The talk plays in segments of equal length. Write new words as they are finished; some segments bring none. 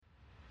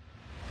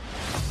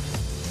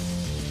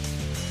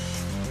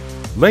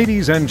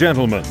Ladies and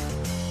gentlemen,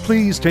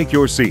 please take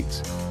your seats.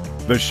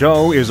 The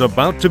show is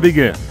about to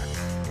begin.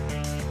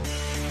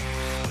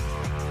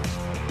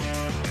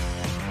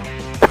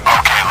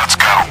 Okay, let's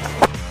go.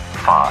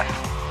 5,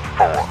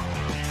 4,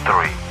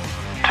 3,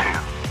 2,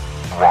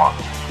 1,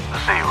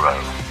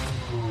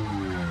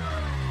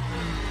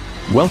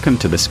 0. Welcome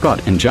to the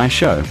Scott and Jai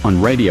Show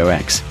on Radio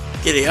X,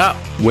 Giddy up.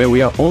 where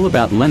we are all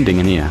about lending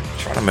an ear.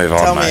 Trying to move on,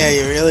 Tell me mate. how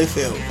you really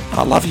feel.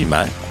 I love you,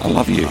 mate. I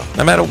love you.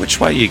 No matter which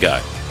way you go.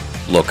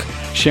 Look.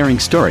 Sharing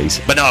stories,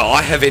 But no,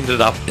 I have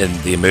ended up in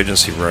the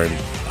emergency room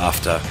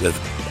after with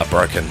a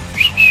broken...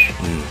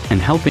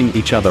 and helping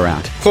each other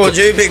out. Called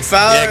you, big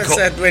fella, Yeah, and cool.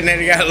 said we need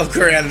to go look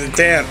around the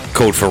town.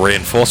 Called for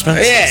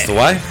reinforcements. Yeah. That's the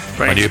way.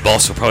 My new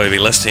boss will probably be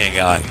listening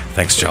and going,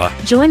 thanks, Jai.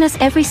 Join us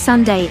every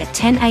Sunday at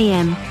 10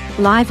 a.m,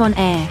 live on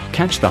air.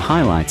 Catch the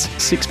highlights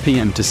 6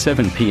 p.m. to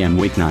 7 p.m.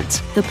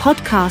 weeknights. The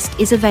podcast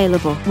is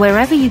available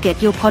wherever you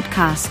get your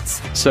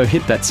podcasts. So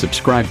hit that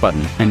subscribe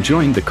button and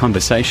join the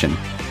conversation.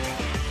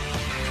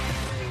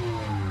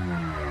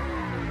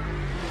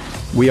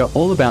 We are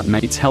all about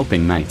mates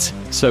helping mates,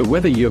 so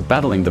whether you're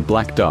battling the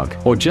black dog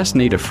or just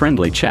need a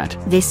friendly chat,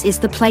 This is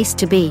the place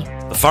to be.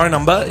 The phone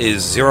number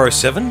is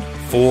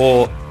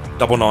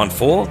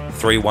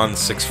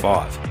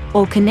 0749943165.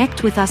 Or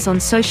connect with us on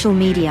social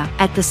media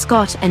at The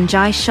Scott and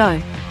Jai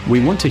Show. we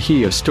want to hear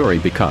your story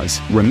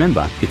because,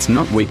 remember, it's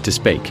not weak to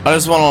speak. I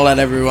just want to let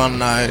everyone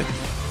know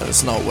that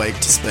it's not weak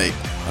to speak.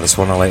 I just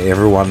want to let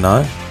everyone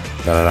know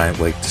that it ain't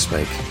weak to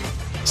speak.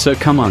 So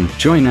come on,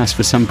 join us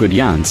for some good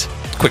yarns.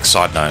 Quick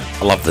side note,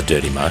 I love the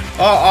dirty mo.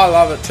 Oh, I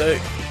love it too.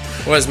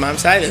 What does Mum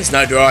say? There's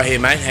no dry here,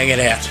 mate. Hang it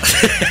out.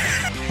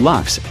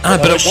 Laughs, No,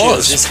 but it Shit,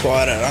 was. just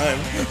quiet at home.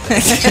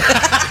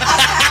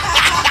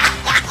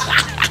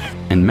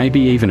 and maybe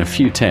even a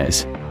few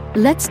tears.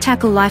 Let's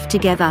tackle life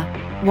together,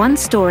 one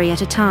story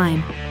at a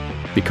time.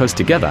 Because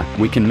together,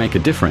 we can make a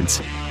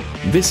difference.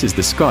 This is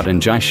the Scott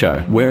and Jai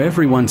Show, where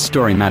everyone's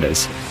story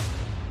matters.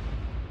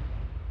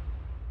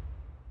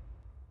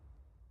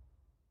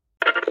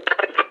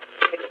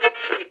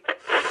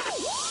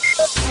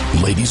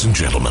 Ladies and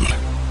gentlemen,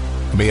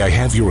 may I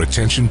have your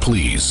attention,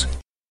 please?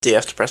 Do you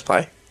have to press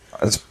play?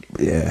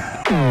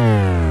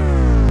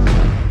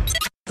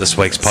 This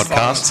week's Violence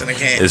podcast in a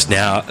can. is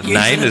now and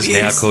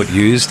abused. called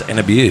Used and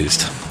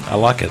Abused. I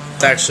like it.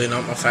 It's actually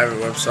not my favourite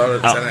website.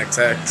 It's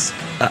NXX.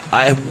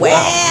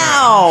 Wow.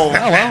 Oh,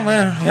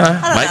 well, you know, I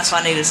don't know mates, if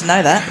I needed to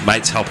know that.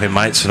 mates helping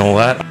mates and all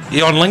that.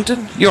 You on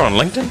LinkedIn? You're on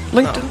LinkedIn?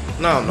 LinkedIn?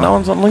 No, I'm not. No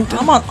one's on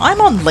LinkedIn?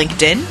 I'm on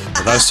LinkedIn.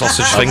 Those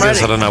sausage I'm fingers, ready.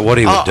 I don't know what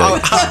he would do.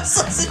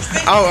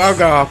 I'll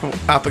go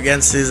up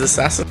against his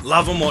assassin.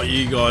 Loving what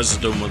you guys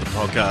are doing with the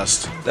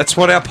podcast. That's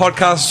what our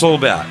podcast is all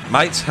about.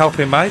 Mates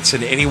helping mates,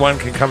 and anyone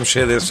can come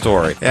share their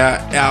story.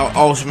 Yeah, our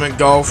ultimate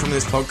goal from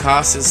this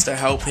podcast is to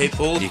help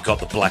people. You've got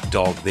the black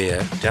dog there.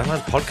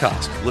 Download the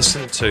podcast.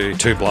 Listen to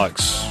two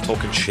blokes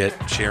talking shit,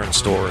 sharing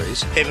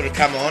stories. People to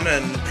come on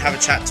and have a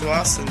chat to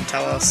us and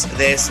tell us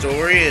their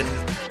story and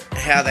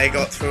how they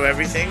got through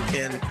everything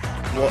and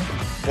what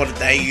did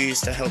they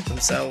use to help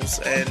themselves,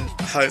 and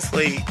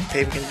hopefully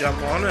people can jump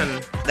on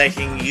and they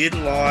can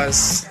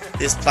utilise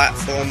this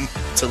platform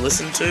to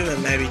listen to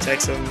and maybe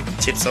take some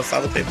tips off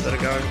other people that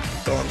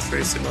are going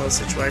through similar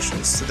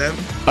situations to them.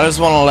 I just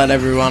want to let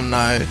everyone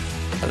know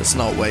that it's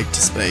not weak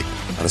to speak.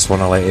 I just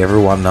want to let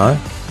everyone know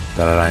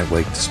that it ain't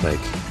weak to speak.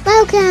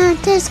 Welcome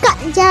to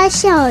Scott and Jai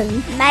Show,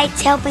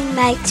 Mates Helping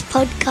Mates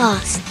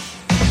podcast.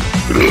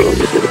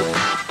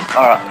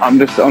 Alright, I'm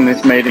just on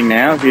this meeting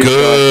now.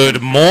 Good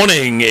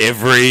morning,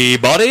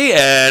 everybody,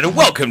 and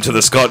welcome to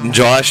the Scott and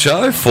Jai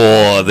Show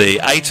for the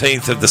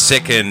 18th of the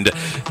 2nd,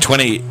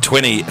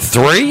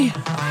 2023.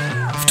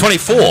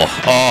 24.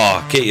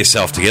 Oh, get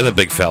yourself together,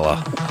 big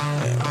fella.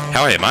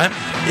 How are you, mate?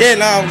 Yeah,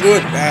 no, I'm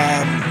good.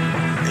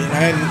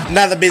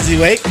 Another busy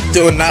week,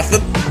 doing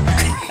nothing.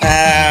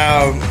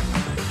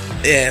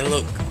 Yeah,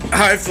 look,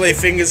 hopefully,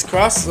 fingers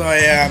crossed,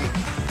 I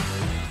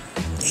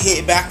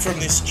hear back from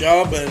this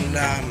job and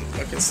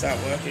I can start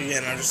working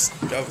again. I just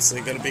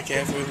obviously got to be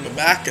careful with my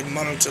back and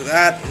monitor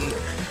that, and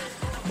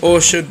all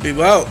should be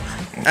well.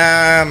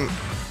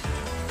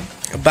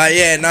 But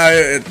yeah,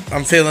 no,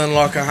 I'm feeling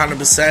like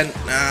 100%.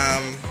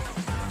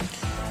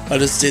 I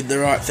just did the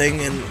right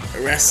thing and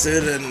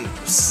rested and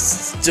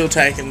still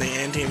taking the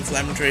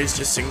anti-inflammatories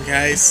just in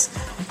case.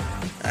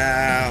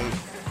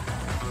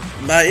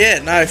 But yeah,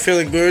 no,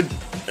 feeling good.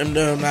 I'm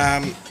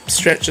doing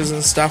stretches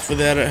and stuff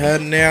without it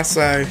hurting now,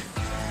 so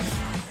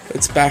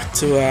it's back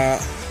to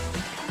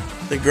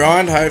the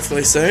grind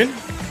hopefully soon.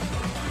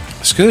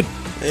 It's good.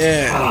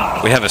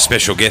 Yeah. We have a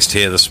special guest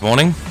here this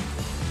morning.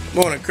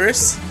 Morning,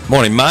 Chris.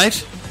 Morning,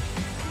 mate.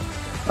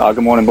 Good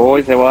morning,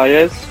 boys. How are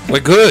you? We're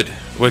good.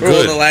 We're For all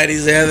good. the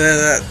ladies out there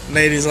that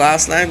need his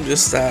last name,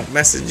 just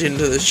message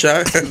into the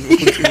show and we'll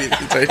give you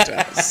the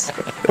details.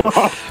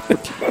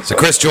 So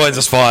Chris joins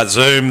us via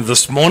Zoom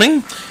this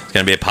morning. He's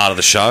going to be a part of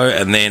the show,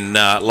 and then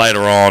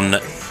later on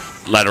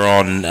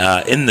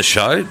in the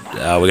show,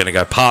 we're going to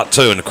go part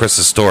 2 into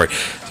Chris's story.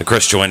 So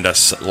Chris joined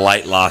us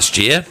late last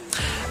year.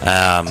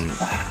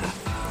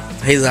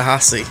 He's a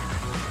hussy.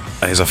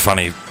 He's a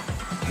funny.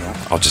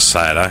 I'll just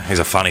say it. He's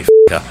a funny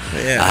f***er.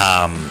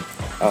 Yeah.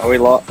 Are we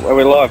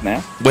live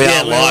now? We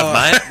are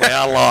live, mate. We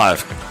are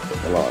live.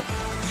 We're live.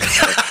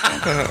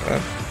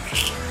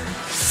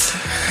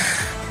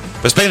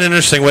 It's been an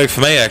interesting week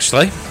for me,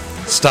 actually.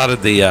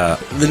 Started the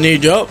new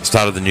job.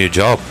 Started the new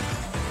job.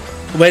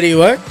 Where do you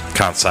work?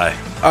 Can't say.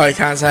 Oh, you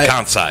can't say.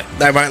 Can't say.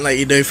 They won't let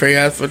you do free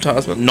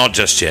advertisement. Not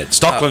just yet.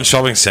 Stockland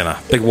Shopping Centre,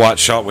 big white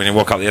shop. When you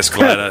walk up the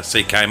escalator,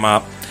 see came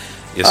up.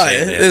 You see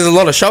it there. There's a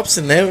lot of shops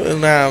in there.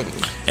 And,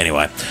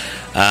 anyway,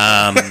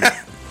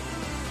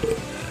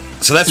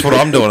 so that's what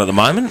I'm doing at the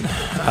moment.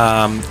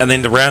 And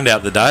then to round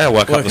out the day, I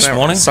woke up this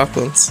morning.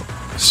 Stocklands.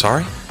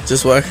 Sorry,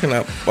 just working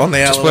up on the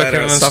just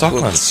elevator. Just working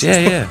in Stocklands.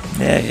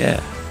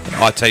 Yeah.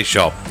 IT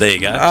shop. There you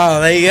go. Oh,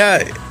 there you go.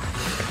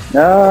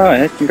 Oh,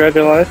 yeah,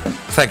 congratulations.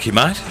 Thank you,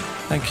 mate.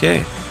 Thank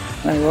you.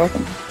 Oh, you're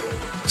welcome.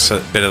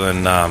 So better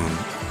than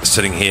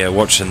sitting here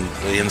watching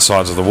the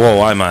insides of the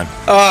wall, mate?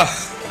 Oh,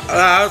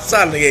 I'm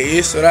starting to get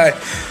used to it, eh?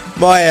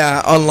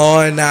 My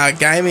online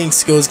gaming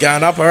skills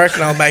going up. I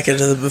reckon I'll make it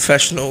to the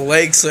professional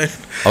league soon.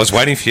 I was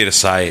waiting for you to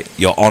say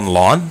you're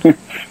online because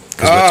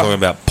we were talking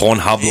about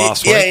Pornhub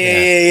last week.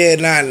 Yeah.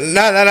 No,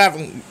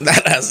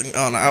 that hasn't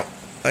gone up.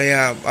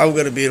 I've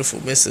got a beautiful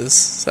missus,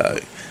 so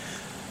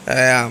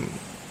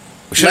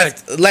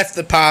left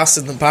the past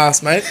in the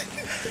past, mate.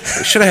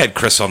 We should have had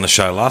Chris on the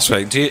show last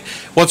week.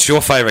 What's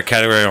your favourite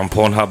category on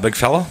Pornhub, big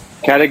fella?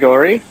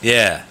 Category?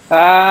 Yeah.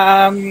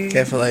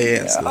 Careful how you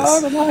answer this. I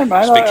don't know,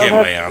 mate. Just be careful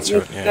how you answer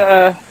it.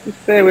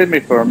 Just bear with me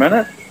for a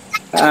minute.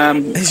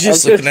 He's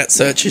just looking at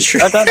search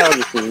history. I don't know what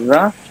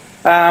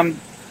this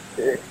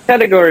is,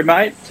 category,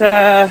 mate.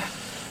 I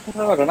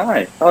don't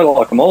know. I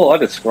like them all. I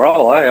just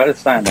scroll, I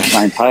just stay on the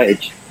same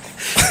page.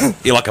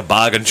 You're like a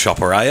bargain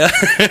shopper, are you?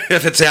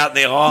 If it's out in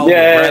the aisle,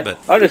 yeah, grab it.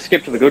 I just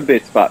skip to the good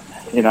bits, but,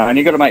 and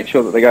you've got to make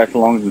sure that they go for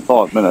longer than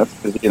 5 minutes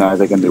because,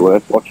 they're going to be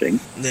worth watching.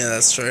 Yeah,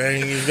 that's true.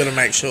 And you've got to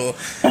make sure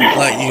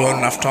like you got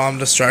enough time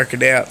to stroke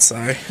it out. So,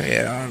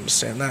 yeah, I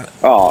understand that.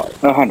 Oh,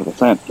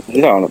 100%.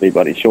 You don't want to be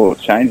bloody short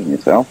changing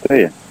yourself, do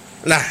you?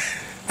 Nah.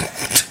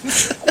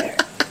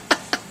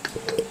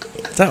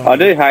 I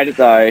do hate it,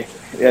 though.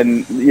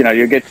 And,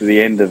 you'll get to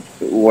the end of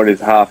what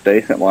is a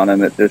half-decent one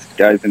and it just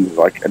goes into,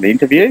 like, an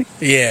interview.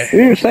 Yeah. Have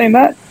you ever seen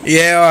that?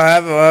 Yeah, I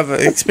have. I've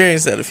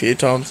experienced that a few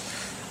times.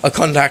 I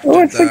contacted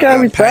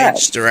the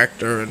page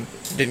director and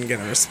didn't get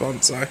a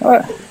response. So.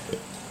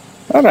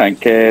 I don't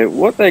care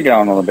what they're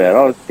going on about.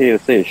 I was here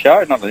to see a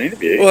show, not an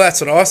interview. Well,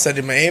 that's what I said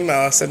in my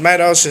email. I said,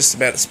 mate, I was just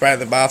about to spray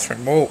the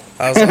bathroom wall.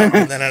 I was like,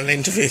 and then an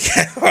interview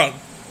came on.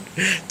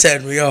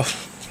 Turned me off.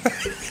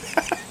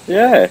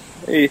 Yeah.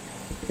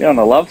 You're on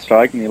a love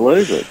stroke and you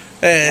lose it.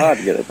 It's hard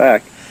to get it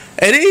back.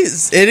 It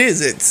is.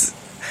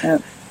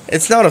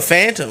 It's not a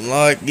phantom.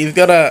 Like, you've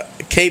got to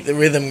keep the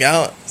rhythm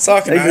going. It's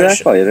like an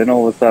exactly. ocean. Then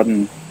all of a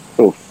sudden,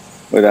 poof,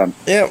 we're done.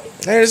 Yeah.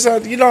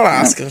 You're not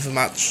asking for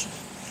much.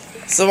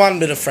 It's the one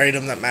bit of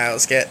freedom that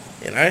males get,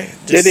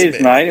 Just it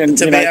is, mate. And,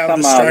 to be able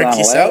to stroke aren't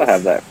yourself. allowed to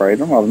have that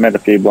freedom. I've met a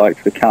few blokes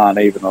who can't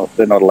even,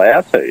 they're not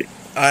allowed to.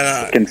 I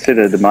know. It's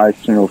considered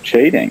emotional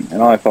cheating.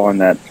 And I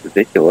find that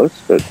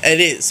ridiculous. But it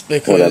is,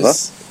 because... Whatever.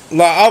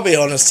 Like, I'll be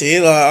honest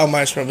here, I'll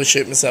most probably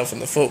shoot myself in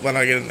the foot when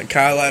I get in the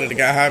car later to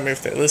go home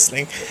if they're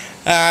listening.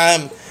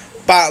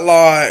 But,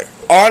 like,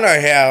 I know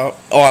how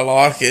I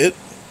like it,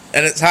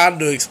 and it's hard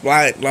to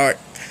explain,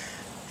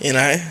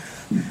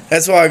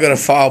 That's why I got to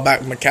file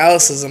back my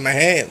calluses in my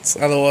hands,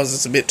 otherwise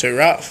it's a bit too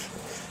rough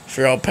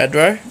for old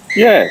Pedro.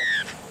 Yeah.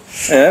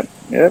 Yep.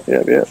 Yeah,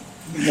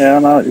 I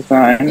know what you're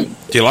saying.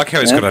 Do you like how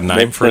he's got a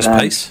name for his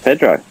piece?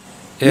 Pedro.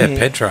 Yeah,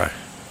 Pedro.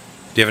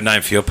 Do you have a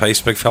name for your piece,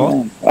 big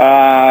fella?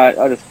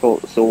 I just call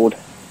it the sword.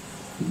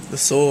 The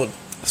sword.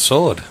 The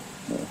sword.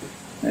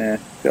 Yeah.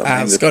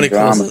 Scotty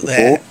calls it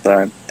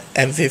the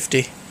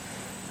M50.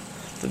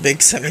 The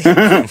big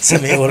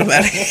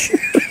semi-automatic.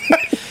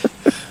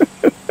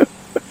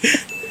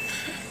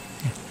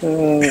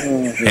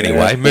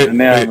 Anyway,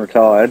 now I'm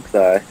retired,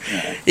 so...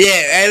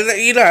 Yeah,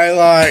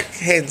 and,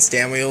 hands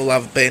down, we all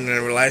love being in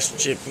a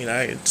relationship,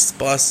 it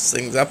spices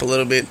things up a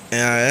little bit.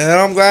 And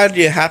I'm glad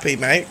you're happy,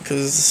 mate,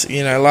 because,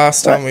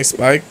 last time we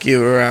spoke, you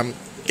were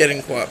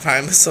getting quite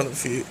famous on a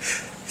few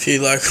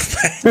local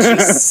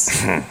pages.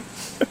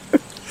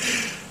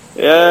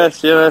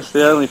 Yes,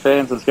 the only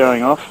fans is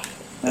going off.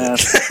 I've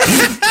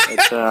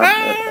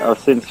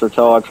since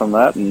retired from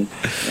that, and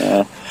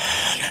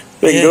it's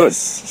been good.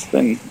 It's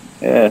been...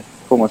 Yeah,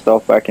 pull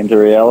myself back into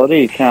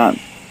reality. You can't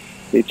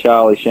be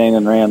Charlie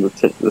Sheening around the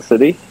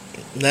city.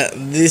 Not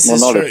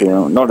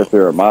if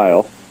you're a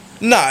male.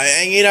 No,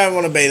 and you don't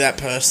want to be that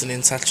person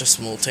in such a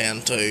small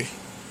town too.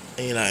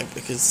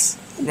 Because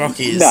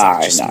Rocky is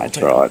such a small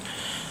town. Right.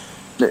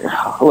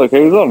 Look,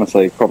 it was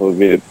honestly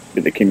probably a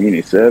bit of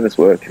community service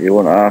work if you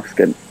want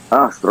to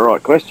ask the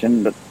right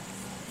question, but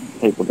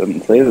people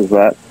didn't see it as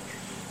that.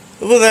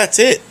 Well, that's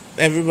it.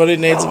 Everybody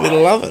needs a bit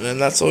of loving,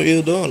 and that's all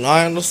you're doing.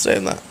 I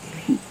understand that.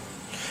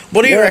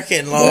 What do you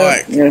reckon,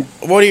 what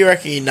do you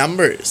reckon your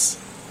number is?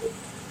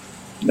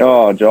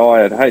 Oh,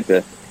 Jai, I'd hate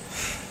to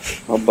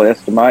probably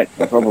estimate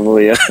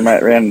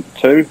around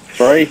 2,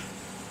 3.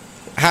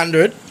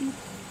 100?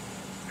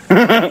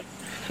 Nah,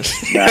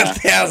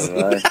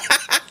 1,000?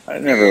 I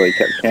never really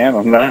kept count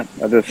on that.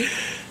 I just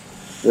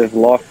live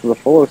life to the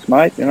fullest,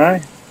 mate, you know?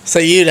 So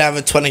you'd have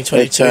a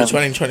 2022, It's,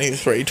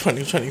 2023,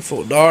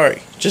 2024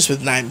 diary, just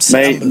with names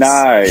Me? and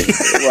numbers.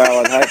 No.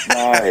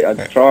 Well,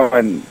 I'd try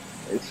and,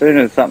 as soon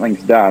as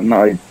something's done,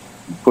 I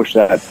push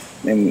that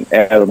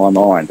out of my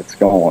mind. It's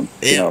gone.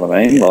 You know what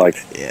I mean? You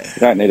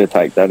don't need to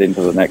take that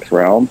into the next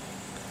realm.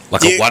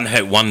 Like a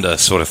one-hit wonder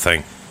sort of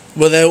thing.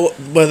 Were they all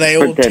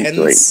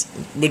Potentially.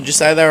 10s? Would you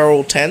say they were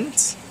all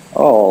 10s?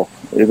 Oh,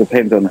 it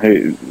depends on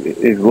who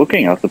is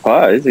looking, I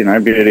suppose. You know,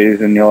 beauty is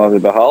in the eye of the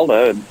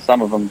beholder, and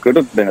some of them could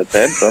have been a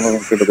 10, some of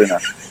them could have been a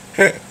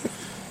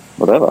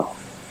whatever.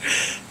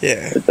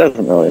 Yeah. It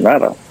doesn't really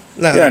matter.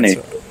 No, You only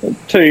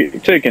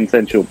two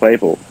consensual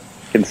people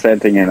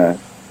consenting in a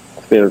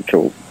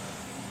spiritual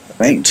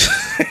thing.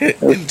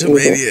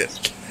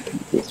 Intermediate.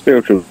 It's a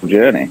spiritual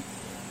journey.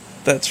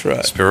 That's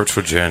right.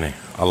 Spiritual journey.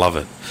 I love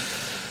it.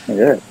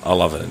 Yeah. I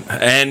love it.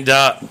 And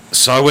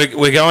so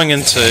we're going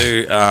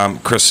into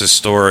Chris's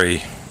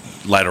story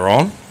later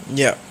on.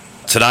 Yeah.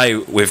 Today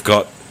we've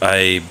got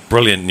a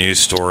brilliant news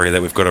story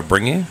that we've got to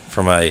bring you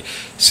from a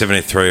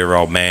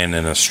 73-year-old man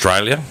in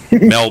Australia,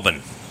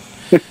 Melbourne.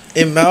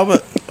 In Melbourne.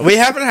 We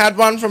haven't had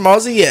one from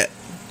Aussie yet.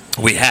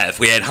 We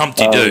had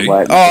Humpty Doo.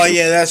 Oh,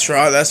 yeah, that's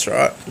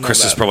right.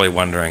 Chris is probably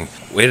wondering,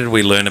 where did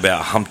we learn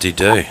about Humpty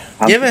Doo?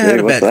 You ever heard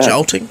about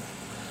jolting?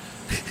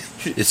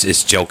 It's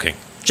jelking.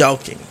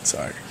 Jolking,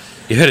 sorry.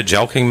 You heard of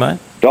jelking, mate?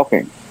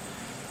 Docking.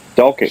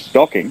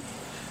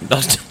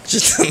 Not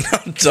just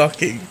not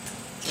docking.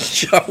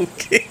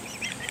 Jolking.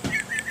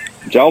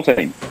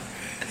 Jolting.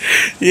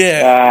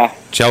 Yeah.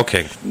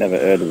 Jelking. Never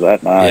heard of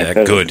that. No. Yeah,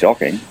 Heard good. of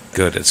jocking.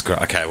 Good, it's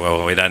great. Okay,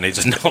 well, we don't need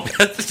to know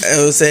about this.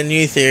 It was their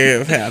new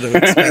theory of how to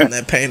expand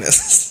their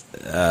penis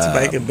to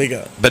make it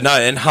bigger. But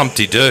no, in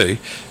Humpty Doo,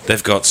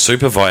 they've got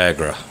Super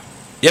Viagra.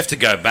 You have to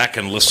go back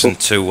and listen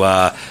to,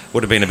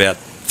 would have been about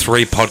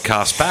 3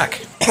 podcasts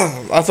back.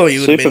 I thought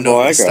you would have been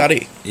doing a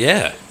study.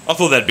 Yeah. I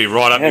thought that'd be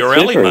right up Yeah, your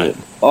alley, super. mate.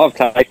 I've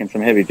taken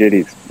some heavy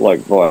duty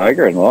like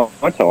Viagra in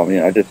my time, you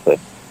know, just for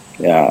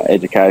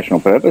educational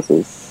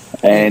purposes.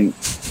 And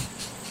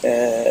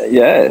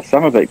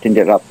some of it can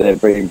get up there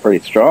being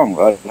pretty strong.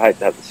 I'd hate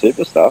to have the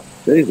super stuff.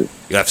 Jesus.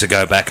 You have to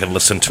go back and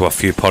listen to a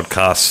few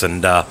podcasts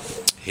and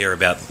hear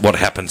about what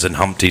happens in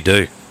Humpty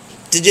Doo.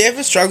 Did you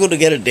ever struggle to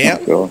get it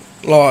down? Sure.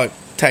 Like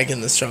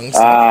taking the strong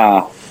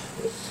stuff?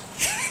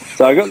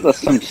 So I got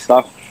some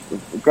stuff.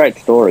 Great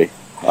story.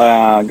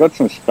 I got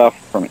some stuff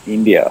from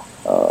India.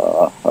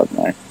 I don't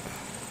know, a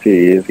few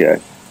years ago,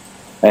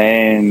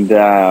 and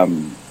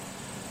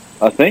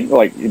I think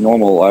like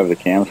normal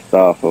over-the-counter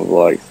stuff of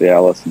like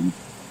Cialis and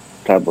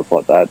tablets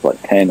like that, it's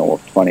like 10 or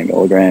 20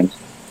 milligrams,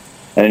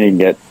 and then you can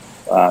get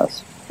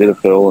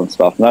Spitafil and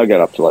stuff, and they'll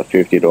get up to like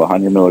 50 to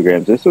 100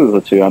 milligrams. This was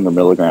a 200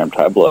 milligram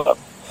tablet,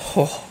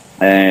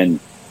 and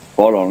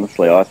quite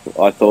honestly, I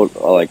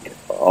thought like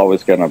I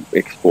was going to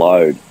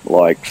explode.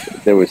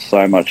 Like there was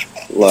so much,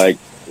 like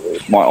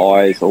my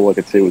eyes, all I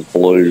could see was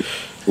blue.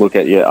 Look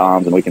at your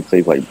arms and we can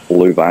see like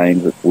blue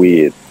veins. It's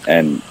weird.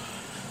 And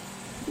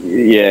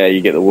yeah, you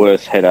get the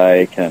worst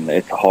headache and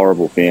it's a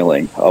horrible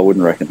feeling. I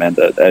wouldn't recommend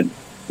it. And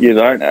you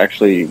don't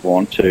actually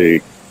want to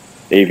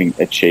even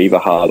achieve a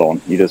hard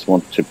on. You just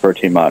want to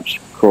pretty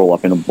much crawl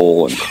up in a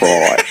ball and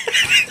cry.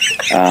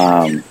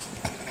 I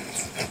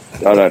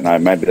don't know,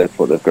 maybe that's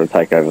what they've got to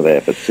take over there,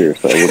 but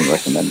seriously, I wouldn't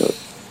recommend it.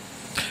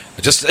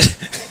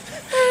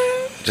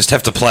 Just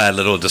have to play a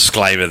little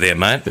disclaimer there,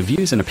 mate. The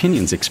views and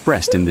opinions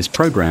expressed in this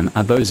program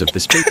are those of the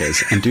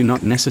speakers and do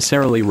not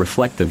necessarily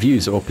reflect the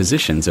views or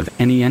positions of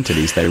any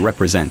entities they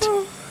represent.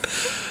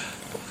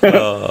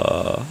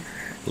 Love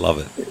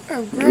it.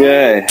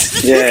 Yeah.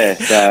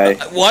 So,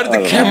 why did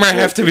the camera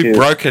have to be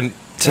broken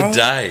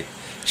today?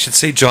 You should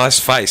see Jai's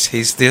face.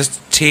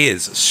 There's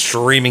tears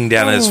streaming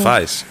down his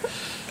face.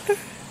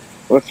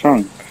 What's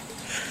wrong?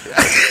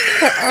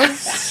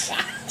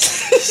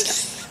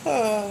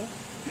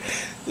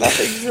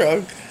 Nothing's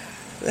wrong.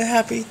 The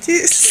happy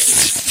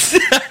tears.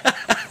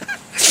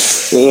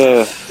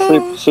 Yeah,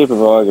 super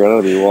Viagra,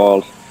 that'll be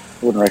wild.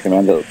 Wouldn't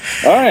recommend it.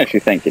 I don't actually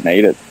think you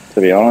need it,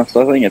 to be honest.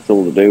 I think it's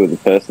all to do with the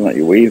person that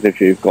you're with.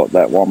 If you've got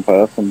that one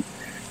person,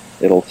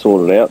 it'll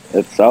sort it out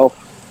itself.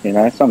 You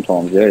know,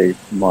 sometimes, you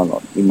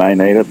may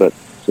need it, but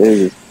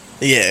Jesus.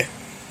 Yeah.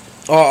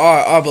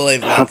 I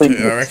believe that too.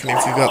 I reckon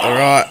if you've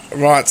got the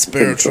right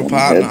spiritual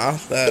partner,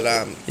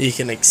 that you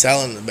can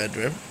excel in the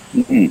bedroom.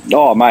 Mm-mm.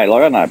 Oh, mate,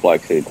 like I know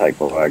blokes who take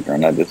Viagra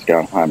and they just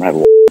go home and have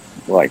a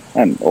like,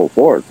 and all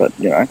for it, but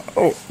you know.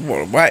 Oh,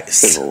 what a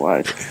waste! Bit of a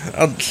waste.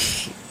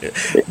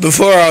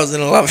 Before I was in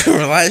a loving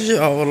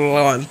relationship, I would have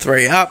lined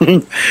 3 up,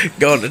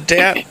 gone to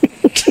town.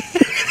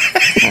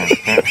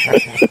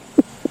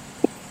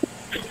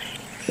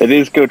 It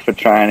is good for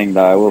training,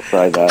 though. I will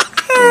say that.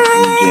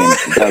 In the gym,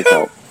 it does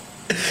help.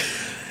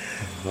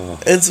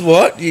 It's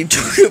what? You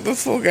took it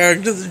before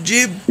going to the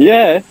gym?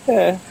 Yeah.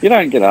 You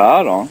don't get a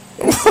hard on.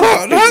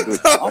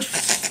 Oh,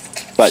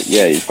 But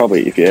yeah, you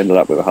probably, if you ended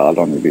up with a hard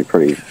on, you'd be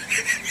pretty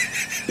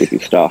If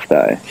you're stuffed,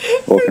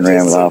 walking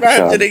around with half a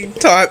shot. Imagining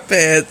tight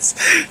pants,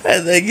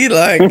 and then you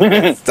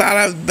start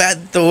having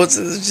bad thoughts,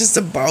 and it's just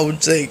a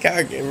bulge that you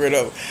can't get rid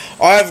of.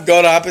 I've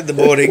got up in the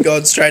morning,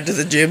 gone straight to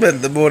the gym,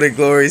 and the morning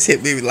glories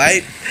hit me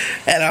late,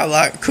 and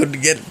I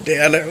couldn't get it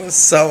down. It was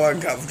so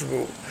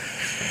uncomfortable.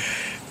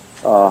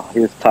 Oh,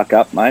 here's tuck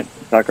up, mate.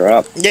 Tuck her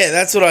up. Yeah,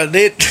 that's what I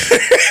did.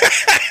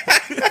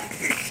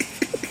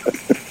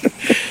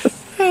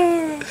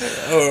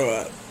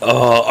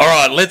 All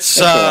right. Let's.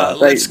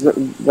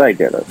 They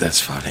get it.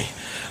 That's funny.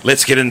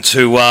 Let's get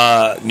into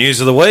news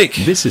of the week.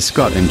 This is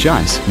Scott and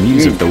Jace,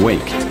 news of the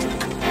week.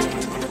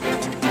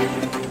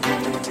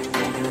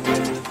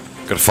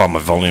 Got to find my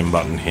volume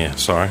button here.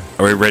 Sorry.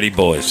 Are we ready,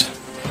 boys?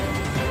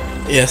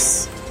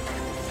 Yes.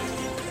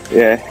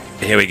 Yeah.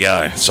 Here we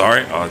go.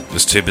 Sorry, I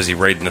was too busy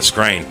reading the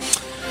screen.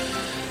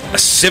 A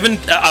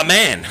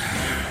man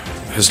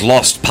has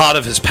lost part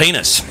of his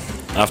penis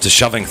after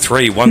shoving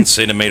 3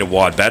 1-centimetre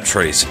wide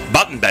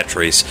button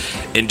batteries,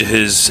 into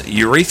his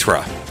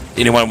urethra.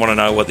 Anyone want to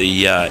know what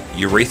the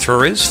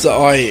urethra is? It's the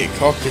eye of your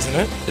cock, isn't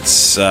it?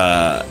 It's,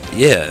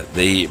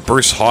 the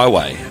Bruce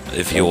Highway,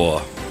 if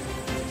you're...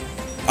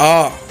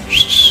 Oh.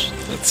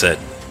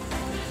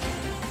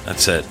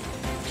 That's it.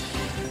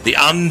 The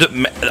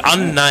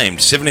unnamed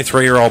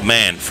 73-year-old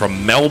man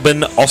from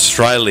Melbourne,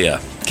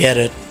 Australia. Get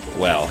it.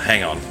 Well,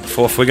 hang on. If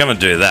we're going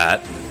to do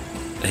that,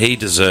 he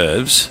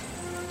deserves...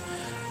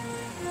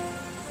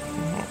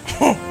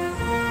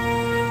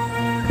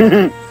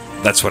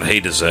 That's what he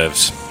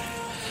deserves.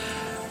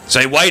 So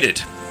he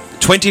waited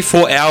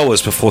 24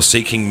 hours before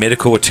seeking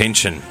medical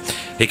attention.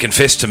 He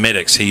confessed to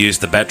medics he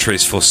used the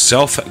batteries for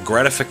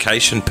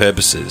self-gratification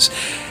purposes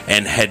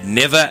and had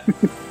never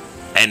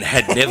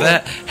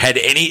had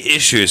any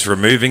issues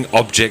removing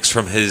objects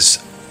from his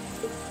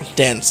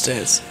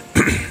downstairs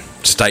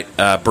state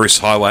Bruce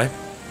Highway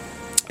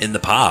in the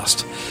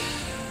past.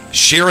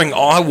 Sharing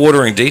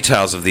eye-watering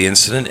details of the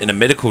incident in a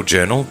medical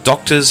journal,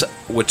 doctors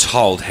were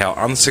told how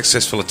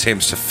unsuccessful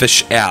attempts to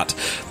fish out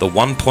the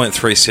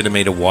 1.3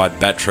 centimetre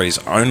wide batteries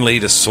only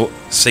to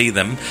see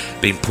them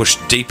being pushed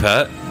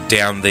deeper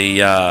down the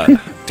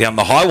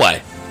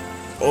highway.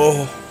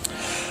 Oh.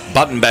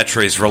 Button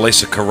batteries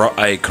release a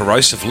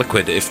corrosive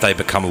liquid if they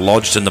become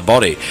lodged in the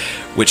body,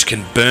 which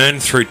can burn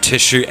through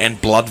tissue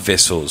and blood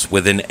vessels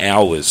within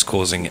hours,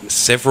 causing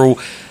severe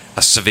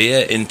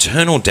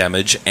internal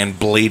damage and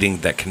bleeding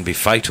that can be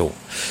fatal.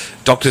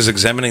 Doctors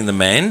examining the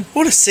man...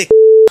 What a sick...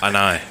 I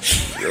know.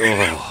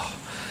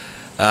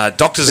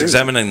 Doctors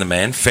examining the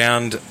man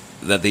found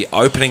that the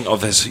opening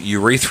of his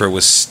urethra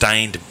was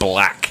stained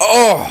black.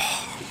 Oh.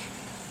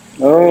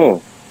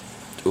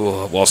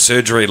 While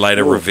surgery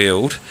later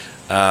revealed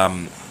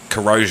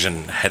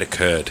corrosion had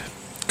occurred.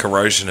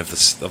 Corrosion of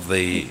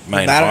the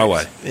main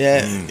highway.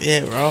 Yeah,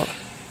 yeah, right.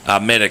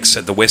 Medics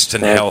at the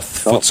Western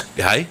Health...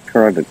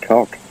 Corroded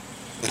cock.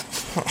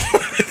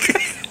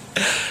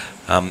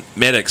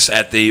 Medics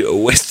at the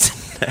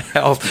Western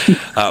Health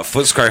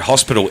Footscray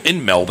Hospital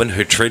in Melbourne,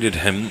 who treated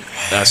him,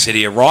 said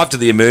he arrived at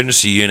the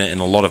emergency unit in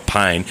a lot of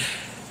pain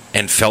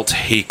and felt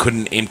he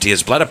couldn't empty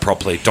his bladder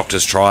properly.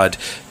 Doctors tried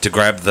to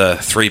grab the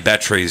 3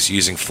 batteries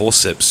using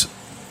forceps.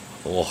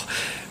 Oh,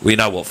 we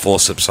know what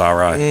forceps are,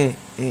 right?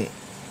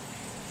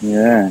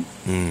 Yeah.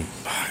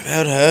 That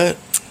would hurt.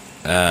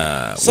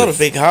 It's not a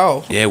big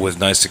hole. Yeah, with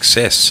no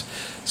success.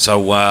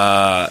 So,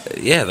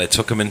 they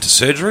took him into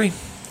surgery.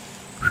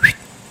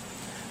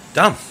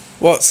 Done.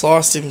 What,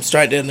 sliced him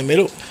straight down the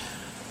middle?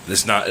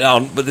 There's no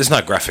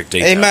graphic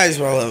detail. He may as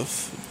well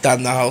have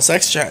done the whole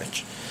sex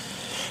change.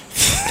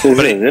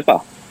 But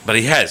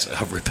he has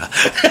a ripper.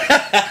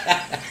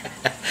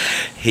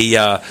 He,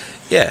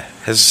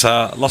 has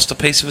lost a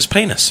piece of his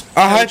penis.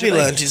 I hope he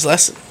learned his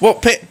lesson.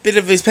 What bit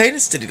of his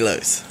penis did he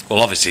lose? Well,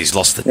 obviously he's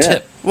lost the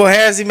tip. Well,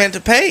 how's he meant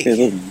to pee?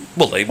 He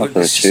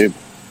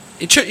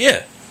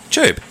tube.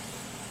 Tube.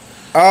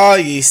 Oh,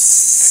 you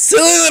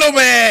silly little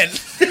man!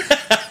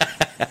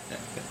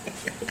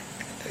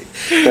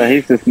 So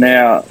he's just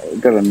now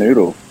got a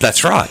noodle.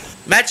 That's right.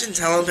 Imagine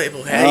telling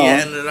people how you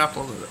ended up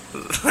on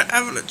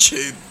having a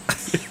tube.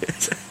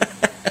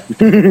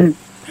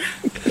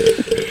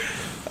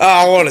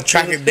 I want to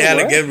track him down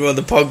again with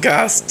the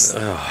podcasts.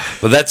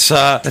 Well, that's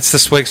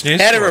this week's news.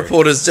 How do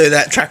reporters do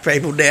that? Track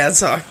people down.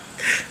 So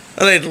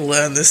I need to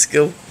learn this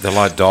skill. They're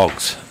like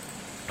dogs,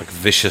 like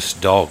vicious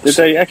dogs. Did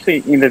they actually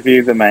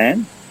interview the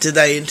man? Did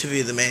they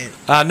interview the man?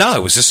 No,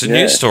 it was just a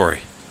news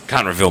story.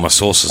 Can't reveal my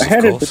sources, of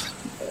course.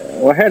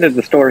 How did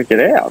the story get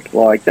out?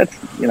 Like, that's,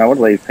 what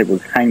are these people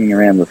hanging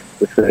around the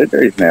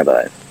surgeries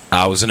nowadays?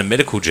 I was in a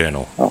medical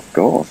journal. Oh,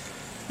 God.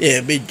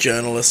 Yeah, big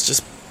journalists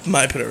just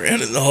moping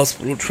around in the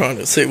hospital trying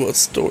to see what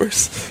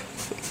stories.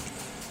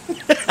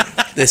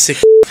 They're sick.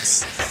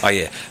 Oh,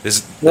 yeah.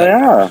 They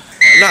are.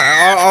 No,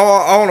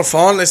 I want to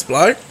find this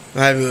bloke.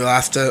 Maybe we'll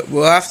have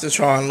to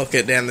try and look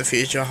at down the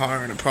future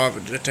hiring a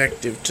private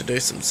detective to do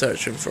some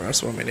searching for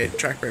us when we need to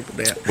track people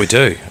down. We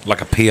do,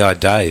 like a PI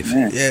Dave.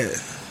 Yeah.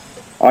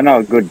 I know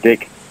a good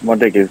dick. My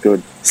dick is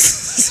good.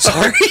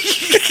 Sorry.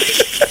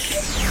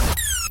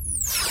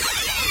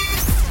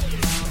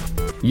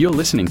 You're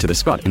listening to the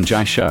Scott and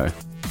Jai Show.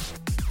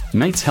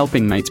 Mates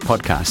Helping Mates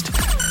podcast.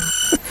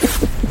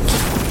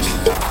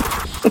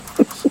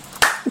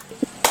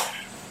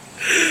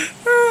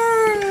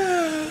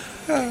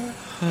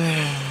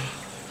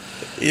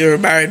 You're a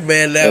married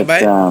man now,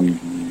 mate.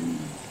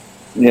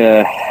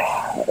 Yeah.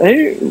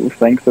 Who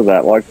thinks of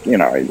that? Like, you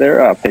know,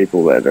 there are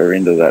people that are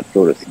into that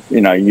sort of,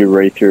 you know,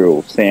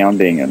 urethral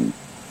sounding and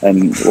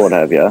what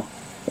have you.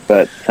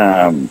 But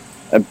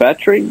a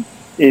battery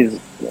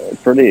is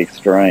pretty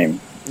extreme.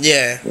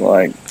 Yeah.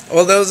 Like,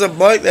 well, there was a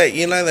bloke that,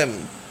 you know,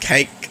 them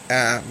cake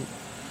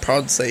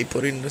prods that he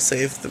put in to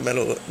see if the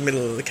middle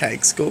of the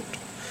cake's cooked.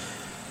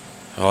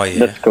 Oh,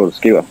 yeah. That's called a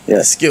skewer. Yeah.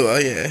 A skewer,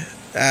 yeah.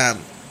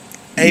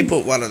 He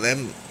put one of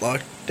them,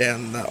 like,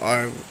 down the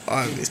eye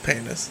of his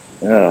penis.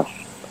 Yeah.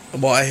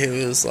 While he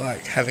was,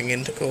 like, having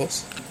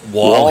intercourse.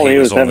 While he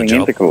was on having the job.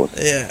 intercourse.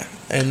 Yeah.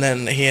 And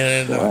then he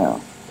ended Wow.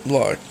 up,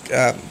 like,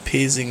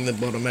 piercing the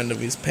bottom end of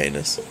his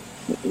penis.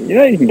 You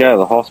know, you can go to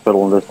the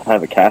hospital and just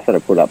have a catheter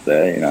put up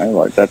there, you know,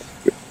 like, that's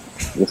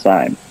the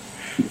same.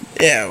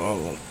 Yeah,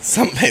 well,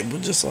 some people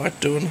just like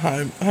doing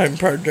home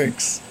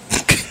projects.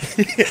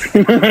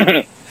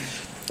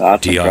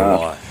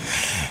 DIY.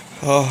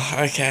 Oh,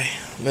 okay.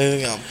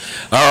 Moving on.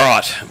 All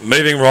right,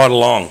 moving right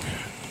along.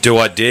 Do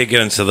I dare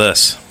get into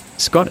this?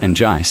 Scott and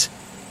Jais.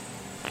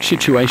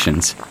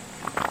 Situations.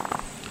 I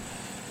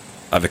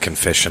have a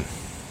confession.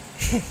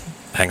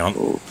 Hang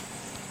on.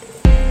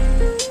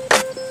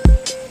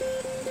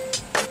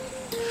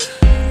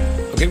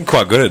 I'm getting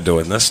quite good at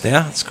doing this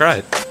now. It's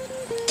great.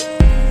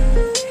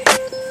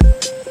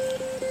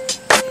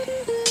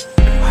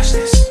 Watch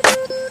this.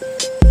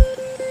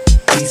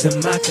 These are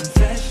my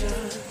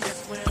confessions.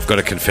 I've got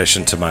a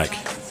confession to make.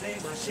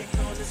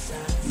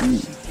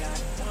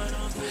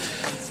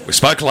 We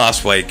spoke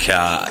last week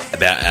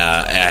about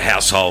our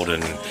household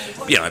and,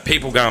 you know,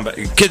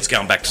 kids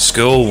going back to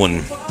school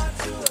and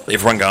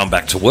everyone going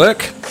back to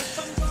work.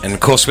 And, of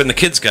course, when the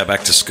kids go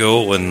back to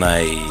school and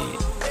they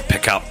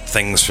pick up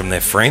things from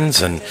their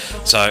friends, and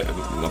so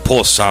my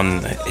poor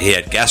son, he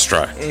had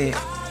gastro.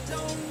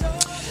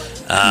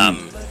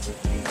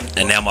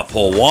 And now my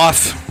poor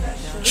wife,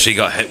 she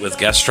got hit with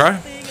gastro.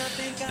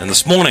 And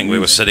this morning we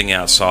were sitting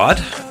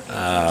outside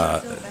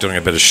doing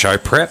a bit of show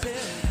prep.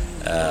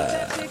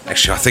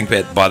 Actually, I think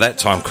that by that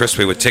time, Chris,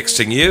 we were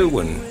texting you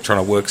and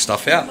trying to work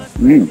stuff out.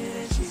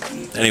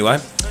 Anyway,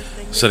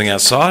 sitting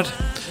outside,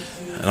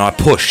 and I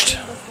pushed.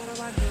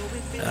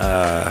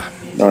 Oh,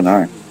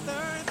 no.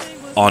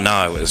 Oh,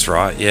 no, it's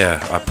right. Yeah,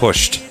 I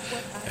pushed.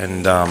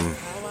 And I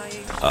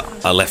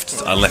left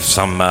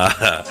some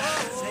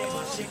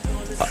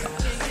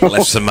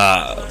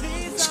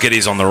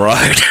skiddies on the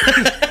road.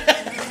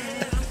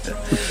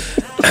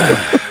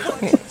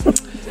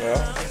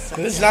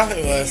 There's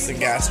nothing worse than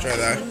gastro,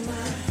 though.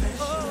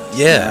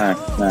 Yeah.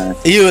 No.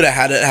 You would have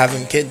had it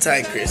having kids,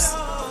 hey, Chris?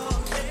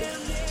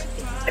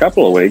 A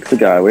couple of weeks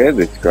ago, we had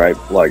this great,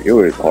 like, it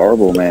was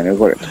horrible, man. It was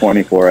like a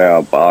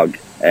 24-hour bug,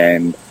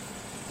 and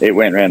it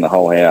went around the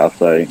whole house.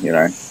 So, you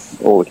know,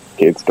 all the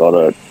kids got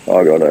it,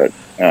 I got it.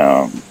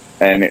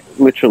 And it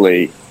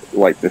literally,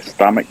 like, the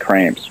stomach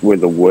cramps were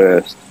the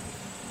worst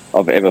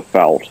I've ever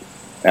felt.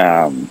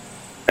 And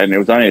it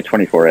was only a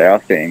 24-hour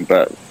thing,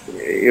 but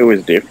it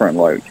was different.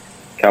 Like,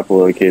 a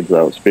couple of the kids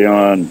that were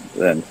spewing,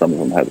 and some of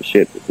them had the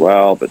shit as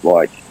well. But,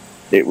 like,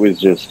 it was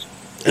just,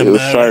 it was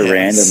so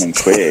random and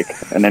quick.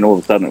 And then all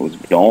of a sudden it was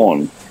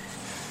gone.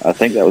 I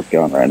think that was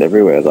going around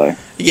everywhere, though.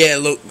 Yeah,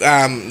 look,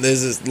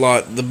 there's this,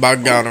 like, the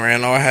bug going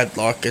around. I had,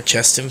 like, a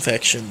chest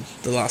infection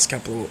the last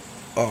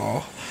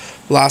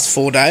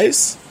 4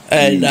 days.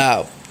 And,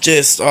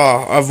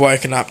 I've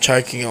woken up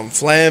choking on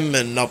phlegm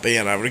and not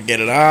being able to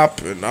get it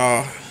up. And,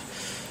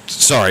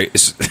 Sorry,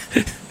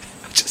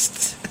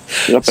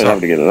 You're not being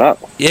able to get it up.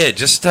 Yeah,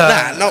 just...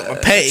 nah, not my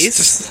piece.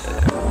 Just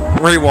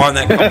rewind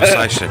that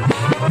conversation.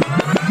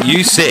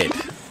 You said,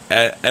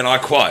 and I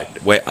quote,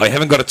 I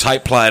haven't got a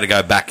tape player to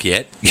go back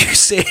yet. You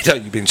said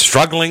you've been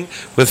struggling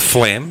with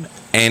phlegm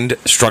and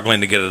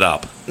struggling to get it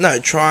up. No,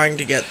 trying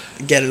to get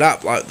it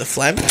up, like the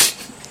phlegm.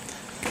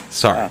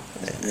 Sorry.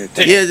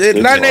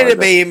 No need to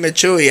be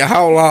immature your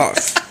whole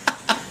life.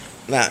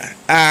 No.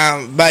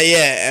 But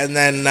yeah, and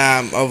then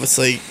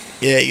obviously,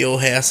 yeah,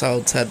 your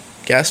household's had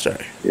gastro.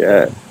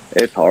 Yeah,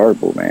 it's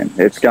horrible, man.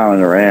 It's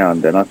going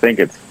around, and I think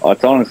it's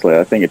honestly,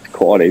 I think it's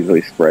quite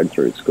easily spread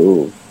through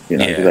school. You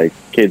know, Yeah.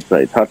 kids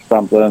touch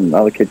something,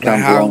 another kid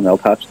comes along, they'll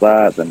touch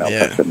that, then they'll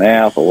touch the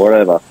mouth or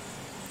whatever.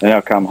 Then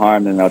they'll come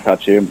home, then they'll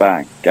touch you, and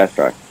bang,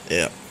 gastro.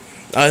 Yeah.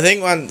 I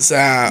think once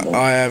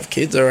I have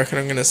kids, I reckon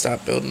I'm going to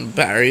start building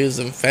barriers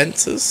and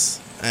fences.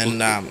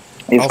 And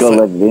He's got to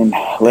let it in.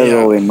 Let it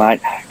all in,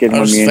 mate. Give I'll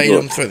them just immune feed to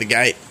them it. through the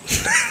gate.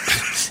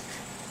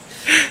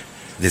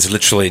 There's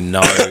literally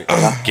no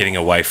getting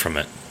away from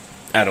it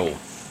at all.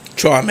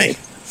 Try me.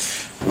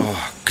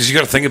 Because you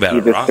got to think about You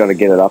it, just right? got to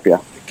get it up, yeah.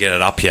 Get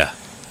it up, yeah.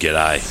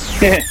 G'day.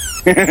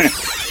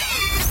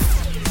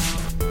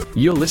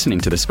 You're listening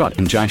to the Scott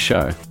and Jai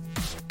Show.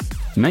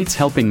 Mates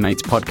Helping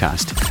Mates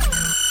podcast.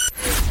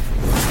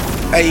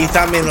 Hey, you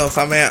thumb in or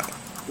thumb out?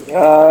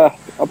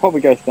 I'll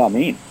probably go thumb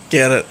in.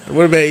 Get it.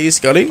 What about you,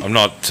 Scotty? I'm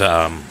not.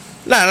 No.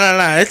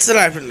 It's an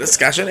open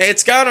discussion.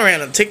 It's going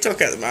around on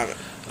TikTok at the moment.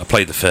 I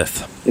plead the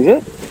fifth. Is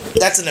it?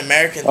 That's an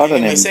American I thing. don't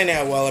And we've know. seen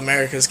how well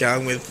America's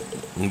going with.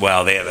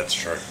 Well, yeah, that's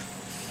true.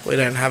 We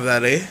don't have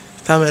that here.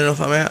 Thumb in or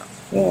thumb out.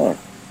 Yeah.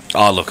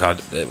 Oh, look, I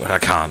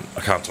can't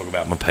talk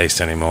about my piece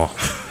anymore.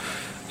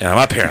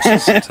 My parents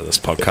listen to this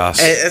podcast.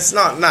 It's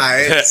not. No.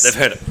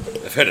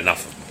 They've heard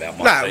enough about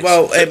my No. piece.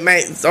 Well, it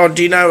means. Oh,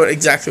 do you know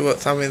exactly what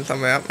thumb in,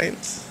 thumb out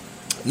means?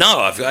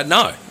 No,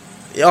 no.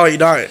 Oh, you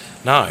don't.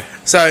 No.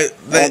 So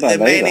the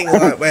don't meaning either.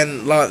 like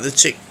when like the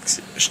chick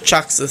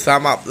chucks the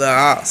thumb up the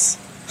ass.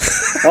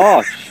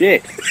 Oh,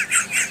 shit.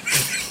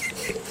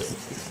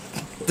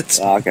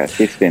 Okay,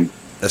 fist in.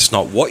 That's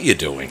not what you're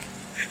doing.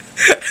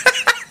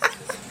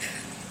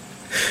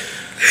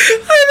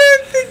 I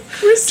don't think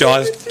we're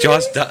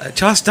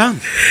Jai's done.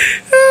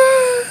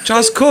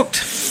 Jai's cooked.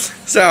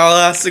 So I'll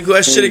ask the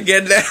question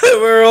again now that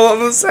we're all on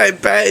the same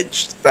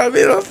page. Thumb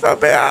in or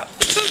thumb out?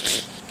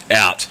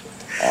 Out.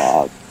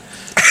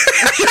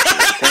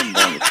 Depends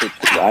on the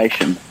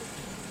situation.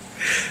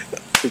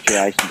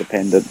 Situation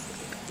dependent.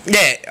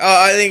 Yeah,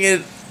 I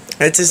think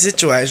it's a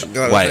situation.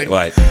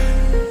 Wait.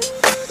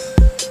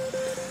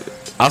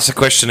 Ask the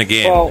question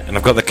again, Well- and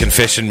I've got the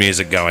confession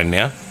music going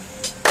now.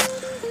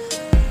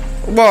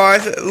 Well,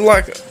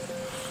 like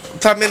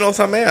thumb in or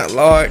thumb out.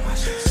 Like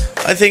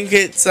I think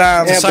it's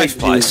It's a safe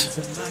place.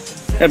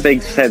 How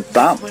big said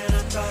thumb?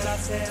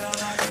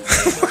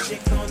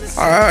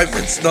 I hope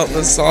it's not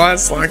the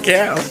size like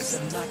ours.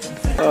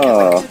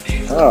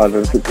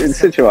 It's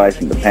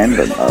situation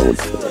dependent, I would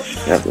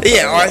have to say.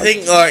 Yeah, I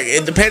think like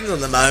it depends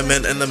on the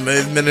moment and the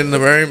movement in the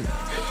room.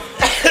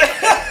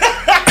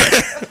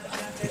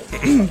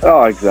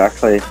 Oh,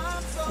 exactly.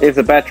 If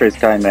the batteries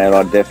came out,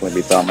 I'd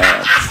definitely be thumb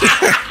out.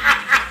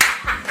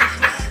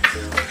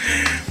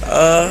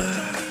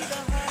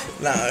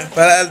 No,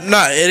 but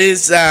no, it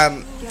is.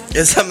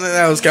 It's something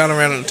that was going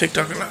around on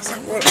TikTok, and I was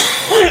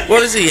like,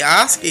 "What is he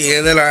asking?"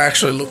 And then I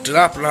actually looked it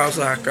up, and I was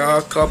like,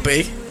 "Oh,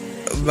 copy."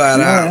 But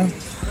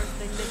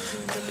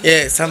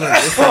yeah, something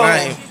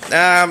different.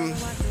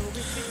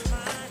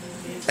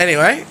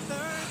 Anyway,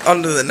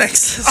 on to the next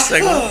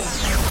segment.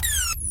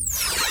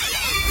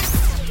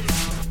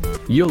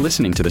 You're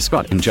listening to the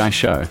Scott and Jai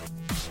Show.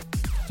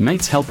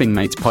 Mates Helping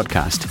Mates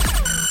podcast.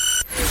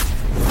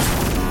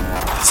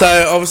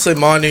 So obviously,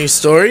 my news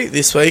story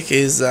this week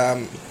is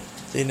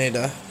you need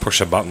to Push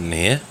a button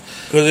here.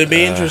 because it'd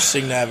be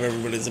interesting to have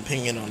everybody's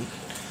opinion on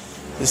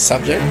this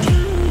subject.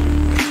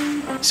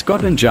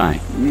 Scott and Jai,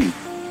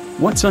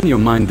 what's on your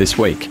mind this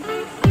week?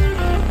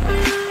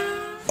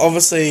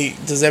 Obviously,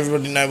 does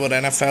everybody know what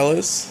NFL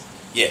is?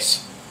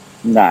 Yes.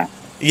 No.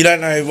 You don't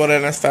know what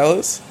NFL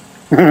is?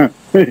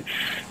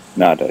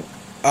 No, I do.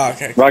 Oh,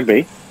 okay.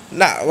 Rugby?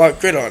 No, like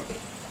gridiron.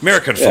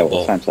 American Yeah,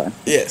 football. well, same.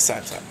 Yeah,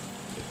 same.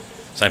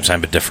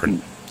 Same, but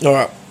different. All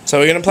right. So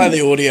we're going to play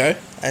the audio.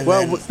 And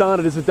Well, then what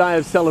started as a day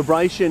of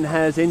celebration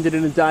has ended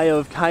in a day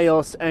of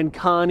chaos and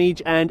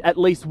carnage, and at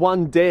least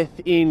one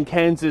death in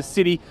Kansas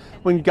City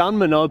when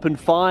gunmen opened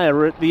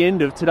fire at the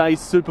end of today's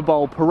Super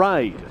Bowl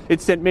parade.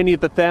 It sent many of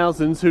the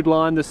thousands who'd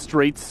lined the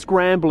streets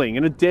scrambling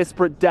in a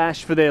desperate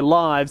dash for their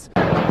lives,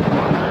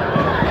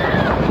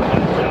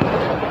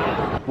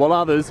 while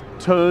others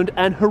turned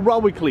and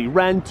heroically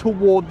ran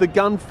toward the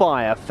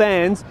gunfire,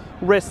 fans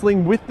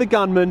wrestling with the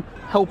gunmen,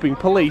 helping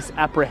police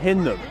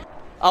apprehend them.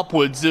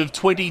 Upwards of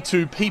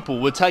 22 people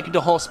were taken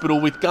to hospital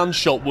with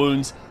gunshot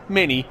wounds,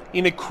 many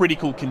in a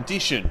critical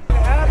condition.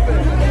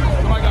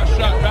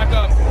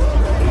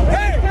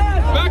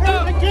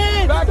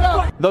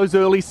 Those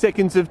early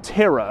seconds of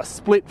terror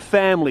split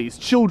families,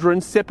 children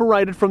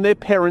separated from their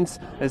parents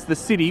as the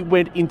city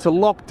went into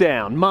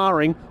lockdown,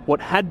 marring what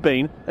had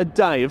been a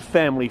day of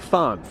family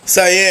fun.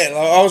 So yeah,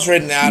 like, I was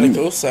reading the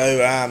article.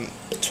 So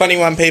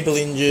 21 people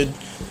injured,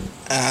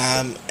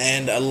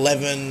 and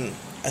 11,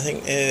 I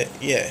think,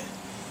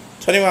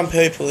 21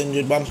 people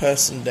injured, one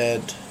person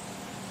dead,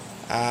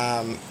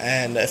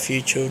 and a few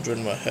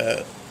children were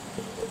hurt.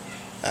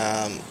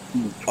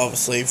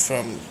 Obviously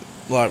from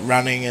like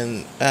running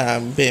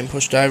and being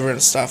pushed over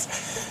and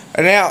stuff.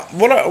 And now,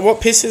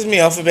 what pisses me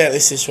off about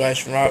this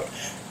situation, right?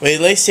 We at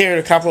least hear it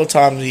a couple of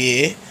times a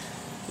year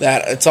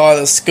that it's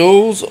either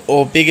schools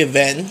or big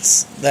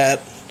events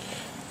that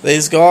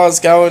these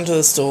guys go into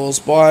the stores,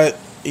 buy,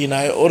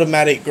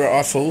 automatic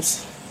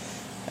rifles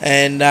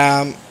and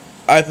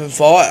open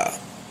fire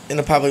in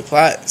a public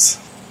place.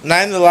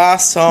 Name the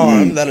last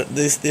time that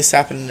this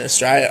happened in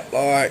Australia.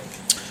 Like,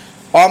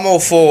 I'm all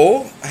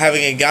for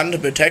having a gun to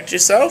protect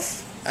yourself,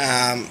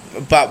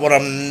 but what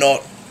I'm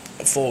not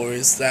for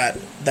is that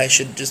they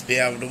should just be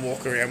able to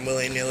walk around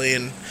willy-nilly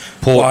and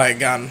buy a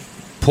gun.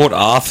 Port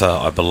Arthur,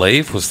 I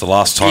believe, was the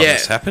last time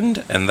this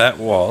happened, and that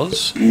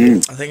was... I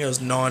think it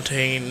was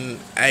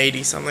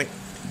 1980 something.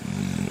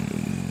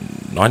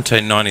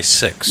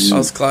 1996. I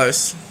was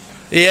close.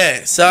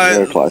 Yeah, so...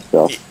 Very close,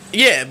 Bill.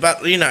 Yeah,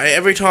 but,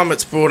 every time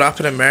it's brought up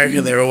in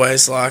America, they're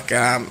always like,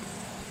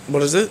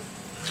 what is it?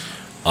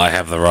 I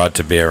have the right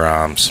to bear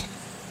arms.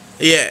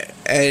 Yeah,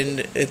 and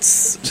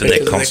it's in their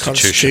because of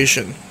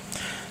constitution.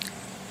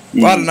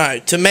 Well, I don't know.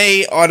 To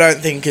me, I don't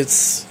think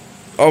it's...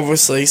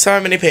 Obviously, so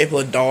many people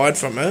have died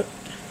from it.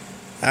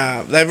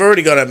 They've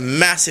already got a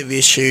massive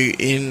issue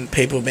in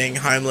people being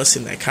homeless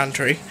in their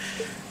country.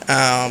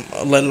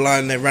 Let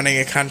alone they're running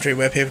a country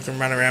where people can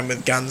run around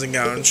with guns and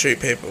go and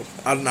shoot people.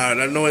 I don't know, it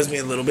annoys me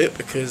a little bit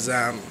because,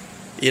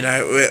 you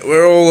know,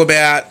 we're all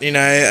about, you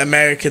know,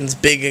 Americans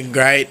big and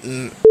great,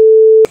 and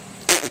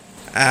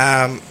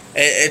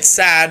it's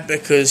sad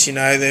because, you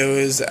know, there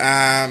was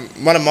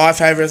one of my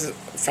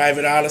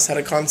favourite artists had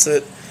a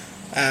concert,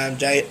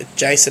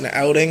 Jason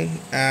Elding.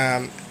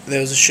 There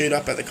was a shoot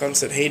up at the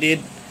concert he did.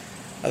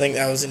 I think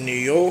that was in New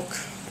York.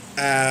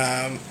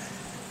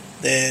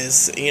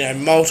 There's, you know,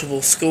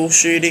 multiple school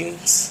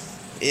shootings.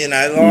 You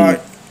know,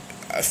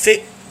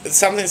 like,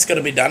 something's got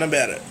to be done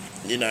about it.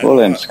 You know. Well,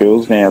 in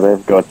schools now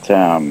they've got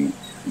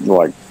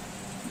like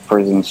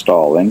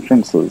prison-style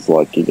entrances.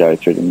 Like you go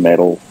through the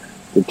metal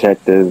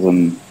detectors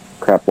and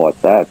crap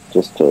like that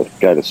just to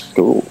go to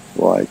school.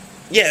 Like.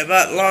 Yeah,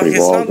 but like it's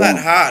not that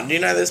hard. You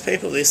know, there's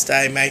people this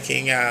day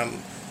making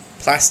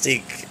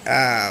plastic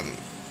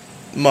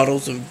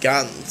models of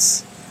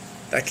guns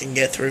that can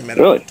get through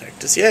metal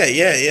detectors. Yeah.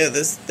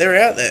 They're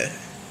out there.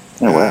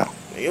 Oh wow.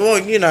 Well,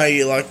 you know,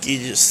 you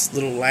just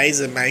little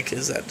laser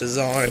makers that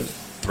design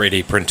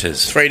 3D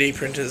printers. 3D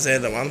printers, they're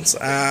the ones.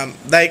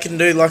 They can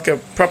do like a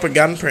proper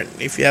gun print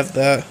if you have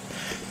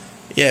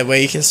where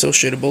you can still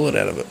shoot a bullet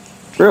out of it.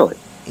 Really?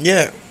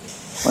 Yeah.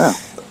 Wow.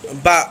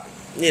 But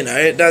you know,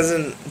 it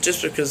doesn't,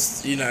 just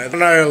because, you know, I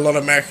know a lot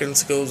of American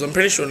schools, I'm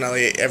pretty sure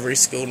nearly every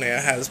school now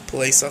has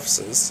police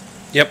officers.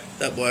 Yep.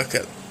 That work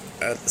at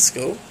the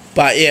school.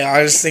 But yeah,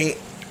 I just think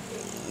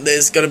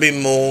there's got to be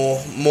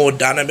more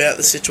done about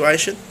the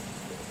situation.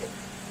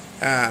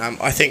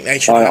 I think they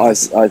should. I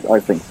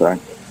think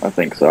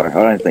so. I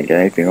don't think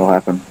anything will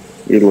happen.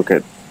 I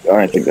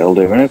don't think they'll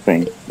do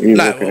anything. Look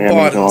at how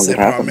many times it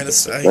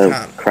happens. They'll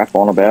crap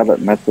on about it,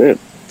 and that's it.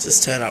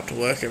 Just turn up to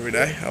work every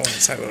day. I won't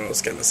say what I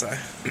was going to say.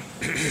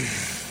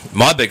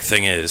 My big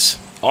thing is,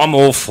 I'm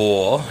all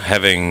for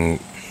having...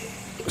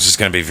 This is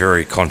going to be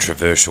very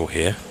controversial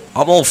here.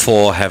 I'm all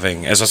for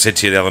having, as I said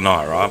to you the other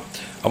night, right?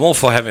 I'm all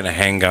for having a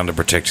handgun to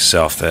protect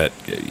yourself, that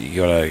you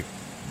got a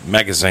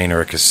magazine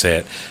or a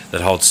cassette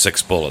that holds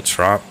 6 bullets,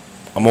 right?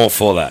 I'm all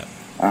for that.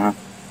 Uh-huh.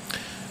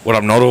 What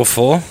I'm not all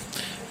for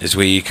is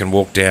where you can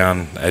walk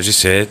down, as you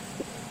said,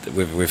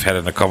 we've had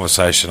in a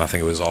conversation, I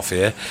think it was off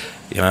air,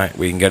 you know,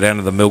 we can go down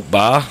to the milk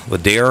bar, the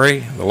dairy,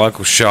 the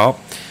local shop,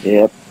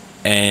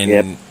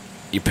 and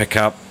you pick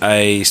up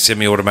a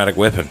semi-automatic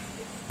weapon.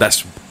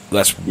 That's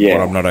what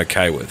I'm not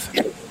okay with.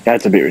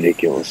 That's a bit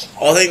ridiculous.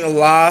 I think the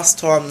last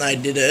time they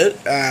did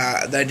it,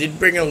 they did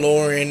bring a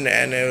law in,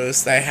 and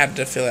they had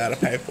to fill out a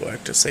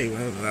paperwork to see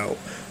whether they'll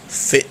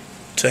fit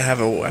to have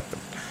a weapon.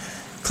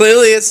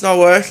 Clearly, it's not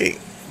working.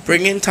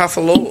 Bring in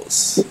tougher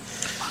laws.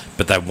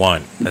 But they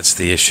won't. That's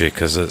the issue,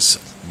 because it's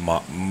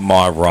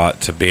my right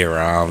to bear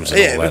arms and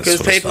all that sort of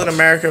stuff. Because people in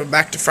America are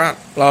back to front.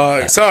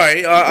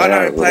 Sorry, I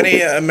know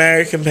plenty of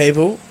American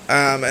people,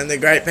 and they're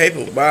great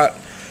people, but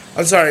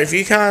I'm sorry, if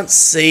you can't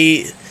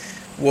see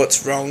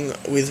what's wrong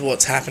with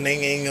what's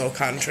happening in your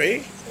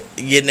country,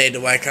 you need to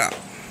wake up.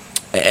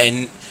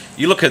 And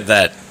you look at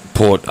that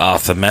Port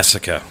Arthur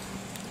massacre.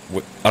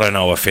 I don't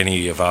know if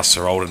any of us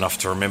are old enough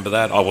to remember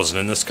that. I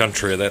wasn't in this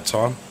country at that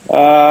time.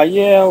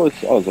 Yeah, I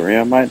was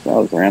around, mate. I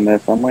was around there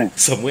somewhere.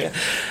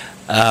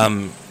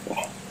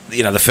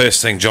 You know, the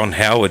first thing John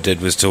Howard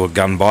did was do a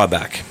gun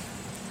buyback.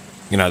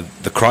 You know,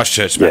 the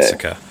Christchurch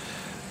massacre.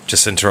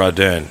 Jacinta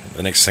Ardern,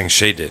 the next thing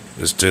she did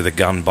was do the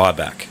gun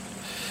buyback.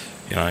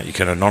 You know, you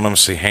can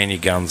anonymously hand your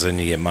guns in,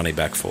 you get money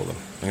back for them.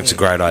 I think it's a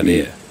great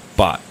idea.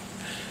 But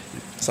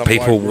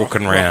people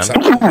walking around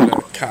in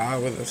a car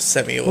with a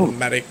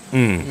semi-automatic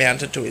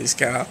mounted to his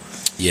car.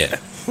 Yeah.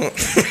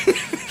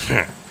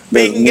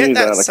 But you can get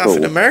that stuff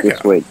in America.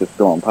 This week just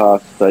gone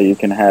past, so you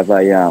can have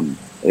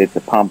it's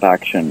a pump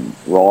action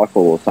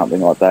rifle or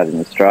something like that in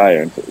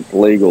Australia. It's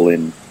legal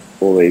in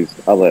all these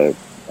other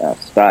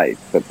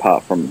states,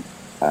 apart from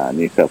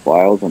New South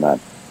Wales and that.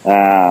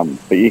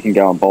 But you can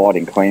go and buy it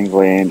in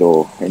Queensland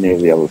or any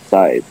of the other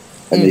states,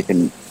 and you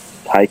can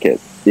take it.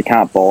 You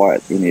can't buy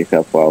it in New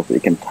South Wales, but you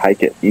can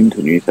take it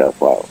into New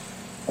South Wales.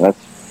 And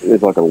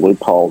there's like a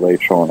loophole they're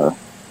trying to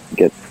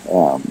get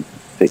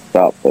fixed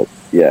up. But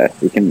yeah,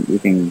 you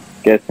can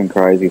get some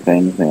crazy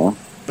things now.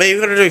 But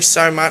you've got to do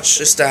so much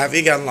just to have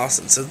your gun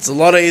license. It's a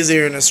lot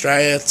easier in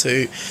Australia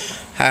to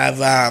have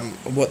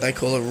what they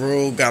call a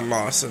rural gun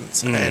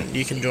license, and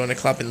you can join a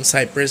club in,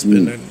 say,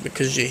 Brisbane, and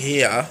because you're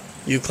here,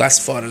 you're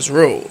classified as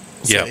rural.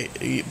 So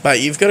but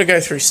you've got to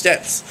go through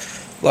steps.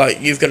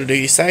 Like, you've got to do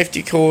your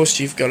safety course,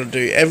 you've got to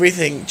do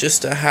everything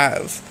just to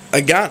have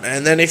a gun.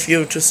 And then if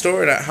you're to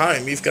store it at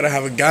home, you've got to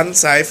have a gun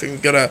safe, and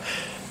you've got to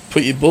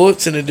put your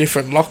bullets in a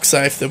different lock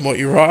safe than what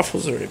your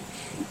rifles are in.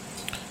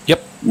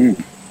 Yep.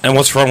 And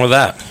what's wrong with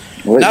that?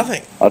 Well,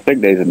 nothing. I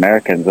think these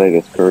Americans, they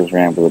just cruise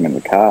around with them in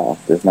the car.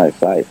 There's no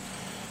safe.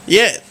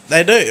 Yeah,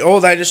 they do.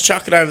 Or they just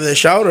chuck it over their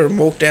shoulder and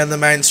walk down the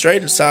main street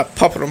and start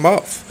popping them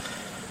off.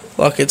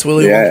 like it's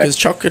Willy Wonka's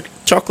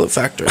chocolate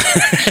factory.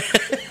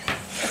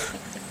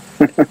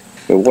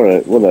 But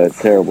what a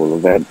terrible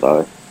event,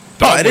 though.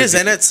 Oh, it is,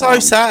 and it's so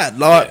sad,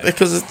 like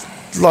because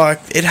it's like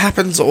it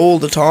happens all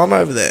the time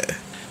over there.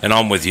 And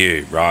I'm with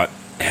you, right?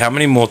 How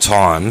many more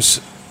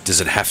times does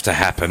it have to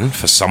happen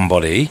for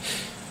somebody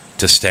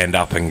to stand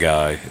up and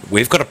go,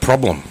 "We've got a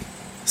problem"?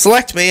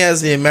 Select me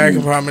as the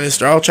American Prime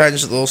Minister. I'll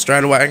change the law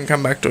straight away and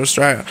come back to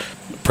Australia.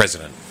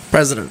 President.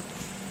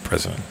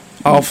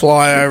 I'll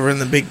fly over in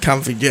the big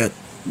comfy jet.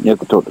 You have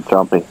to talk to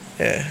Trumpy.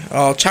 Yeah.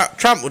 Oh,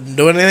 Trump wouldn't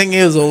do anything.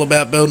 He was all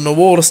about building a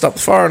wall to stop the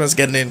foreigners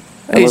getting in.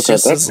 He's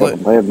just they've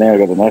now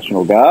got the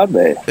National Guard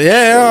there.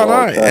 Yeah,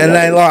 I know. And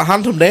they like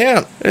hunt them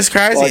down. It's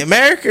crazy. Like,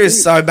 America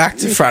is so back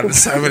to front in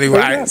so many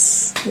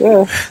ways.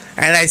 Yeah.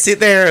 And they sit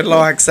there and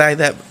like say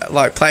that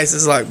like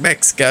places like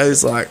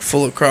Mexico's like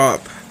full of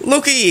crime.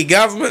 Look at your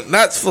government,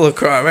 that's full of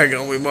crime. Hang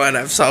on, we might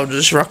have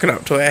soldiers rocking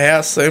up to our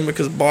house soon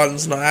because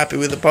Biden's not happy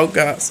with the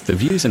podcast. The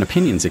views and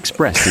opinions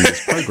expressed in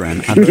this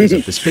program are those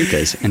of the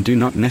speakers and do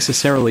not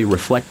necessarily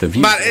reflect the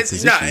views or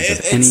positions of any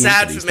it's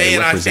sad entities for me, they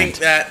and represent. I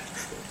think that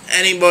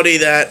anybody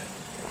that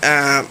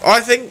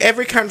I think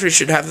every country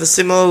should have the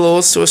similar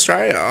laws to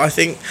Australia. I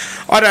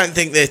don't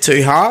think they're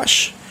too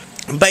harsh,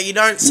 but you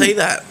don't see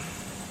that.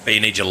 But you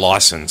need your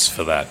license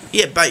for that.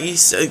 Yeah, but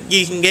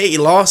you can get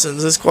your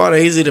license. It's quite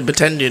easy to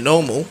pretend you're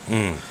normal.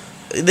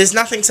 There's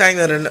nothing saying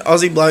that an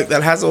Aussie bloke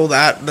that has all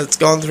that's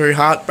gone through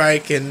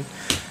heartbreak and,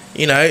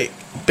 you know,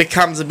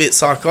 becomes a bit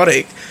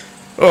psychotic.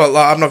 Or,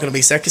 like, I'm not going to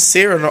be sexist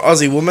here, an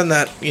Aussie woman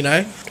that, you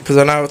know, because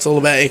I know it's all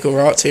about equal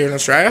rights here in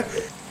Australia.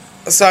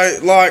 So,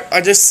 like,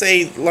 I just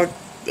see, like,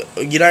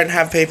 you don't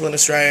have people in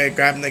Australia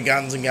grabbing their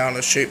guns and going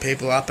to shoot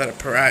people up at a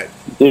parade.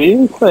 Do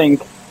you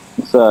think,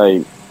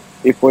 so,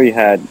 if we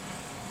had...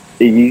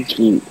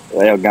 Usually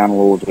our gun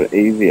laws were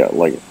easier,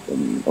 or I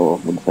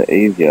wouldn't say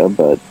easier,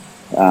 but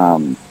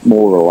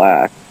more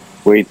relaxed,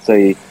 we'd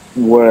see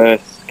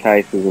worse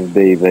cases of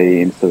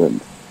DV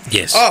incidents.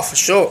 Yes. Oh, for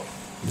sure.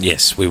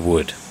 Yes, we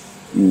would.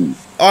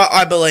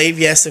 I believe,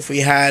 yes, if we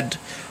had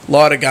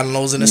lighter gun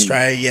laws in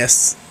Australia,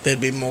 yes, there'd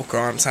be more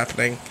crimes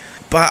happening.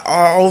 But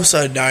I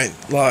also don't,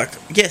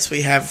 yes,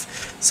 we have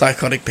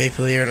psychotic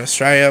people here in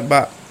Australia,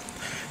 but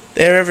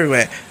they're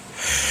everywhere.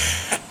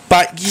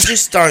 But you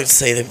just don't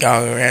see them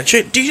going around.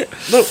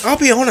 Look, I'll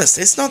be honest,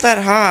 it's not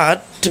that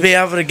hard to be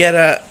able to get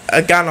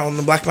a gun on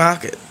the black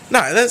market.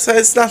 No,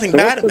 there's nothing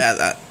bad about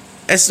that.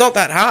 It's not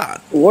that hard.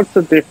 What's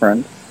the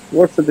difference?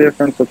 What's the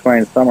difference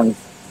between someone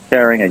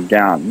carrying a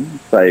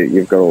gun, say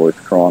you've got all this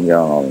crime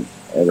going on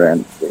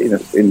around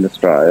in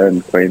Australia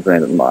and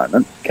Queensland at the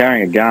moment,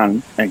 carrying a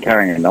gun and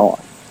carrying a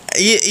knife?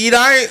 You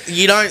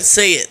don't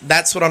see it.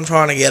 That's what I'm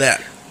trying to get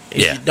at.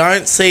 Yeah. You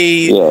don't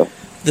see... Yeah.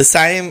 The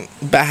same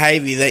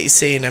behaviour that you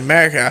see in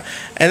America,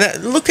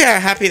 and look how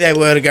happy they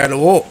were to go to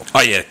war. Oh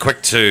yeah,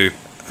 quick to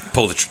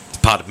pull the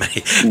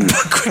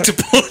quick to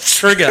pull the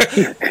trigger.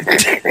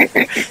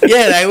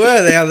 Yeah, they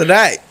were the other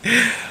day.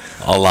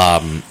 I'll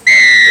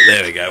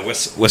there we go,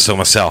 whistle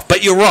myself.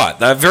 But you're right;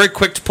 they're very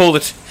quick to pull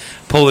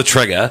the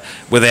trigger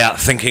without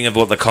thinking of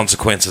what the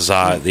consequences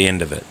are at the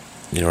end of it.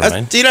 You know what I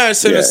mean? Do you know, as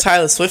soon as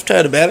Taylor Swift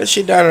heard about it,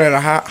 she donated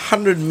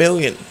 100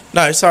 million.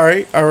 No,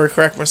 sorry, I will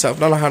correct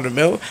myself. Not 100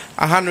 mil,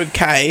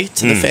 100K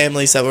to the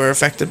families that were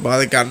affected by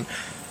the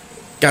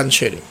gun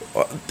shooting.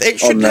 It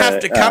shouldn't have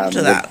to come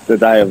to that. The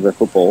day of the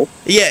football.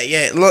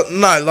 Yeah.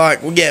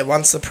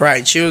 Once the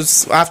parade, she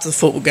was after the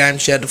football game.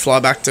 She had to fly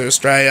back to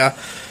Australia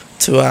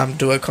to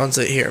do a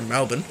concert here in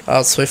Melbourne.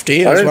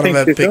 Swiftie. I don't think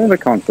she's doing the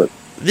concert.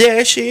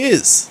 Yeah, she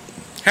is.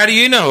 How do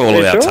you know all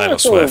about Taylor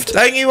Swift?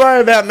 Don't you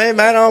worry about me,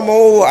 mate. I'm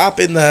all up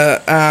in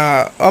the.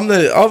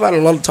 I've had a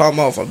lot of time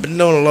off. I've been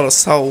doing a lot of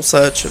soul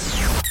searching.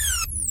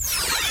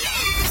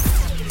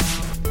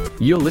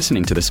 You're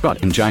listening to the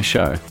Scott and Jay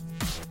Show,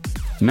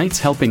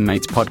 Mates Helping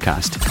Mates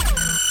podcast.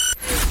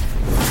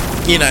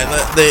 You know,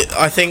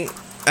 I think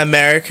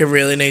America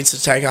really needs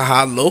to take a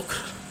hard look,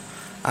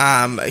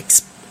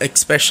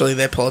 especially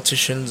their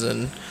politicians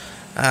and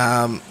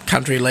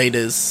country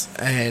leaders,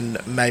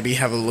 and maybe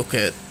have a look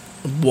at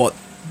what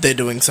they're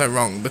doing so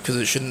wrong, because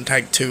it shouldn't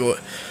take two,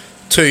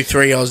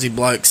 three Aussie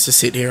blokes to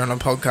sit here on a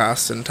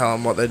podcast and tell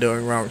them what they're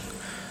doing wrong.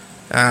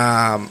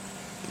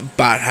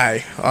 But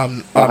hey,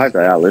 I hope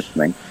they are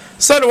listening.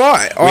 So do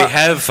I.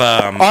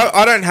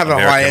 I don't have a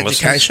high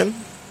education.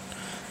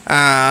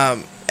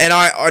 And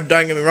I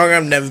don't get me wrong,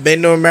 I've never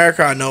been to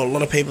America. I know a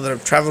lot of people that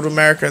have travelled to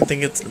America and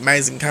think it's an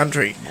amazing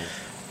country.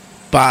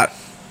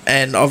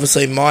 And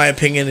obviously my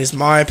opinion is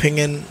my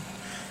opinion.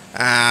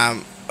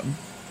 But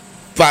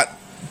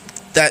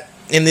that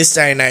in this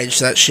day and age,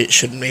 that shit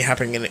shouldn't be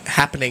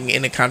happening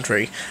in a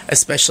country,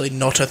 especially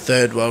not a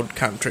third world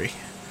country.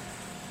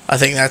 I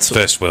think that's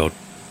first world.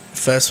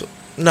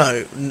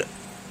 No,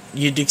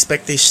 you'd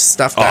expect this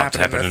stuff to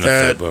happen in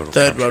a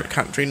third world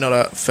country, not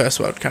a first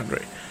world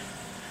country.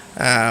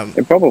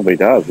 It probably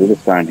does. We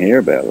just don't hear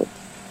about it.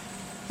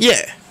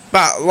 Yeah,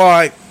 but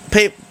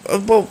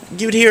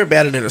you would hear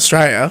about it in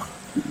Australia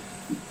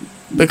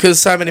because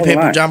so many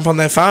people jump on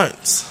their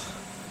phones.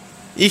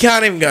 You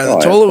can't even go to the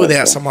toilet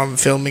without someone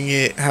filming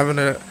you having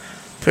a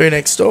Poo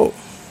next door.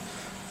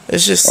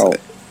 It's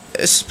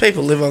just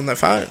people live on their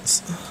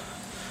phones.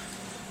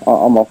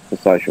 I'm off the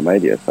social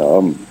media, so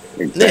I'm...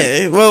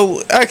 Yeah,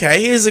 well,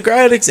 okay, here's a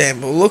great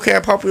example. Look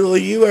how popular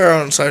you were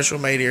on social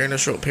media in a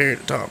short period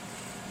of time.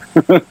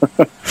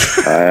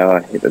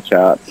 I hit the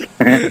charts.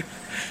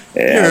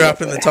 You're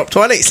up in the top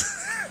 20s.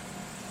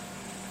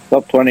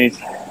 Top 20s,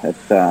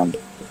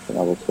 that's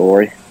another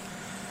story.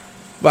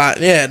 But,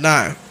 yeah,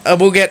 no.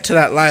 We'll get to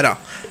that later.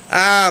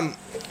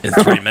 In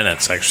 3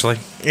 minutes, actually.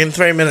 In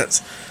 3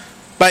 minutes.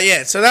 But,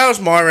 yeah, so that was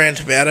my rant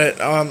about it.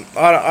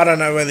 I don't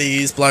know whether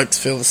you blokes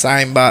feel the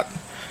same, but...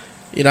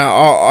 You know,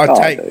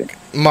 I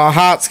my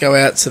hearts go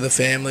out to the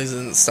families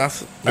and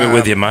stuff. We're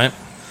with you, mate.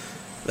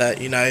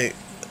 That, you know,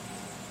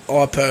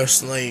 I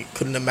personally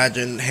couldn't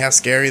imagine how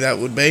scary that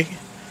would be.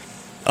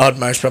 I'd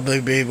most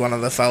probably be one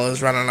of the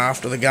fellas running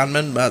after the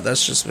gunman, but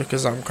that's just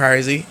because I'm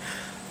crazy.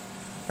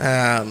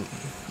 But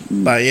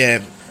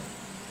yeah,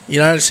 you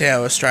notice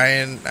how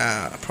Australian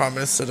Prime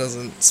Minister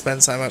doesn't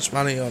spend so much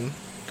money on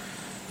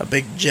a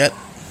big jet.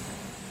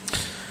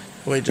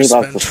 We just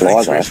spent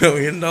 $23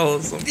 million.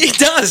 He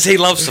does. He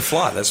loves to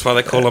fly. That's why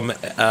they call him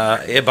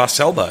Airbus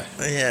Elbow.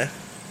 Yeah.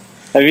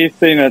 Have you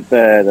seen it,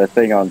 the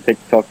thing on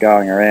TikTok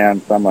going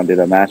around? Someone did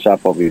a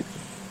mashup of his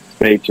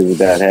speeches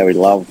about how he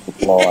loves to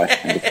fly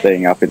and just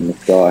being up in the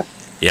sky.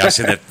 Yeah, I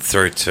sent it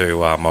through to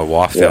my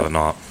wife the other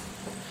night.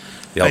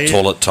 The old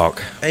toilet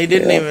talk. He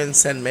didn't even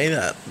send me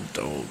that,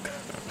 dog.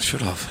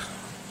 Should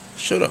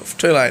have.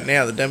 Too late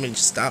now. The damage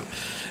is done.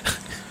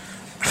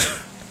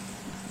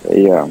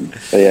 He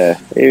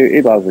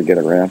loves to get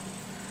around.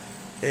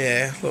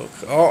 Yeah, look,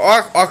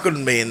 I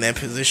couldn't be in their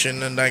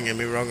position, and don't get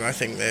me wrong, I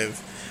think their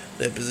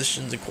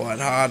positions are quite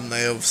hard, and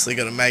they obviously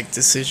got to make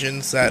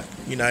decisions that,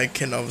 you know,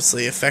 can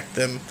obviously affect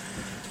them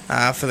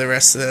for the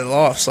rest of their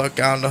lives, like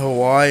going to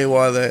Hawaii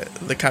while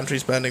the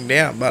country's burning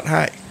down. But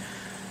hey,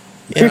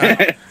 you know,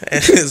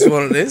 it is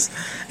what it is.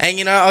 And,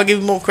 you know, I'll give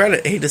him more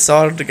credit. He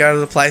decided to go to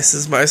the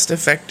places most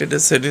affected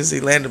as soon as he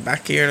landed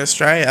back here in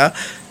Australia,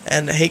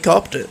 and he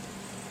copped it.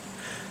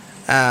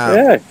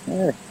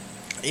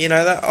 You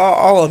know, that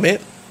I'll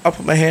admit, I'll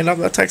put my hand up,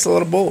 that takes a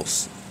lot of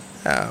balls.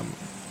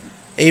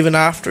 Even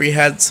after he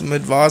had some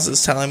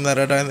advisors tell him that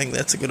I don't think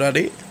that's a good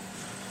idea.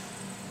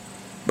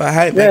 But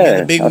hey, being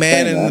the big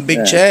man in the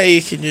big chair,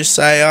 you can just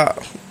say,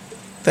 oh,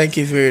 thank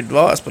you for your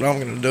advice, but I'm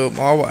going to do it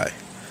my way.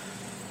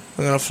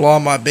 I'm going to fly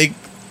my big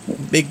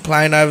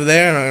plane over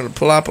there, and I'm going to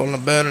pull up on the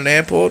Burnet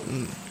airport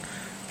and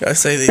go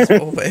see these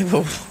poor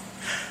people.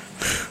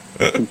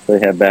 See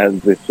how bad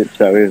this shit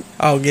show is.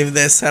 I'll give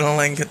their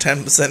Centrelink a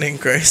 10%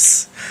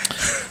 increase.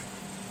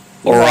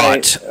 All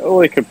right. All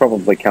we could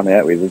probably come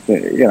out with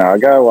is, you know, I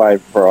go away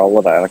for a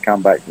holiday and I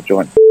come back to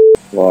joint.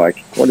 Like,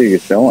 what are you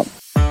selling?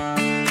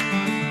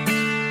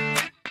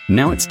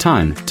 Now it's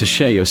time to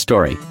share your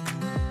story.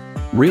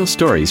 Real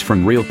stories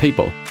from real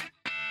people.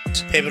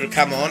 People to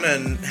come on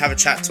and have a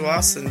chat to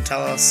us and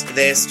tell us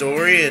their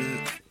story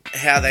and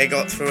how they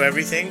got through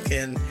everything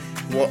and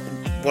what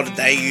did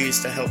they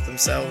use to help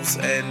themselves,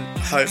 and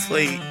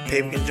hopefully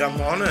people can jump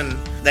on and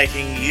they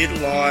can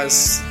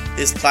utilise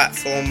this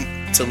platform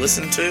to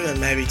listen to and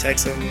maybe take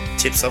some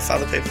tips off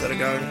other people that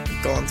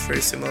are gone through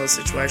similar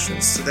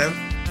situations to them.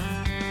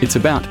 It's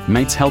about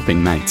mates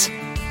helping mates.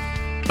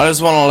 I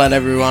just want to let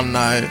everyone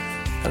know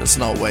that it's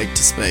not weak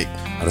to speak.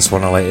 I just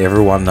want to let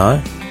everyone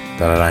know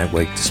that it ain't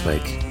weak to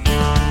speak.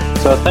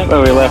 So I think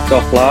where we left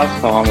off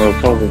last time, we were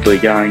probably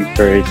going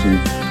through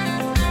some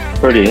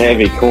pretty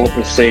heavy court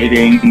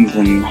proceedings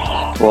and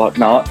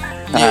whatnot.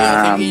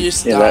 Yeah, I think you just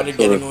started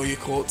getting all your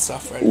court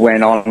stuff ready.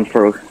 Went on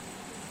for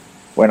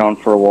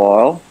a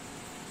while,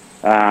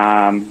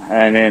 and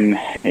then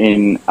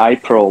in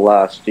April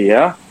last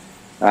year,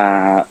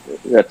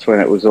 that's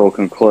when it was all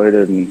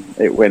concluded and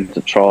it went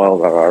to trial.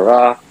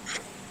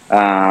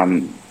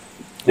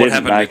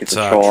 Didn't make it to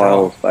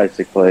trial.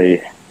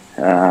 Basically,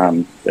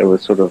 there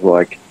was sort of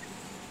like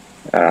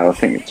I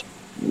think it's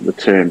the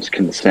terms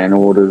consent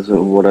orders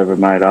or whatever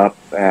made up.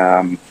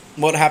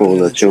 What happened for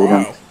to the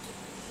children? trial?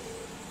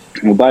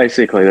 Well,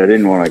 basically, they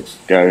didn't want to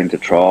go into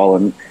trial,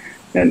 and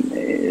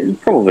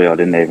probably I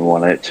didn't even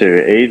want it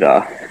to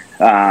either.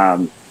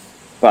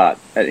 But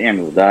at the end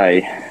of the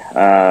day,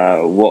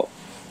 what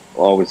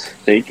I was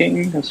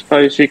seeking, I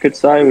suppose you could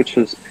say, which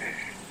was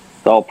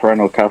sole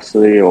parental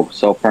custody or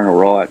sole parental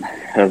right,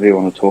 however you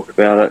want to talk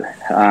about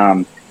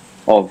it,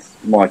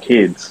 of my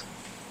kids.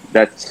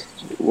 That's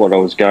what I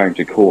was going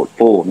to court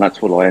for, and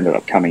that's what I ended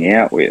up coming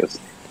out with,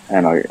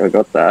 and I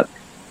got that.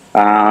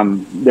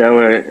 There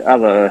were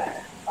other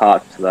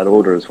parts to that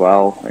order as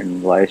well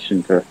in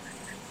relation to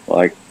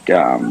like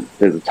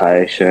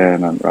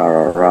visitation and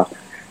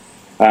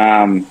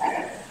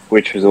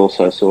which was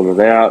also sorted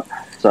out.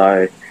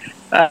 So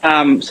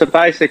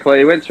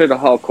basically, went through the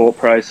whole court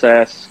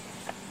process.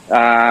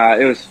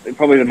 It was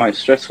probably the most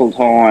stressful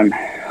time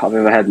I've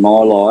ever had in my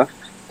life,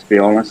 to be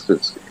honest.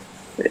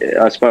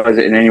 I suppose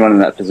in anyone in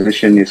that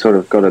position, you sort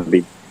of got to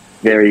be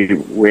very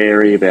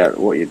wary about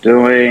what you're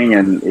doing,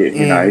 and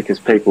you know, because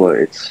people,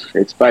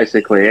 it's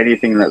basically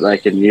anything that they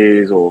can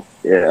use or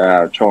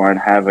try and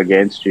have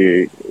against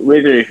you,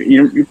 whether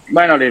you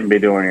may not even be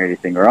doing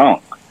anything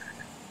wrong,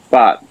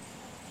 but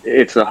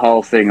it's the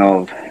whole thing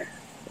of,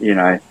 you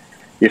know,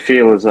 you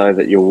feel as though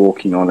that you're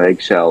walking on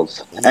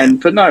eggshells,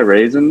 and for no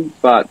reason,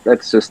 but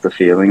that's just the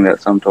feeling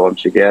that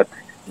sometimes you get.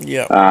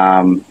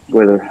 Yeah.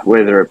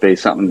 Whether it be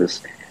something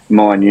as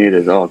minute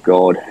as, oh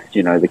God,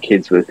 you know, the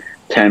kids were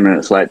 10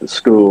 minutes late to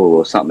school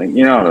or something,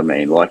 you know what I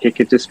mean? Like, it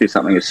could just be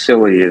something as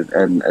silly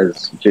and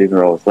as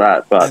juvenile as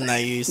that, but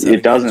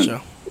it doesn't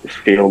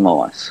feel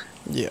nice.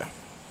 Yeah.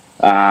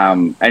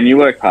 And you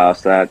work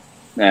past that,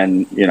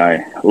 and, you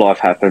know, life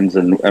happens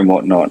and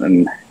whatnot,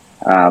 and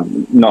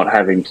not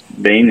having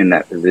been in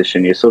that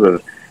position, you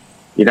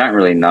don't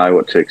really know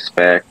what to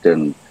expect,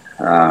 and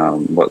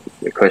what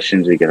the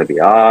questions are going to be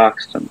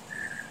asked and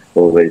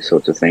all these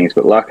sorts of things.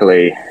 But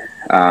luckily,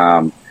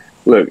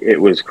 look,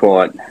 it was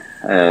quite,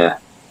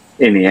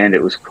 in the end,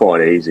 it was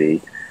quite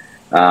easy.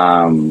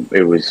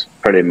 It was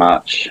pretty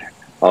much,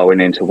 I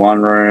went into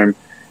one room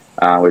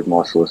with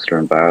my solicitor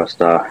and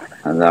barrister,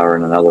 and they were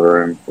in another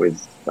room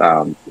with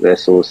their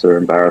solicitor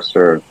and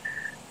barrister,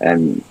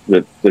 and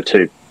the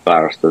two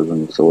barristers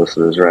and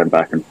solicitors ran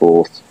back and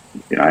forth,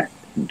 you know,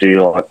 do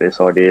you like this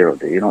idea or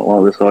do you not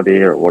like this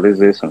idea, or what is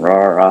this, and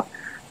rah.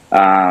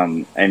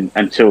 And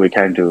until we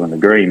came to an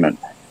agreement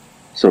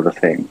sort of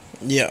thing.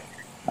 Yeah.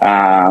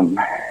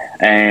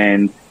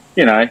 And,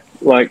 you know,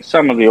 like,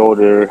 some of the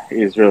order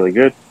is really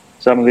good,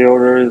 some of the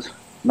order is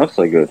not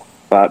so good,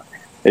 but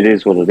it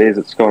is what it is.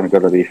 It's kind of got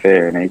to be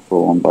fair and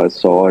equal on both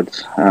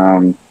sides,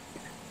 kind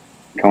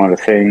of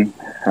thing.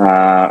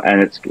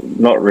 And it's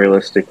not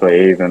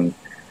realistically even,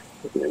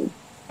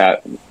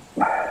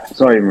 it's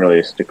not even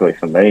realistically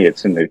for me.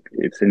 It's in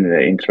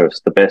the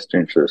interest, the best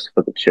interest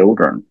for the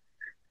children.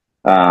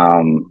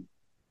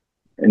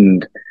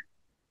 And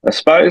I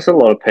suppose a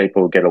lot of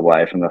people get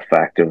away from the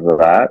fact of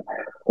that.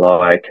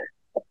 Like,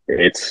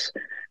 it's,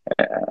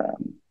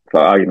 for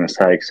argument's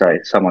sake, say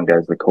someone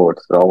goes to the court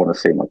and says, I want to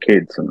see my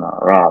kids, and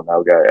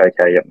they'll go,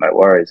 okay, yep, no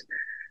worries.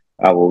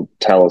 Will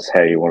tell us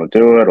how you want to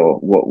do it,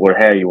 or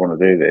how you want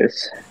to do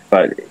this.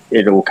 But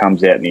it all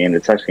comes out in the end.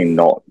 It's actually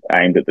not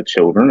aimed at the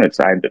children. It's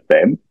aimed at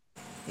them.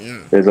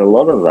 There's a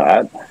lot of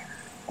that.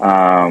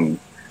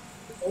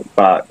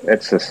 But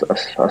it's just,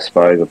 I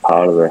suppose, a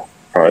part of the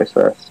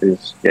process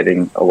is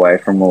getting away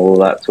from all of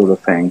that sort of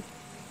thing.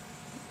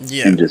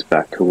 Yeah. And just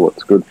back to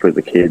what's good for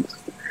the kids.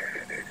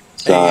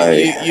 So,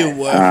 you're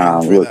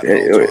working through look,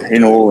 that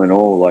in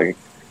all, like,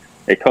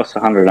 it costs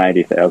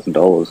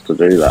 $180,000 to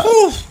do that.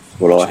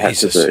 What I had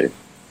to do.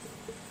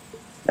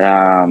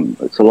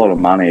 It's a lot of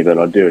money, but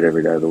I do it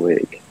every day of the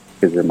week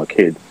because they're my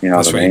kids. You know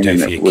what I mean?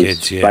 And it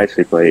was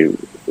basically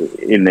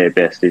in their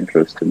best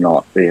interest to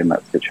not be in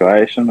that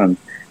situation.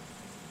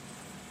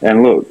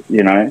 And look,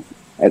 you know,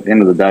 at the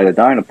end of the day, they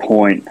don't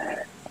appoint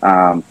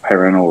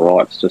parental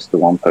rights just to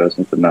one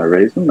person for no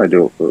reason. They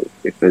do it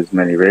if there's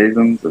many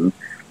reasons, and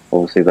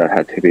obviously that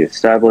had to be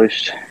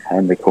established.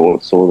 And the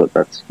court saw that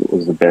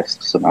was the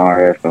best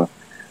scenario for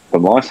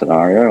my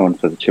scenario and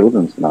for the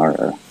children's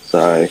scenario.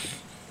 So,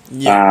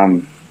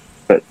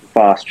 but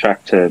fast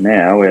track to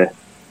now, we're,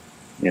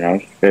 you know,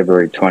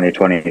 February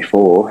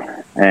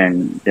 2024,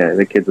 and yeah,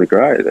 the kids are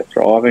great. They're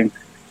thriving.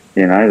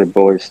 You know, the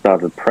boys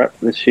started prep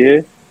this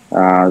year.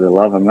 They're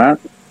loving that.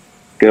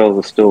 Girls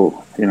are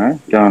still, you know,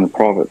 going to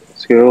private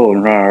school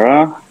and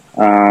rah.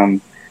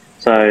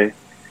 So,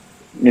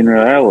 in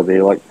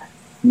reality, like,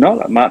 not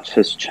that much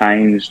has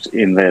changed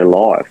in their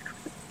life.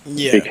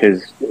 Yeah.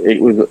 Because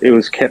it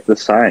was kept the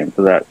same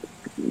for that,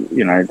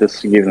 you know,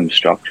 just to give them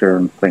structure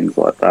and things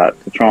like that,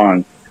 to try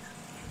and,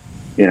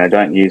 you know,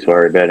 don't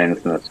worry about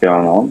anything that's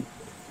going on.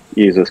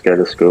 You just go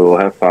to school,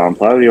 have fun,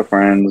 play with your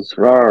friends,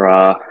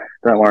 rah,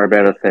 don't worry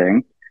about a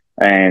thing,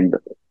 and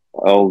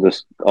I'll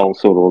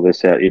sort all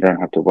this out. You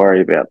don't have to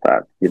worry about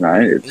that, you know.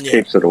 It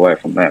keeps it away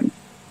from them.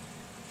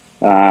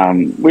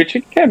 Which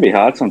it can be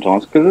hard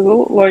sometimes, because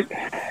it's like,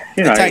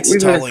 you know,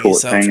 with the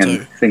court thing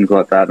and things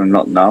like that, and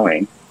not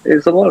knowing,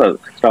 there's a lot of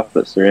stuff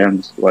that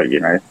surrounds, like, you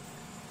know,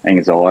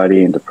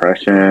 anxiety and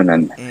depression,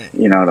 and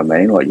you know what I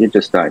mean? Like, you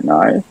just don't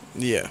know.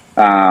 Yeah.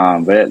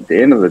 But at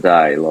the end of the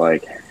day,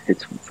 like,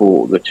 it's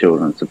for the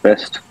children. It's the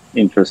best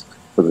interest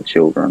for the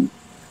children.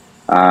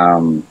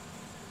 And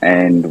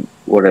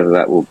whatever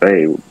that will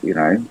be, you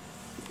know,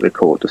 the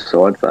court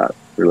decides that,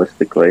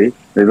 realistically.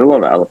 There's a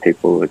lot of other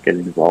people that get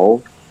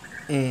involved,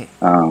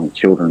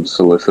 children's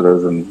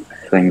solicitors and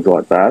things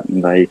like that,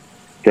 and they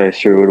go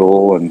through it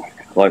all, and,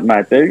 like,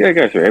 mate, they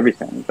go through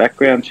everything,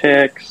 background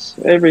checks,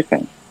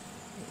 everything,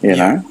 you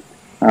know,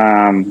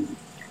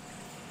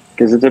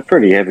 because it's a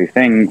pretty heavy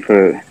thing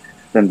for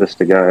them just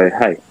to go,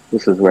 hey,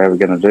 this is where we're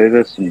going to do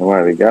this, and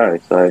away we go.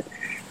 So,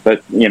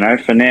 but, you know,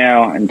 for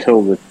now,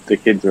 until the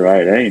kids are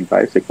 18,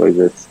 basically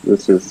this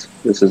is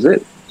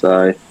it.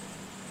 So,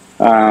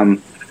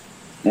 and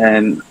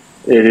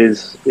it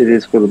is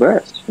for the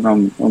best,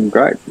 and I'm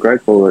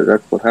grateful that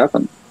that's what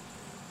happened.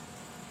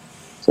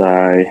 So,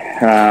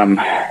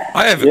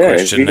 I have a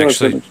question,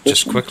 actually,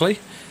 just quickly.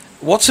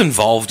 What's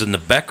involved in the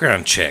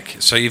background check?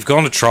 So you've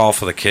gone to trial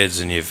for the kids,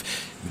 and you've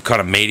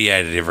kind of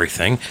mediated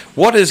everything.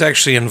 What is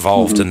actually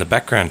involved in the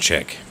background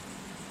check?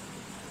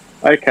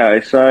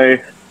 Okay, so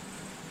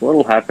what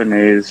will happen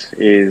is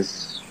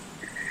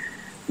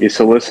your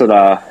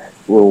solicitor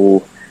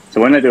will... So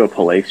when they do a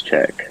police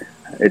check,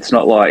 it's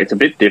not like... It's a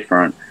bit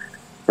different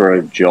for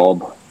a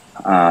job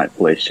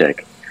police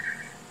check.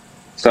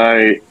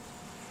 So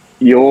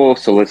your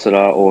solicitor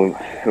or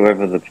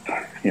whoever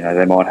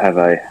they might have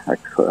a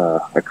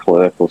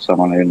clerk or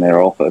someone in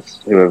their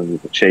office, whoever's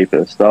the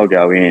cheapest, they'll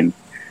go in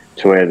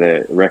to where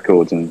the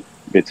records and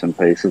bits and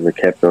pieces are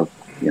kept of,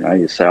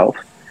 yourself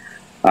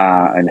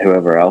and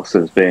whoever else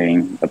is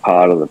being a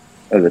part of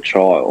the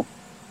trial.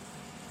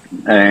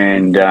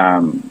 And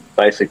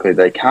basically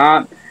they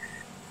can't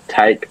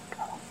take...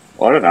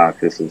 I don't know if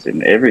this is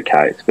in every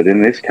case, but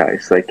in this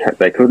case, they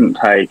couldn't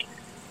take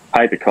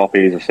paper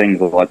copies of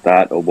things like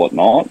that or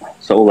whatnot.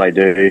 So all they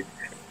do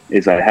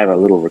is they have a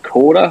little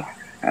recorder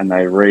and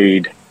they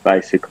read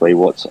basically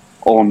what's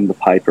on the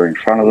paper in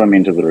front of them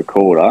into the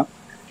recorder,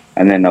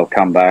 and then they'll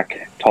come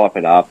back, type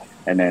it up,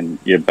 and then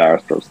your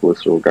barrister or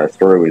solicitor will go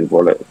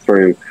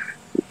through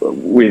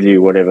with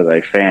you whatever they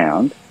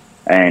found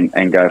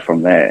and go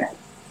from there.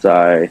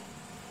 So,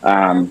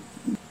 and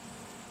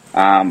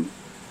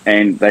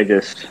they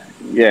just...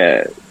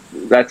 Yeah,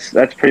 that's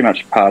pretty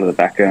much part of the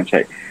background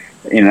check.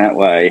 In that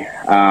way,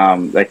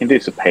 they can do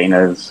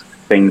subpoenas,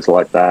 things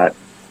like that,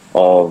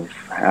 of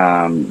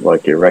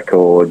like your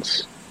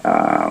records,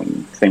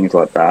 things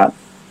like that.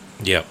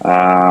 Yeah.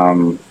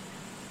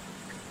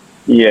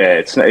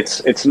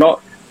 It's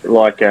not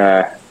like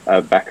a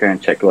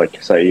background check.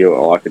 Like, say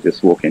I could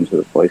just walk into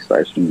the police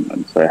station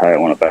and say, "Hey, I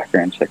want a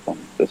background check on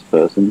this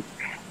person."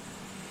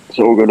 It's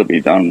all got to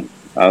be done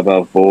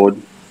above board.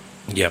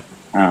 Yep.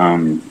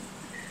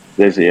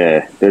 There's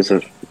a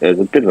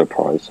bit of a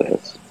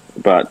process,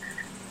 but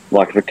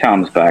like if it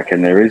comes back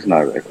and there is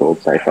no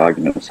record, say for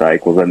argument's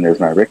sake, well then there's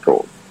no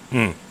record.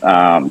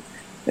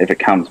 If it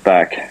comes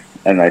back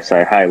and they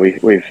say, "Hey,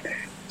 we've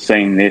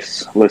seen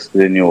this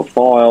listed in your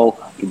file.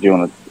 Do you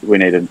want to? We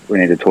need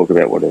to talk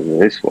about whatever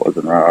this was,"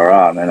 and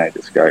and then they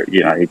just go,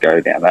 you go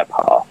down that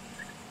path.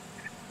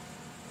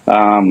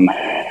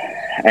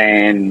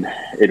 And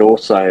it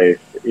also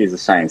is the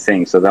same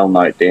thing. So they'll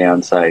note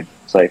down, say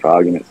for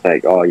argument's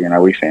sake,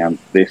 we found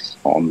this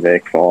on their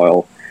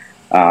file.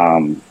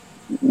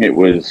 This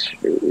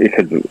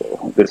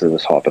is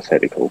just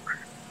hypothetical.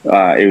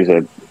 It was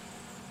a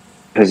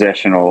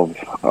possession of,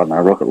 I don't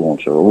know, rocket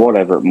launcher or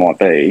whatever it might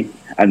be,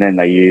 and then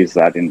they use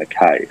that in the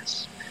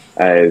case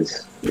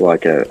as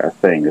like a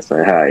thing to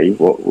say, "Hey,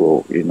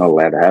 well, you're not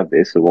allowed to have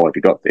this, so why have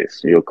you got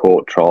this? You're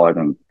caught, tried,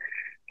 and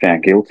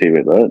found guilty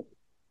with it,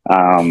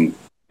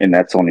 and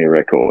that's on your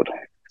record."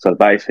 So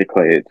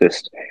basically,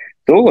 it's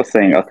all a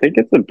thing. I think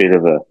it's a bit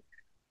of a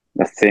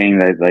thing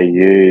that they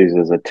use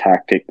as a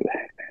tactic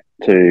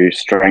to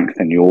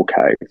strengthen your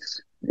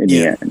case in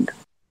the end.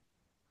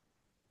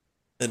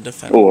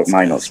 Or it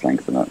may not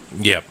strengthen it.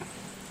 Yep.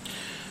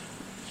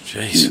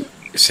 Jeez.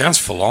 It sounds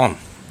full on.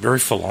 Very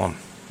full on.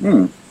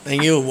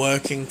 And you were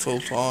working full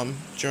time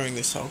during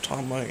this whole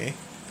time, weren't you?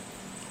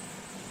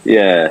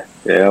 Yeah,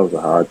 it was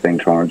a hard thing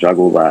trying to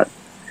juggle that.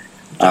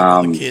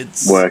 The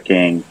kids.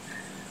 Working,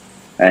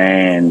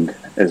 and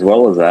as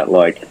well as that,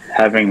 like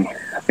I think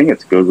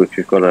it's good if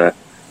you've got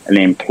an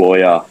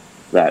employer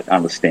that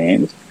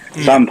understands.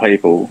 Some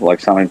people, like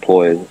some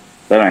employers,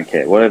 they don't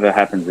care. Whatever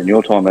happens in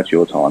your time, that's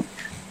your time.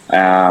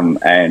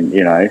 And,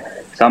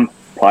 some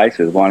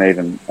places won't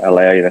even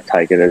allow you to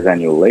take it as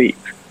annual leave,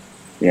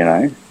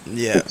 Yeah.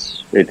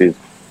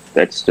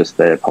 That's just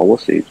their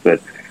policies.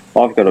 But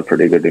I've got a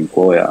pretty good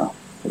employer,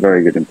 a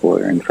very good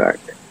employer, in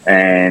fact.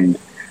 And,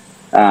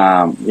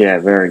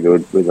 very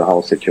good with the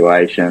whole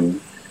situation.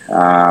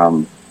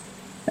 And,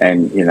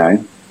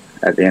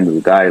 at the end of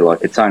the day,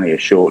 like, it's only a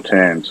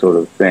short-term sort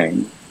of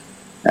thing.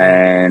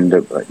 And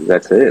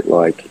that's it.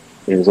 Like,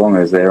 as long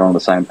as they're on the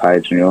same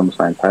page and you're on the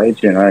same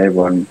page,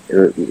 everyone,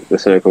 the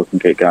circle can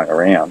keep going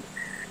around.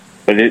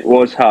 But it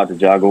was hard to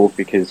juggle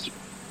because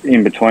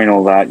in between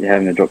all that, you're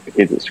having to drop the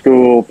kids at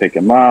school, pick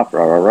them up,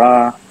 work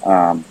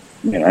at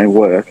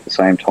the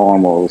same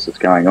time while this is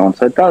going on.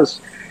 So it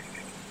does.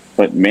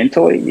 But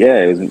mentally,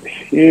 it was a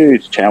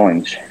huge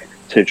challenge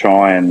to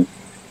try and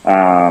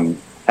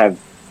have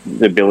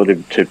the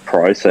ability to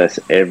process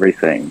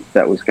everything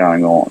that was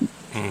going on.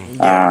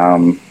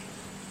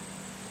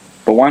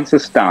 But once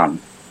it's done,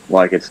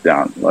 it's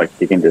done. Like,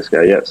 you can just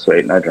go, "Yep,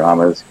 sweet, no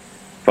dramas.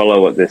 Follow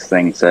what this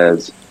thing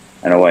says,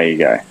 and away you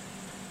go."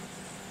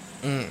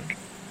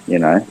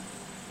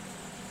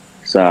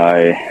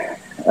 So,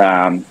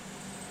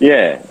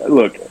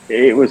 look,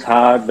 it was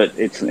hard, but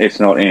it's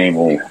not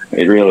anymore.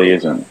 It really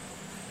isn't.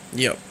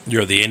 Yep.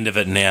 You're at the end of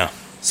it now.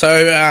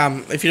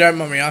 So, if you don't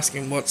mind me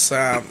asking, what's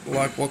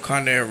what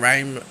kind of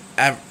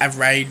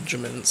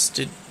arrangements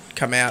did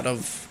come out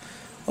of,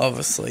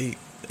 obviously,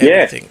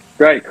 everything? Yeah,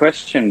 great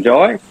question,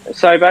 Jai.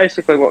 So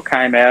basically what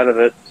came out of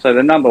it, so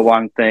the number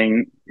one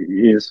thing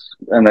is,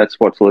 and that's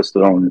what's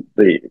listed on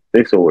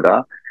this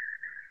order,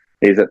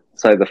 is that,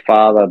 so the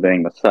father,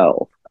 being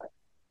myself,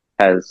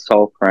 has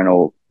sole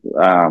parental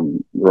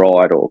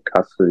right or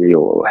custody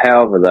or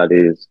however that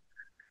is.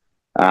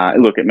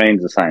 Look, it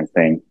means the same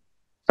thing.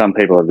 Some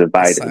people have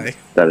debated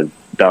that it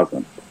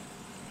doesn't.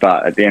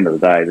 But at the end of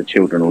the day, the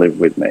children live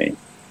with me.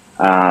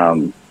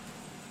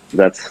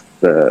 That's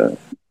the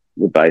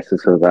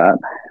basis of that.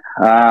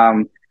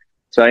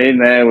 So in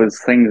there was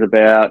things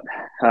about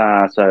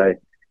so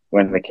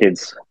when the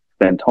kids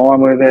spend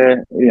time with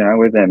their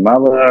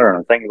mother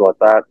and things like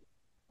that.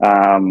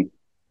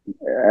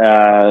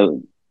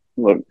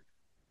 Look,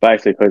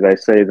 basically they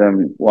see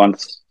them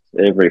once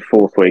every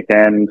fourth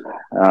weekend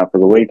for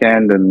the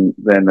weekend, and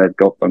then they've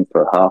got them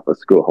for half the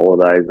school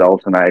holidays,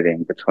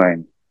 alternating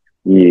between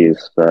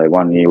years. So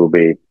one year will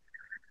be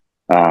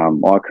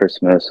my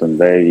Christmas, and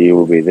their year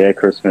will be their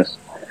Christmas,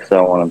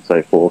 so on and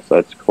so forth. So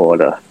it's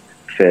quite a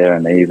fair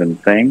and even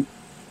thing.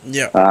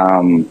 Yeah.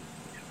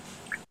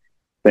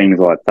 Things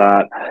like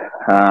that.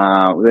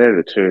 They're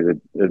the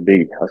two, the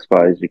big, I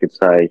suppose you could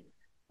say,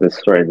 there's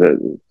three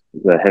the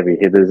heavy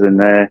hitters in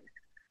there.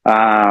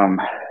 And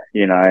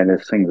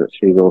there's things that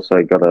she's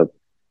also got to,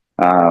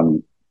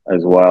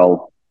 as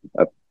well,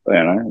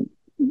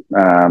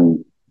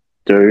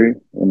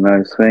 do in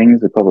those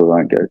things. I probably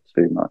won't go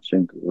too much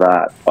into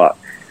that, but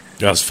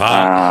as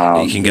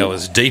far you can go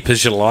as deep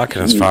as you like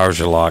and as far as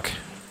you like.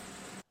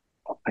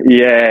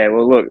 Yeah,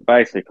 well, look,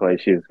 basically,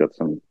 she's got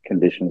some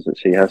conditions that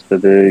she has to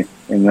do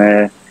in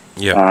there.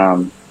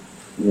 Yeah.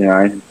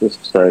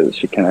 Just so that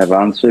she can have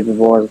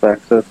unsupervised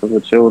access to the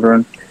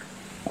children.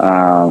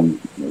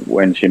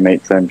 When she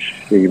meets them,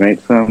 she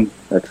meets them.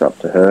 It's up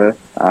to her.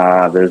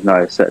 There's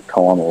no set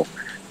time or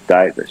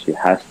date that she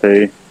has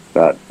to,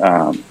 but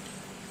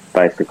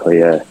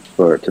basically,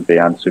 for it to be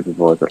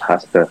unsupervised, it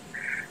has to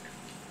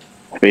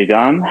be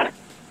done.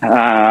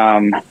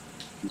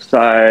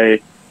 So,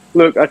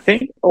 look, I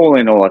think all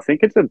in all,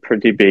 it's a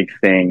pretty big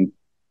thing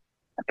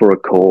for a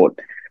court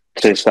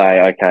to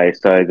say, okay,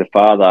 so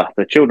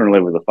the children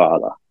live with the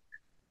father.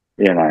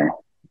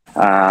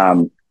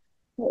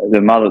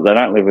 The mother, they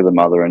don't live with the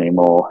mother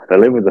anymore. They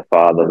live with the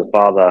father. The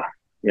father,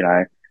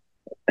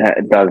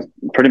 does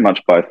pretty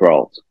much both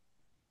roles.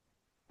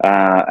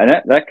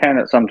 And that can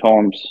at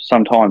sometimes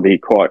be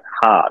quite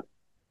hard,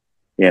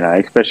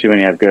 especially when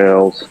you have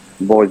girls,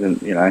 boys,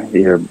 and,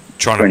 you're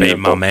trying to be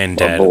mum and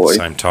dad at the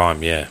same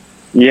time, yeah.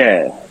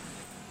 Yeah.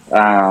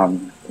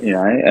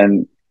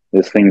 And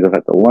there's things I've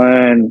had to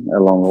learn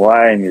along the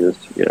way, and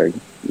it's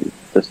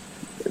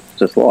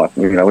just life.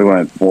 We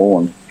weren't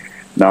born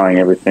knowing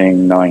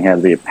everything, knowing how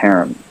to be a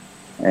parent,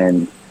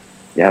 and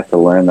you have to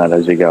learn that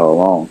as you go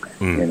along,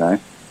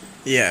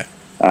 Yeah.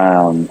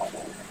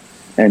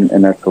 And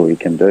that's all you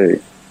can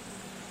do.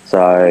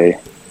 So,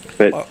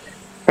 but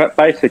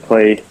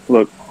basically,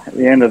 look, at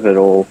the end of it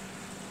all,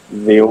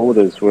 the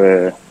orders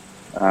were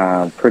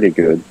pretty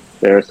good.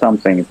 There are some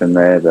things in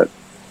there that,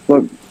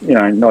 look,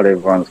 not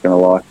everyone's going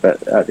to like,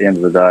 but at the end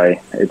of the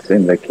day, it's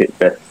in the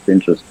best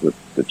interest of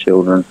the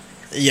children.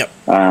 Yep.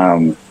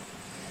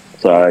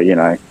 So,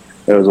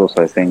 there was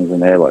also things in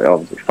there like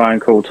obviously phone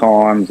call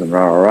times and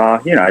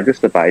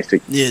just the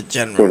basic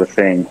sort of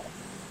thing.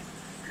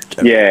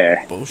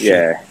 Yeah, bullshit.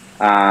 Yeah.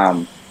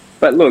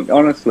 But look,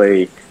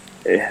 honestly,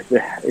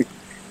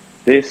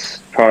 this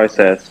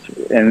process,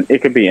 and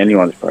it could be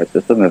anyone's process,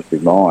 it doesn't have to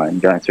be mine,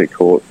 going through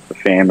court for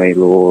family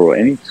law or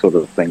any sort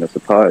of thing, I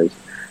suppose.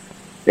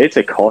 It's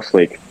a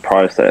costly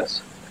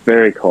process,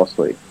 very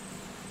costly.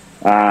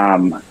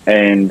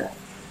 And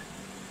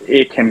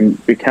it can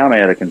become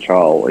out of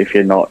control if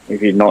you're not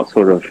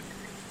sort of,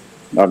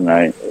 I don't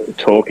know,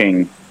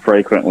 talking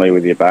frequently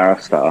with your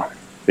barrister,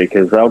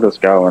 because they'll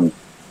just go and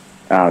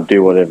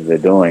do whatever they're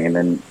doing, and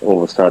then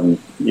all of a sudden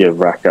you've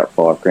racked up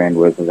 $5,000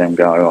 worth of them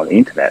going on the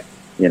internet.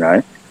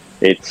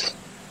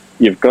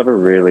 You've got to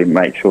really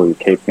make sure you're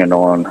keeping an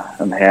eye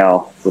on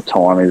how the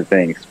time is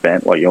being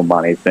spent, like your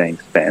money is being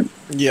spent.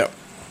 Yep.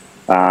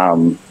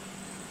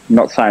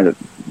 Not saying that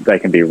they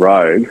can be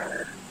rogue,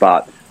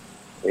 but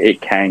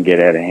it can get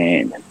out of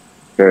hand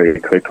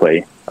very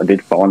quickly. I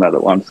did find that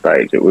at one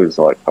stage. It was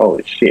like,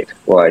 holy shit,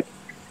 like,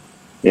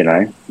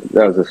 that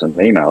was just some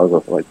emails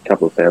of like a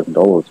couple of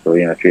 $1,000 for,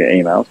 a few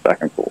emails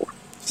back and forth.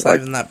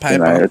 Saving that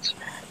paper.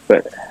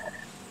 But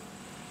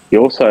you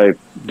also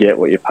get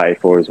what you pay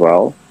for as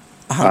well.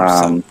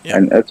 Yep.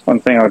 And that's one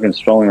thing I can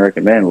strongly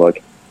recommend.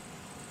 Like,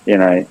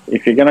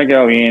 if you're going to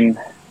go into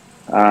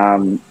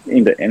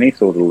any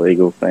sort of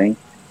legal thing,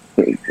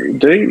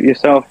 do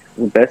yourself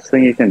the best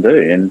thing you can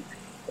do, and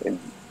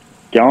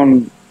go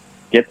and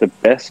get the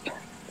best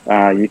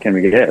you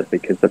can get,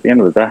 because at the end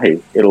of the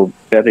day, it'll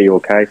better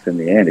your case in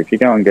the end. If you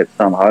go and get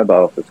some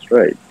hobo off the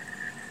street,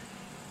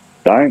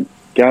 don't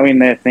go in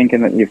there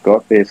thinking that you've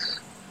got this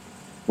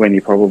when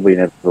you probably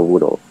never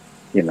would have.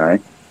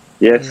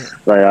 Yes,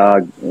 they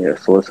are a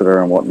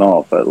solicitor and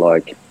whatnot, but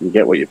like, you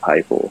get what you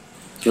pay for.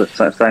 It's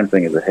the same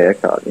thing as a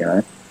haircut.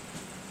 You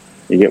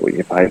get what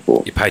you pay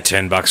for. You pay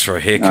 $10 for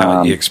a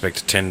haircut, you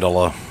expect a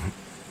 $10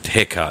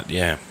 haircut.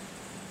 Yeah.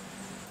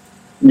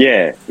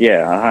 Yeah,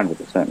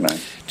 100%, man.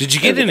 Did you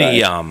get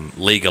any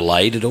legal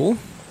aid at all?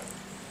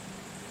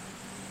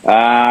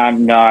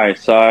 No.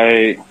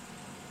 So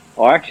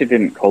I actually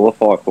didn't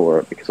qualify for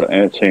it because I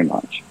earned too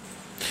much.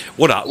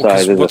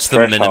 What's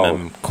the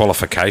minimum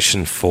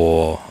qualification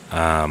for?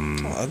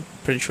 I'm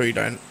pretty sure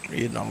you're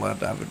not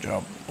allowed to have a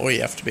job, or you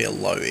have to be a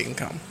low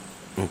income.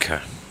 Okay,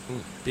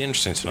 be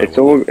interesting to know.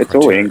 It's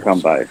all income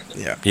based.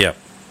 Yeah. Yeah.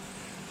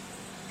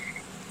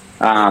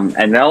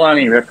 And they'll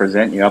only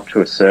represent you up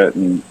to a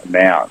certain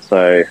amount.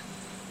 So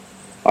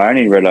I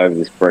only read over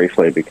this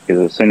briefly because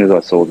as soon as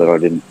I saw that I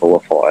didn't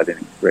qualify, I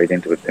didn't read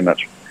into it too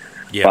much.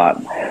 Yeah.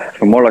 But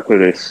from what I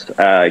could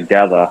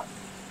gather,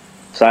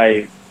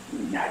 say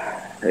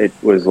it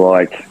was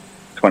like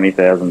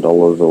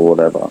 $20,000 or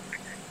whatever.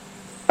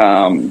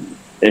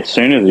 As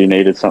soon as you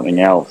needed something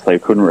else, they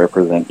couldn't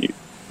represent you.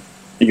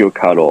 You're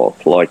cut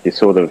off, like you're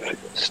sort of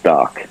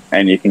stuck,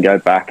 and you can go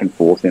back and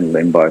forth in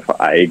limbo for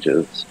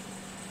ages.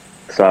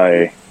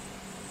 So,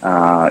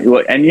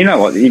 and you know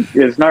what?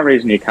 There's no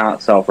reason you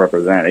can't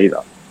self-represent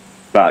either,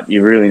 but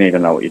you really need to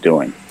know what you're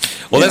doing.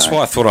 Well, that's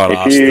why I thought I'd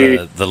ask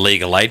the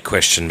legal aid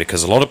question,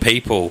 because a lot of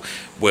people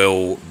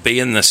will be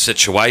in this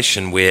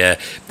situation where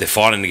they're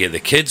fighting to get their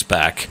kids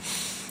back,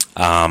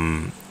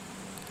 and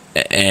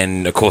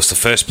of course the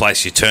first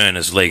place you turn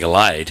is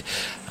legal aid,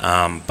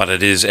 but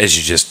it is, as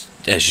you just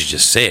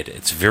said,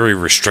 it's very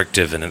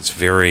restrictive and it's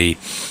very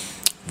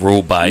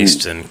rule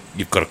based, and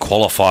you've got to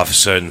qualify for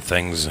certain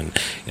things, and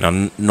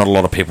not a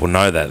lot of people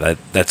know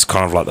that's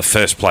kind of like the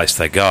first place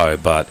they go,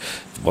 but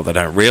what they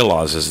don't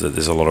realise is that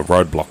there's a lot of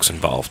roadblocks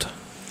involved.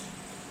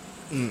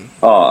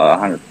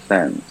 Oh,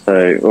 100%.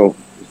 So,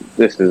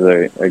 this is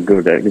a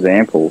good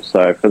example.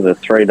 So, for the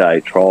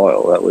 3-day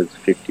trial, that was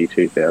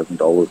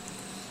 $52,000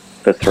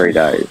 for 3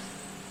 days.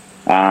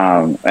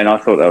 And I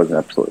thought that was an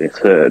absolutely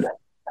absurd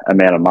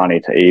amount of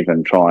money to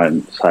even try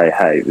and say,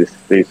 hey,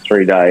 these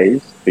 3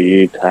 days for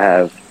you to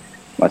have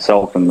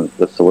myself and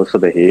the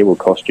solicitor here will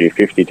cost you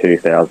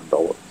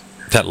 $52,000.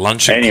 That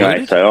lunch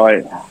anyway, included? So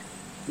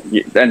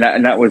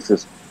and that was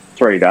just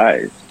 3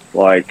 days.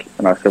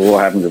 And I said, well,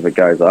 what happens if it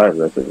goes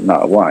over? They said,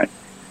 no, it won't.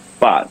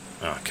 But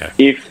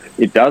if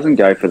it doesn't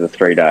go for the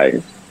 3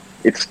 days,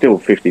 it's still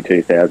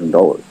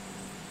 $52,000.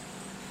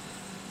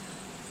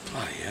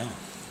 Oh, yeah.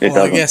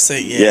 Well, I guess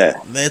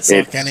that's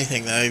like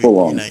anything though.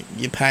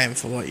 You're paying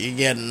for what you're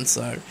getting,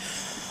 so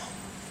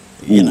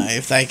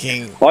if they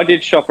can. I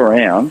did shop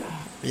around.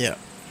 Yeah.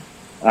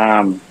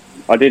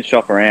 I did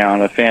shop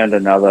around. I found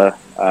another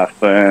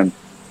firm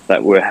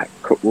that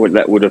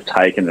would have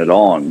taken it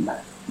on,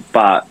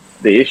 but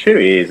the issue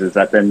is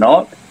that they're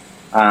not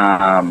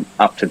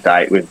up to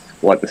date with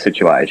the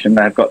situation.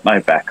 They've got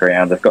no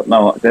background.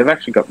 They've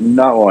actually got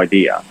no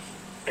idea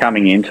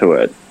coming into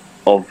it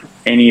of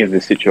any of the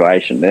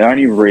situation. They're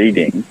only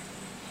reading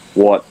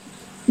what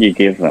you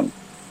give them.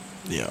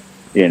 Yeah.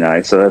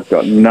 So they've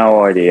got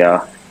no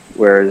idea.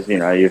 Whereas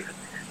you've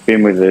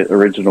been with the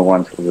original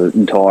ones for the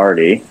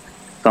entirety.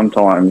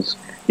 Sometimes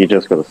you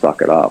just got to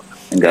suck it up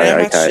and go. How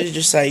okay. much did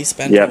you say you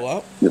spent all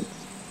up? Yep.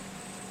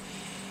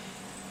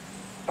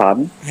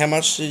 Pardon? How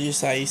much did you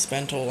say you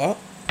spent all up?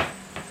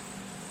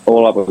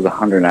 All up was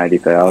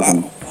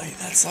 $180,000. Wow,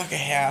 that's like a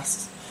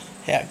house.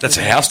 That's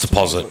a house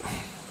deposit.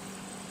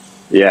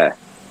 Yeah.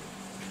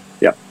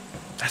 Yep.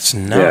 That's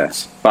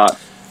nuts. Yeah. But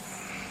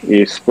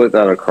you split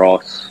that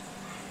across,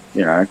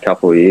 a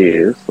couple of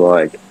years,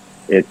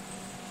 it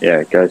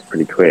goes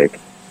pretty quick.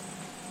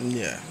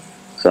 Yeah.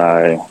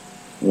 So,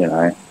 you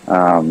have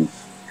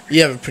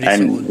a pretty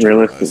solid job.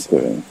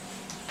 Realistically.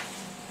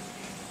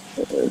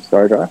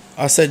 Sorry, Joe?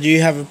 I said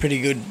you have a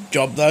pretty good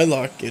job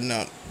though, you're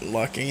not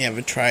you have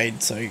a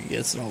trade, so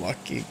it's not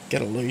like you're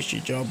gonna lose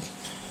your job.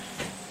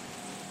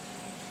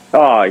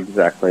 Oh,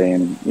 exactly,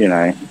 and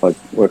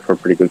work for a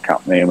pretty good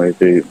company, and we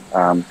do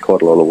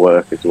quite a lot of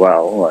work as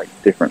well,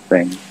 different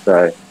things.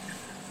 So,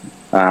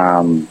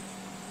 look,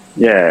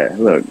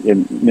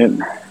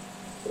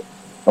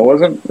 I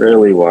wasn't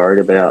really worried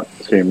about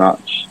too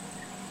much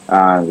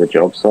the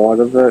job side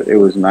of it. It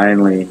was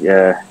mainly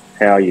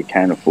how you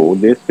can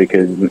afford this,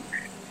 because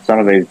some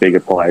of these bigger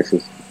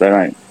places, they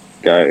don't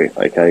go,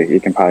 okay, you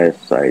can pay us,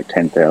 say,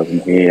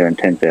 $10,000 here and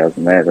 $10,000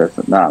 there. They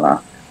said,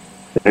 no,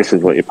 this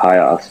is what you pay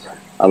us.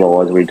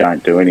 Otherwise, we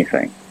don't do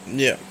anything.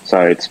 Yeah.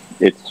 So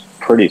it's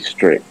pretty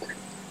strict.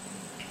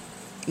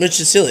 Which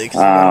is silly,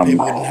 because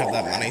people wouldn't have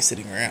that money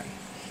sitting around.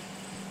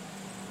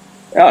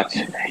 Oh, it's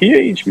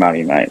huge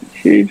money, mate.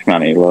 Huge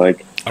money. I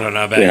don't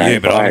know about you,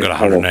 but I've got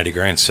 180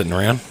 grand sitting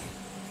around.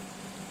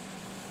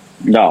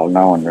 No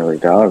one really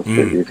does.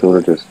 But you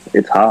sort of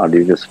it's hard.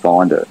 You just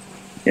find it,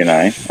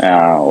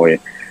 or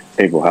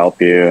people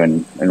help you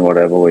and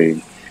whatever.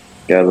 We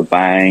go to the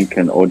bank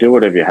or do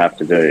whatever you have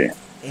to do.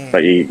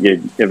 But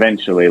you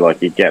eventually,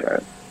 you get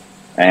it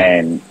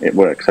and it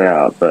works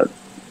out. But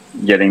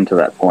getting to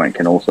that point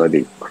can also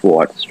be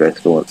quite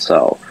stressful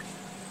itself.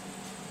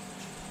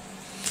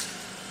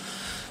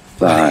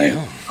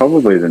 So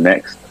probably the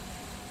next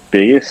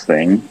biggest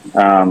thing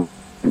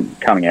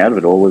coming out of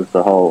it all was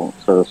the whole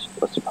I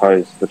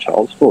suppose the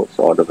child support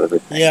side of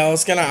everything. Yeah, I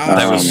was going to ask how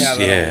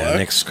that works.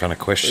 Next kind of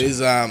question is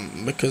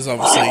because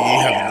obviously you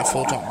having the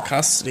full-time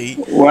custody.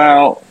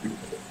 Well,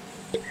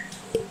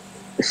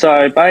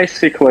 so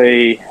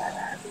basically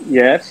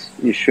yes,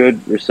 you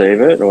should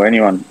receive it, or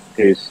anyone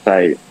who's,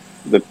 say,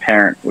 the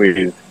parent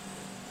with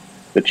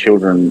the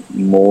children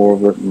more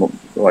of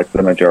it, like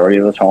the majority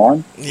of the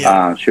time,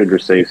 should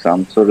receive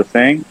some sort of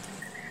thing.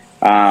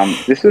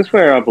 This is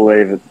where I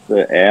believe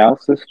our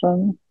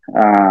system,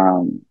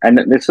 and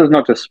this is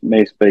not just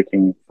me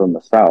speaking for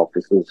myself,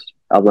 this is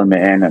other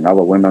men and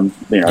other women,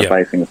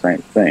 facing the same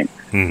thing.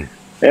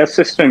 Our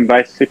system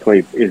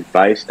basically is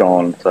based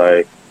on,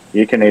 so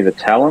you can either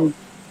tell them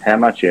how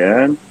much you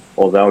earn,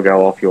 or they'll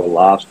go off your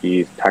last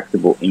year's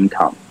taxable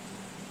income.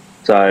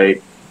 So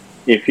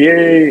if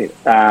you,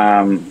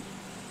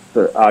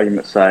 for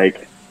argument's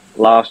sake,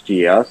 last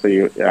year, so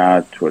you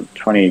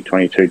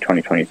 2022,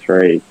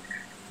 2023,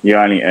 you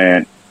only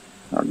earned,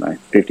 I don't know,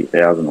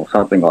 50,000 or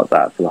something like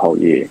that for the whole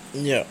year.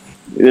 Yeah,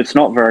 it's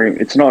not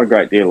a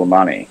great deal of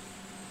money,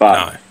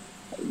 but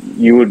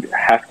you would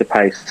have to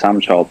pay some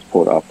child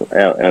support out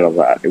of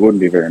that. It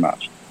wouldn't be very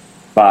much.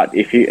 But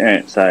if you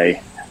earned,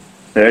 say,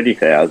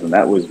 30,000,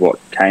 that was what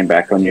came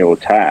back on your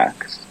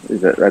tax.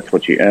 That's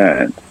what you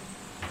earned.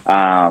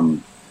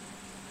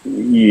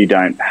 You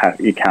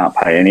can't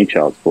pay any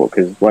child support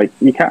because, like,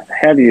 you can't.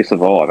 How do you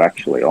survive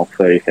actually off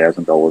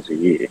 $30,000 a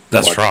year?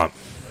 That's right.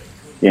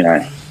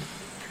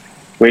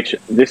 Which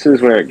this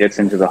is where it gets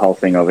into the whole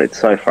thing of it's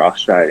so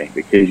frustrating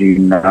because you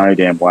know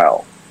damn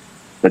well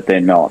that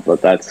they're not.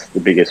 But that's the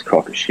biggest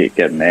crock of shit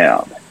getting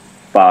out.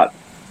 But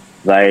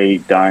they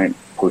don't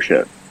push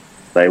it.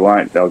 They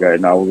won't. They'll go,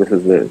 no, well,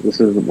 this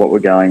is what we're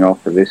going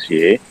off for this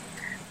year,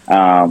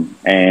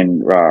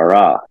 and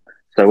rah.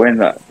 So when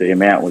the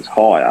amount was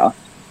higher,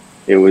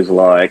 it was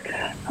like,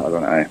 I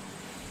don't know,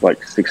 like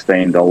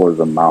 $16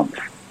 a month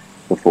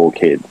for 4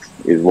 kids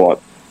is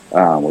what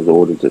was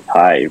ordered to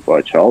pay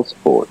by child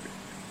support,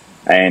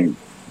 and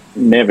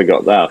never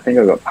got that. I think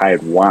I got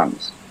paid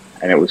once,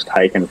 and it was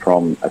taken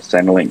from a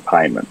Centrelink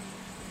payment,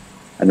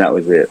 and that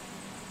was it.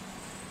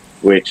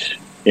 Which,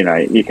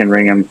 you can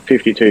ring them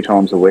 52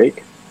 times a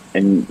week,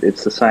 and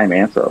it's the same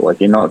answer.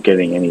 Like, you're not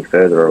getting any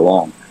further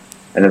along,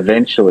 and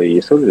eventually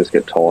you sort of just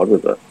get tired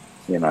with it.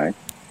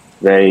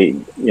 They,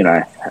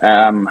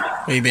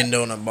 you've been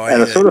doing it by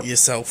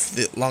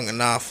yourself long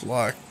enough.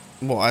 Like,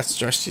 why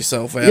stress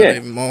yourself out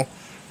even more?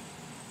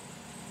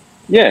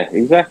 Yeah,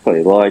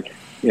 exactly. Like,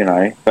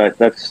 but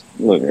that's,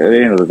 look, at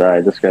the end of the day,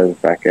 it just goes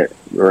back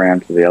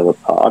around to the other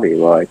party.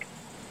 Like,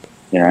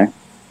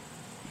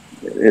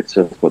 it's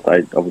just what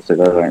they don't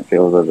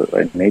feel that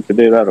they need to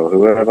do that, or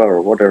whoever,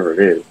 or whatever it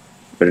is.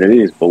 But it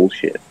is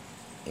bullshit.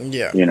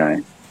 Yeah.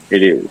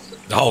 It is.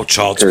 The whole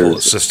child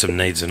support system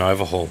needs an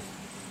overhaul.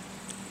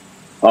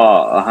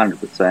 Oh,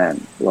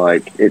 100%.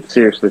 Like, it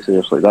seriously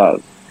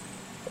does.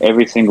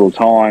 Every single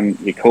time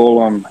you call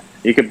them,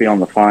 you could be on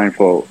the phone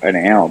for an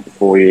hour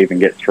before you even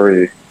get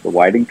through the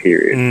waiting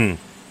period.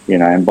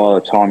 And by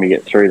the time you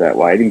get through that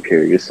waiting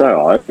period, you're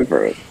so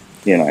over it,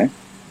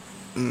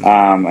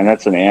 and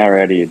that's an hour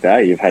out of your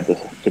day you've had to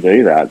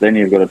do that. Then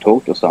you've got to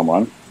talk to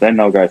someone. Then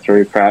they'll go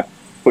through crap,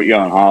 put you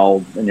on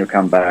hold, then you'll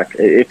come back.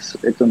 It's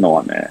a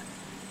nightmare.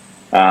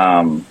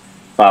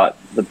 But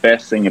the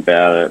best thing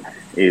about it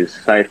is,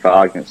 say, for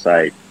argument's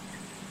sake,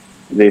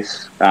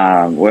 this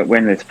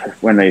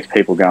when these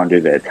people go and do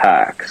their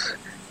tax,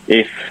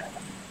 if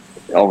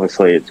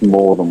obviously it's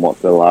more than what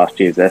the last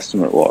year's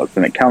estimate was,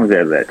 and it comes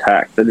out of their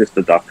tax, they just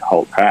deduct the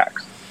whole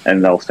tax,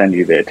 and they'll send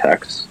you their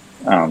tax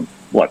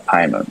like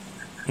payment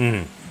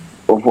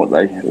of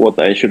what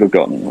they should have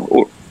gotten,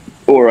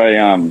 or a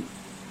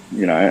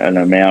an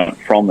amount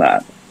from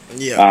that.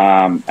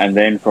 And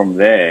then from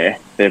there,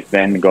 they've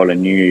then got a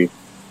new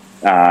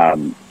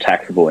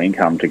taxable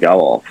income to go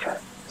off.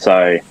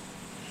 So,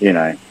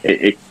 no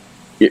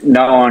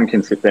one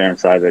can sit there and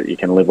say that you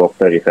can live off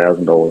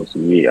 $30,000 a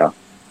year.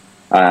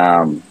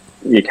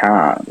 You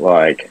can't.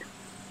 Like,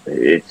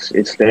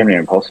 it's damn near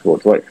impossible.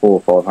 It's like $400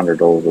 or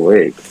 $500 a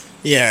week.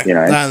 Yeah,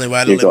 the only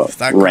way to live with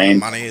that kind of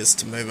money is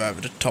to move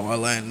over to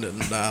Thailand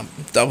and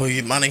double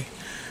your money.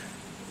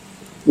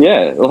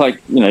 Yeah,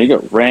 like, you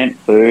got rent,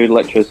 food,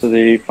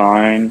 electricity,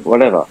 phone,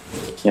 whatever.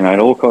 It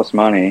all costs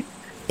money,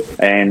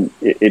 and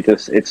it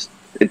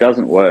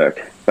doesn't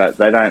work. But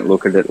they don't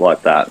look at it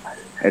like that.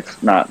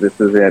 It's not. This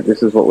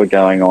is what we're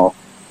going off,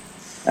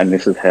 and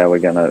this is how we're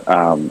going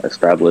to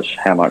establish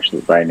how much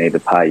that they need to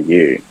pay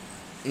you,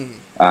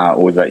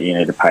 or that you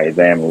need to pay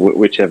them,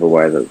 whichever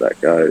way that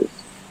goes.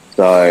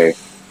 So,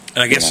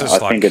 and I guess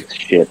I think it's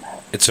shit.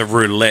 It's a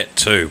roulette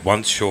too.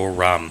 Once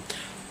you're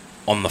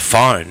on the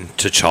phone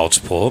to child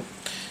support,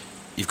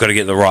 you've got to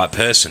get the right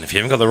person. If you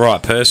haven't got the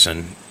right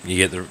person, you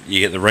get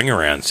the ring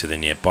around. So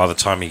then, by the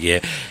time you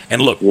get,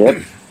 and look,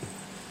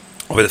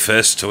 I'll be the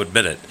first to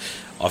admit it.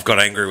 I've got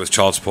angry with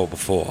child support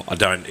before. I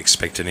don't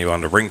expect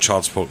anyone to ring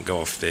child support and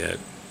go off their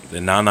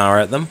na-na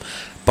at them,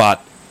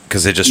 but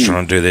because they're just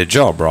trying to do their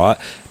job, right?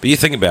 But you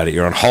think about it.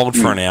 You're on hold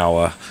for an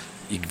hour.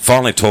 You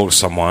finally talk to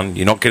someone,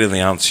 you're not getting the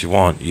answer you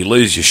want, you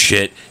lose your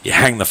shit, you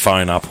hang the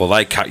phone up, or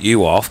they cut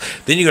you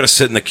off, then you've got to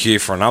sit in the queue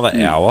for another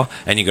hour,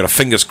 and you've got to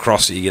fingers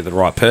crossed that you get the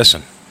right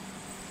person.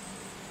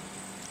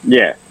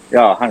 Yeah,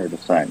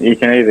 100%. You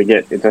can either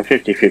it's a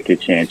 50-50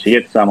 chance. You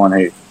get someone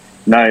who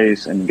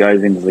knows and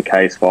goes into the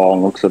case file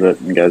and looks at it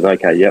and goes,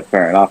 okay, yep,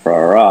 fair enough, rah,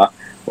 rah, rah.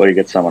 Or you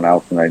get someone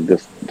else and they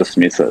just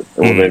dismiss it.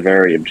 Or they're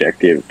very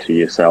objective to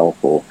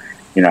yourself or,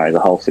 the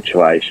whole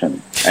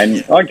situation.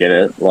 And I get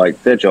it,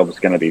 like, their job is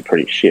going to be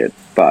pretty shit.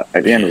 But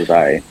at the end of the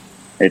day,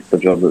 it's the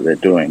job that they're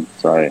doing.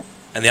 So,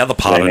 and the other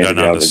part I don't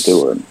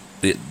understand.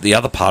 Do The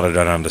other part I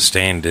don't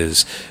understand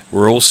is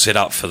we're all set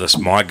up for this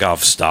MyGov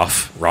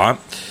stuff, right?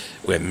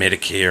 Where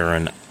Medicare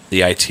and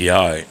the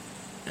ATO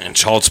and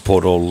child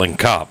support all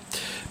link up.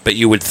 But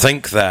you would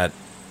think that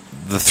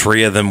the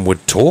three of them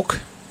would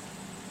talk.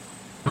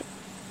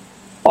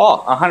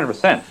 Oh,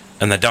 100%.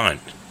 And they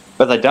don't.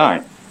 But they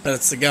don't. But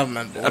it's the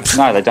government.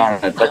 No, they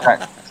don't.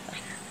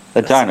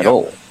 They don't at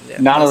all.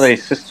 Yeah, None of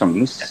these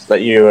systems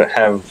that you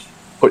have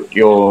put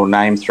your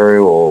name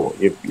through or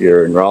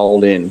you're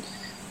enrolled in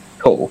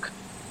talk.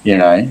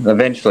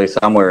 Eventually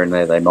somewhere in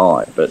there they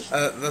might, but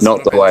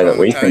not the way that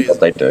we think that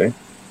they do.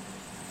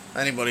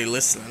 Anybody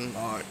listening,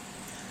 like,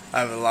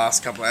 over the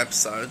last couple of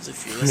episodes,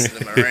 if you listen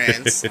to my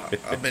rants,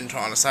 I've been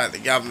trying to say the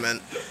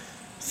government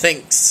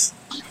thinks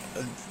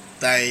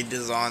they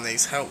design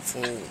these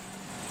helpful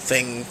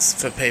things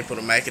for people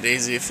to make it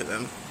easier for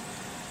them.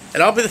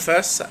 And I'll be the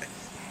first to say,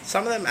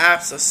 some of them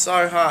apps are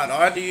so hard.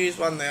 I had to use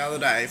one the other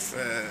day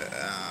for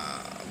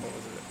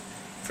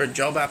a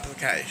job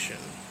application.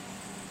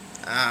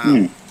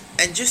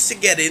 And just to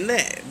get in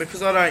there,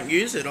 because I don't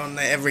use it on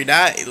there every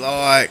day,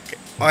 like,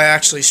 I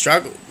actually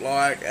struggled,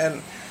 like,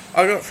 and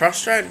I got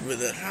frustrated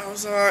with it. I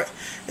was like,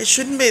 it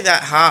shouldn't be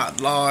that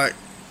hard, like,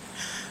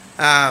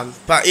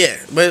 but yeah,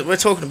 we're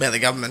talking about the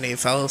government here,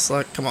 fellas,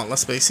 like, come on,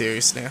 let's be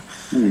serious now.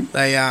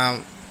 They,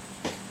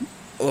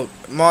 look,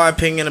 my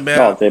opinion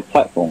about... their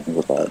platforms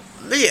are bad.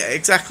 Yeah,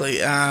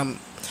 exactly,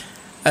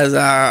 as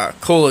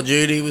Call of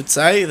Duty would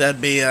say,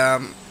 that'd be,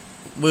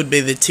 would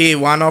be the tier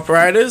 1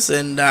 operators,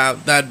 and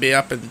they'd be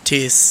up in the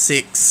tier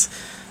 6,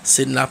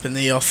 sitting up in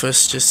the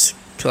office just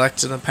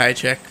collecting a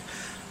paycheck.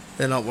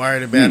 They're not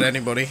worried about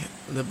anybody,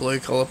 the blue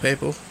collar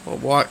people or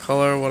white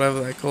collar or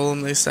whatever they call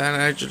them this day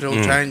and age. It all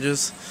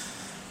changes.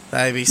 The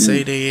A, B,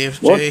 C, D, E, F,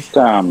 G. What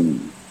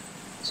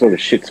sort of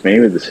shits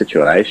me with the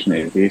situation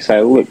is you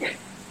say, look,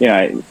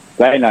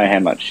 they know how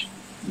much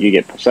you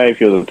get. Say if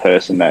you're the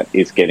person that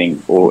is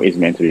getting or is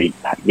meant to be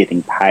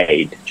getting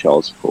paid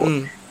child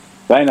support.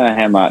 They know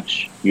how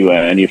much you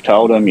earn. You've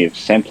told them, you've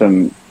sent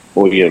them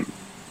all your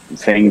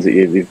things that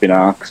you've been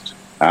asked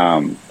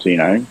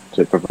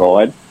to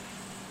provide.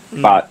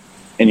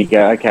 And you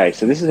go, okay,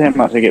 so this is how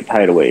much I get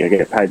paid a week. I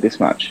get paid this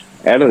much.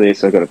 Out of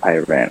this, I've got to pay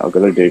rent. I've got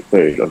to do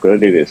food. I've got to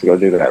do this. I've got to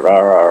do that. Rah,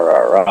 rah,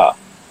 rah, rah.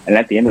 And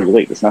at the end of the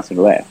week, there's nothing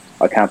left.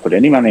 I can't put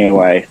any money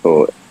away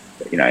for,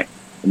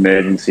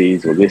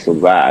 emergencies or this or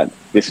that.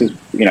 This is,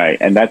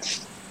 and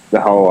that's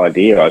the whole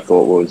idea, I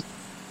thought, was,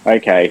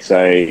 okay,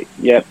 so,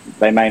 yep,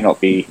 they may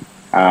not be,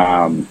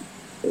 the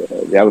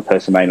other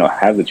person may not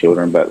have the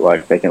children, but,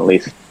 like, they can at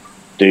least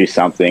do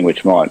something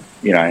which might,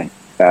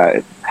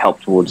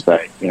 help towards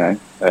that, an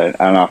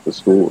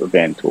after-school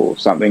event or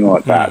something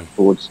like that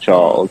towards the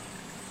child.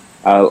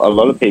 A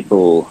lot of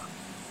people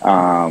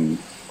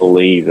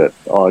believe that,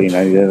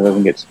 it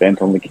doesn't get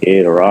spent on the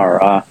kid or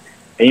rah.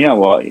 And you know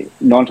what?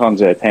 9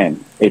 times out of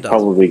 10, it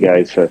probably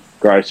goes for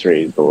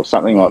groceries or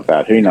something like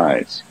that. Who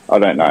knows? I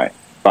don't know.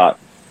 But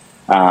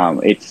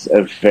it's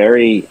a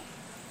very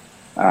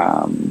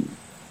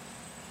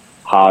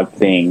hard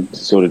thing to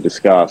sort of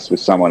discuss with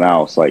someone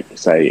else, like,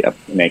 say,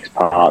 an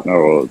ex-partner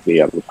or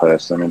the other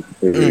person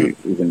who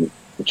is in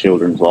the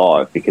children's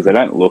life, because they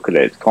don't look at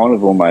it. It's kind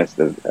of almost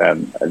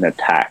an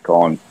attack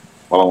on,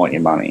 well, I want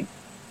your money.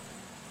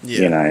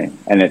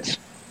 And it's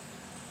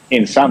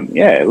in some,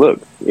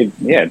 do,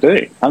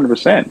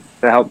 100%.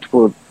 To help to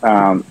put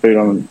food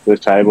on the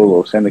table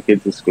or send the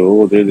kids to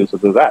school or do this or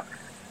do that.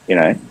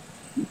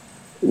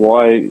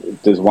 Why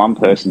does one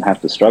person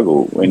have to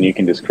struggle when you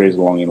can just cruise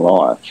along in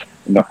life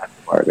and not have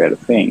to worry about a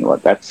thing?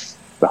 Like, that's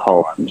the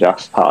whole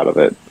unjust part of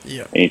it.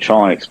 And you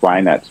try and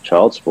explain that to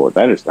child support,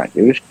 they just don't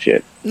give a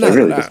shit. They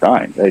really just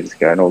don't. They just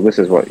go, this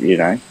is what,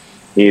 you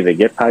either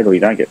get paid or you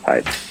don't get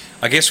paid.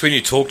 I guess when you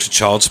talk to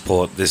child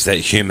support, there's that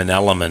human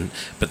element,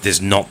 but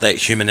there's not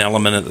that human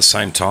element at the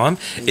same time.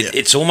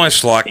 It's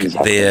almost like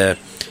they're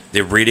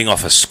reading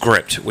off a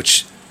script,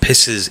 which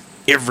pisses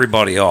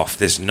everybody off.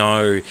 There's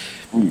no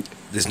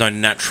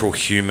natural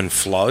human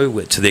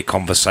flow to their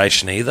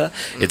conversation either.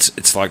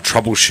 It's like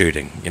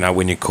troubleshooting.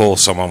 When you call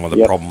someone with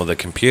a problem with a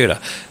computer,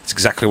 it's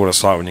exactly what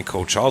it's like when you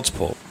call child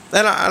support.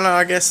 And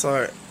I guess,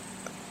 like,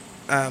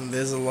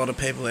 there's a lot of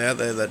people out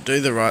there that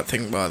do the right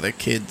thing by their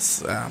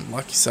kids,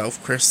 like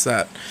yourself, Chris,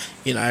 that,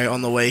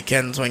 on the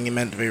weekends when you're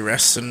meant to be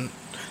resting,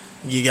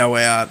 you go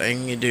out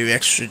and you do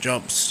extra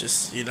jobs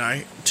just,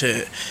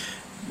 to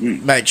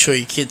make sure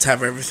your kids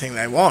have everything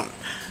they want,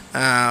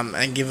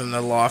 and give them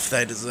the life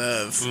they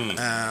deserve.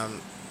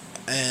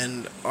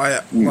 And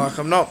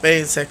I'm not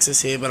being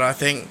sexist here, but I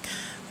think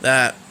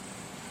that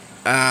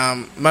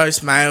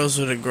most males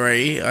would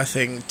agree. I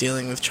think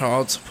dealing with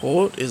child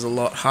support is a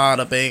lot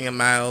harder being a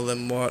male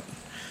than what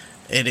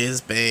it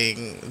is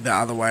being the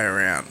other way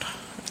around.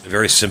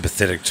 Very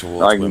sympathetic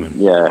towards women.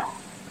 Yeah.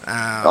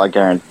 I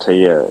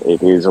guarantee you,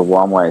 it is a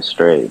one-way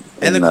street.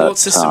 And the court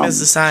system is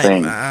the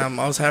same. thing.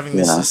 I was having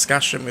this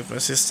discussion with my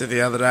sister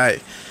the other day.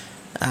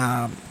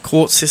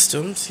 Court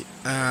systems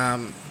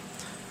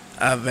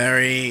are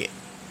very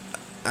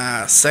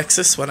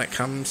sexist when it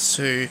comes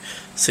to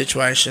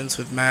situations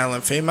with male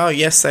and female.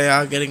 Yes, they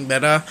are getting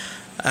better,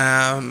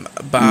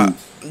 but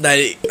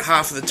they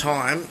half of the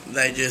time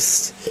they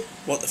just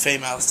what the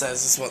female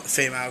says is what the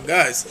female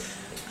goes,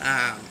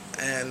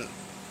 and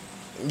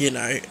you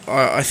know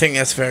I think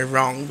that's very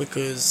wrong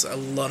because a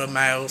lot of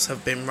males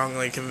have been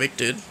wrongly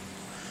convicted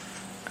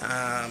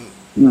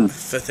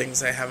for things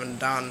they haven't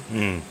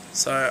done.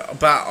 So,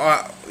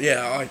 but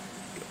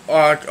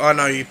I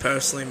know you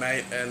personally,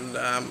 mate, and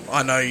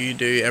I know you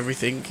do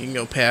everything in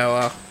your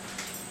power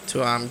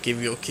to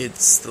give your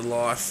kids the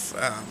life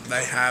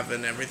they have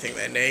and everything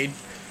they need.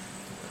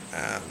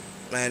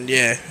 And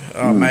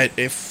mate,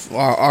 if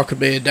I could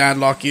be a dad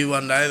like you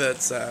one day,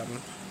 that's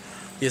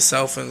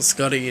yourself and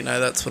Scotty, you know,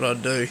 that's what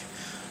I'd do.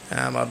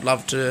 I'd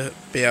love to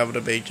be able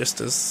to be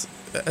just as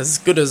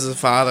good as a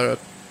father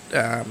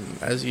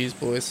as you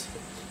boys.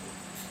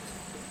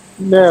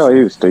 Yeah,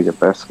 you just do your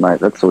best, mate.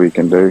 That's all you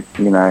can do,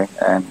 you know.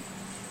 And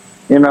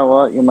you know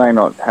what? You may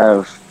not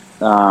have,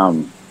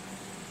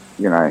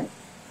 you know,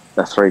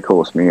 a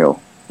 3-course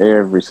meal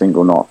every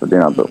single night for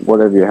dinner, but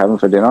whatever you're having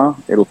for dinner,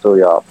 it'll fill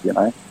you up, you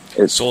know.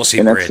 Saucy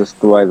and bread. That's just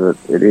the way that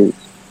it is.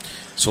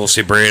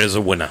 Saucy bread is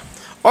a winner.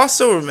 I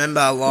still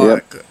remember,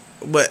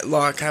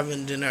 like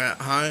having dinner at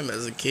home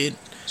as a kid,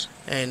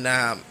 and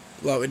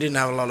we didn't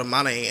have a lot of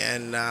money,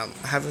 and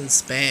having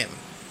Spam.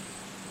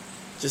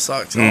 Just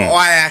like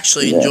I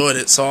actually enjoyed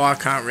it, so I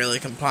can't really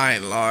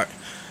complain. Like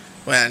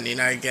when you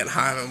get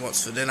home and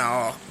what's for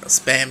dinner,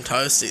 Spam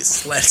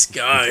toasties, let's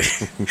go.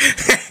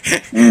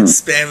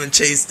 Spam and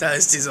cheese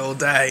toasties all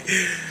day.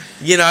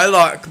 You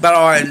know, but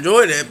I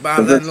enjoyed it. But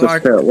then, that's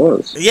just how it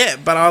was. Yeah,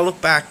 but I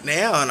look back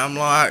now and I'm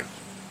like,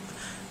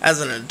 as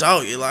an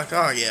adult, you're like,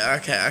 oh yeah,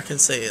 okay, I can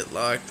see it.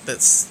 Like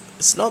it's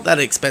not that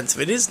expensive.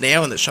 It is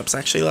now in the shops.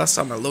 Actually, last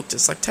time I looked,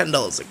 it's like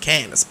 $10 a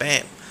can of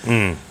Spam.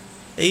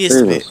 It used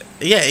to be,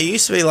 it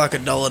used to be like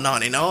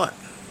 $1.99.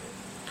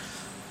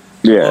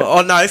 Yeah.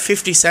 Oh no,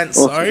 50 cents.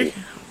 Sorry,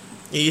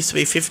 it used to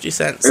be 50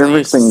 cents.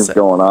 Everything's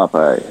gone up,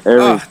 eh?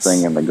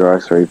 Everything in the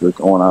groceries has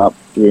gone up.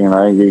 You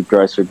know, your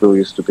grocery bill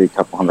used to be a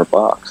couple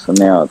 $100, and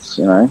now it's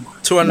another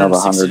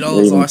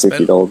 $100, even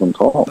 $50 on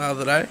top. The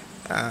other day,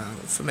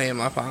 for me and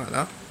my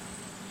partner,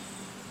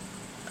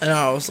 and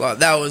I was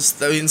like,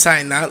 in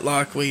saying that,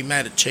 like we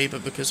made it cheaper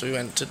because we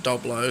went to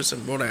Doblo's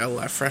and brought out all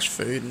our fresh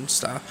food and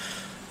stuff.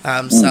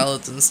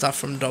 Salads and stuff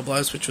from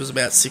Doblo's, which was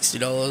about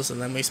 $60,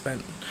 and then we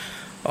spent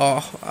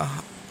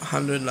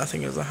 100, I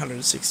think it was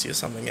 160 or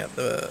something at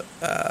the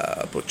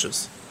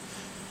butcher's.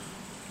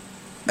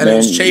 And it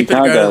was cheaper to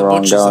go to the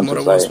butcher's than what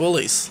it was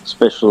Woolies.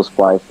 Specialist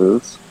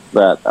places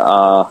that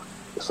are,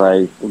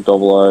 say,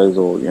 Doblo's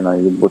or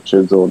your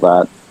butchers or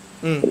that,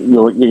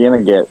 you're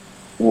gonna get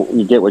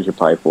what you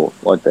pay for.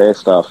 Like their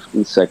stuff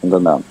is second to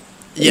none.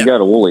 You go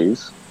to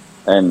Woolies,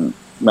 and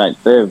mate,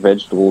 their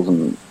vegetables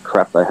and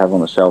crap they have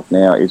on the shelf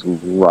now is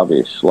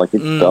rubbish. Like, it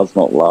does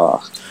not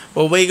last.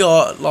 Well, we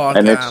got,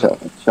 and they're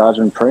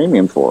charging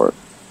premium for it.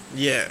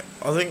 Yeah,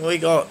 I think we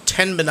got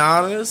 10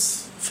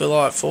 bananas for,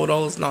 like,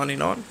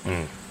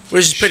 $4.99,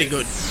 which is pretty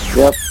good.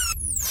 Yep.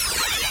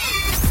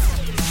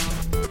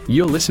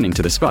 You're listening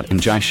to The Scott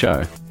and Jai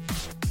Show.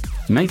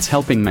 Mates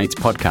Helping Mates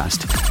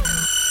podcast.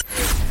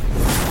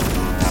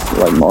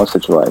 Like my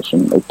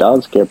situation, it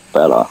does get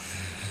better.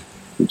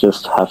 You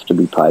just have to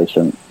be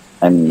patient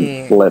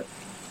and let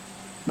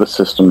the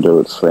system do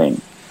its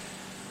thing.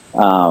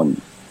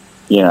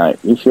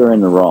 If you're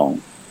in the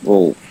wrong,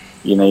 well,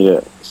 you need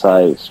to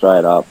say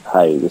straight up,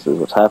 hey, this is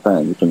what's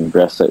happened, you can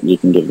address it, you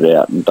can get it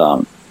out and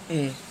done.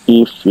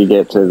 If you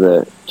get to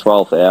the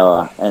 12th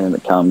hour and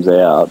it comes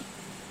out,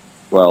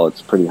 well,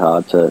 it's pretty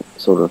hard to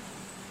sort of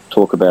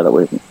talk about it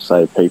with,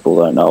 say, people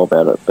don't know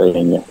about it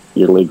being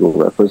your legal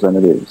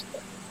representatives.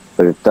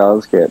 But it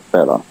does get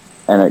better,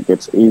 and it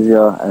gets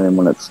easier, and then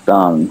when it's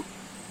done,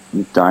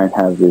 you don't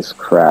have this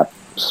crap,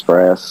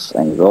 stress,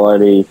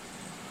 anxiety,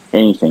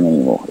 anything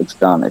anymore. It's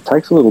done. It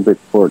takes a little bit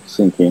for it to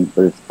sink in,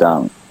 but it's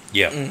done.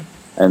 Yeah.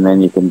 And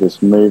then you can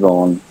just move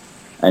on,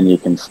 and you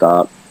can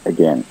start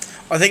again.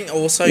 I think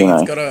also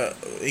you've got to,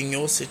 in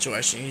your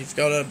situation, you've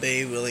got to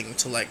be willing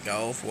to let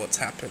go of what's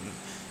happened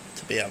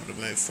to be able to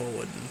move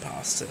forward and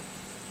past it.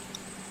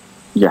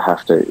 You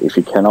have to. If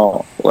you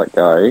cannot let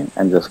go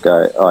and just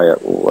go, oh yeah,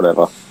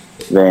 whatever,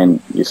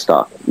 then you're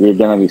stuck. You're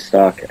going to be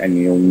stuck, and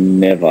you'll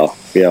never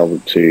be able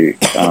to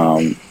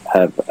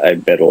have a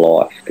better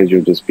life, because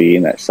you'll just be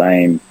in that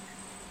same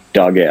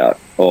dugout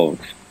of,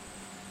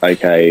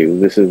 okay,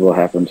 this is what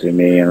happened to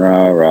me, and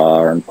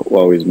rah, and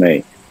woe is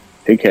me.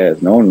 Who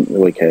cares? No one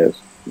really cares.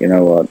 You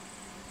know what?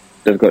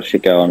 They've got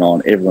shit going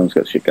on. Everyone's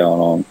got shit going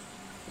on.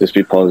 Just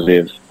be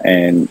positive,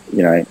 and,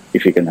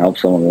 if you can help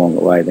someone along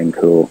the way, then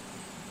cool.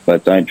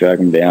 But don't drag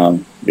them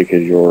down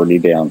because you're already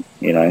down,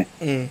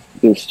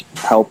 Just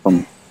help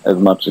them as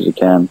much as you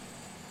can,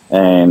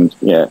 And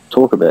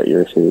talk about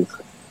your issues.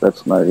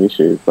 That's no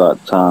issue. But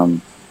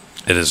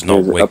it is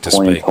not weak to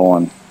speak. There's a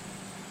point in time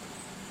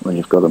when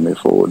you've got to move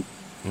forward.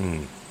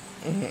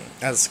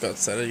 As Scott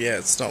said,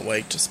 it's not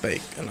weak to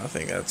speak, and I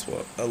think that's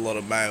what a lot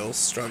of males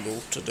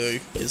struggle to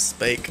do, is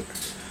speak.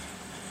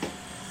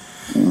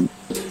 You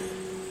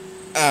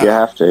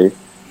have to.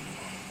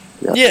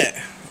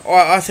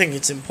 I think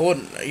it's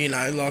important,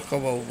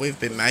 we've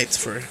been mates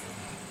for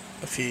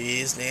a few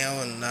years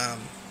now, and...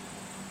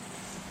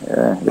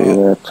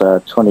 that's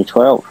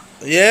 2012.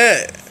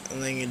 Yeah,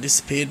 and then you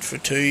disappeared for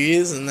 2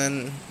 years, and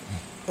then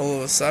all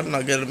of a sudden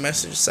I get a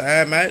message say,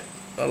 "Hey mate,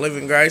 I live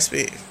in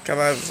Graceby, come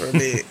over for a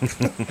beer."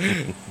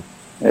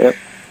 Yep.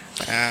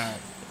 And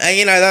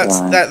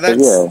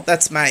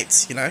that's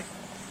mates, you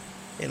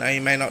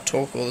may not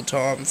talk all the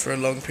time for a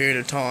long period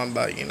of time,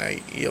 but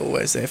you're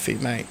always there for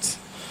your mates.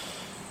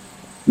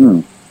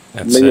 You've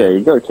got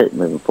to keep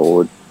moving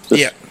forward.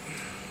 Just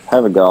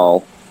have a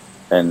goal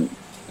and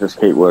just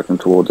keep working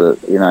towards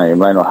it. It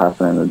may not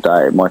happen in a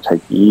day. It might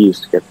take years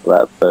to get to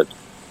that, but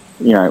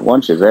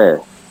once you're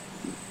there,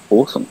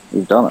 awesome,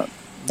 you've done it.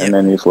 And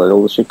then you just let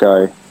all the shit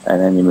go,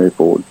 and then you move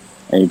forward,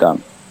 and you're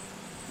done.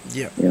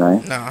 Yeah. No,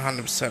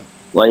 100%.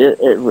 Like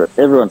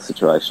everyone's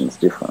situation is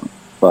different,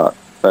 but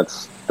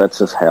that's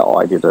just how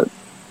I did it.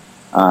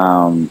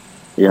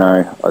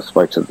 I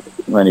spoke to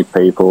many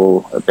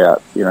people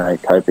about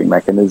coping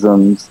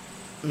mechanisms,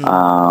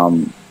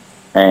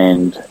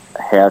 and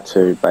how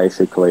to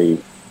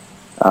basically,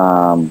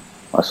 I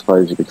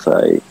suppose you could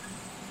say,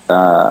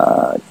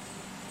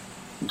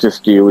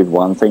 just deal with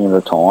one thing at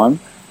a time,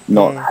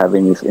 not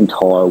having this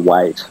entire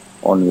weight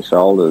on your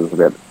shoulders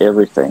about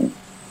everything,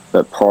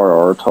 but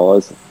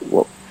prioritise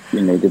what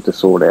you needed to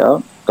sort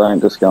out. Don't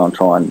just go and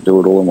try and do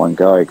it all in one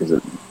go, because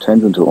it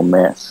turns into a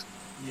mess.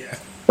 Yeah.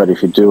 But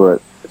if you do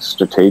it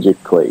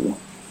strategically,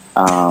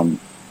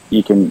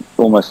 you can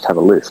almost have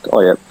a list.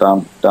 Oh yeah,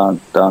 done.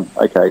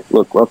 Okay,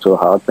 look, we're up to a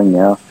hard thing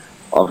now.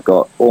 I've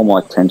got all my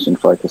attention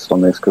focused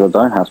on this, because I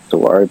don't have to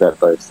worry about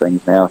those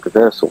things now, because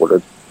they're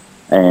sorted.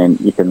 And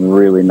you can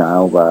really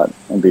nail that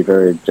and be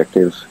very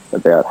objective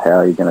about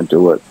how you're going to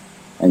do it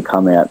and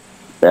come out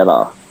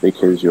better,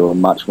 because you're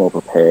much more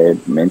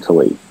prepared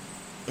mentally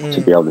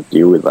to be able to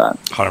deal with that.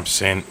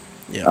 100%.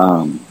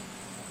 Yeah.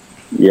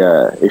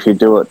 If you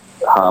do it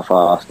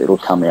half-assed, it'll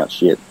come out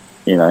shit.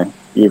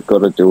 You've got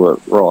to do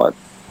it right.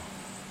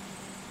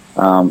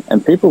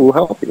 And people will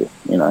help you,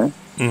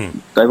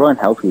 They won't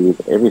help you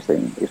with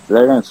everything. If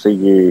they don't see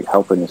you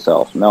helping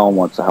yourself, no one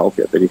wants to help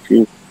you. But if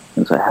you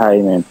can say,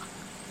 hey, man,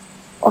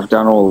 I've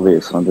done all of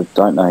this, and I just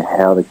don't know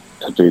how to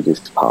do this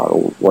part,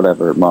 or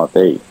whatever it might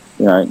be.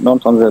 9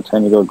 times out of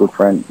 10, you've got a good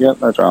friend.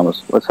 Yep, no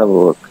dramas. Let's have a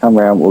look. Come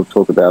around, we'll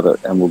talk about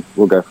it, and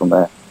we'll go from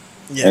there.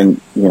 Yeah. And,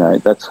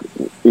 that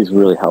is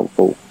really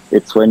helpful.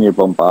 It's when you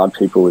bombard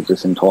people with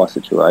this entire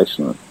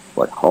situation,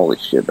 like, holy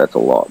shit, that's a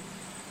lot.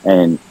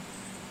 And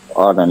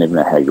I don't even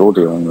know how you're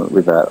dealing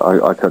with that.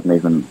 I couldn't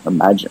even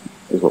imagine,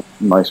 is what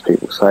most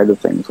people say to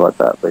things like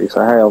that. But you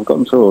say, hey, I've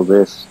gotten through all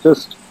this.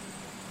 Just,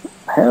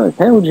 how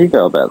would you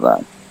go about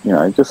that?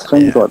 Just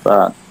things like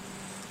that.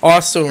 I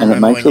still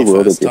remember when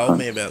you first told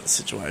me about the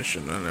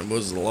situation, and it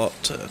was a lot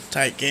to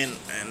take in,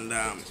 and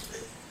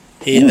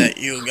hear that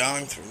you were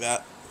going through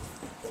that.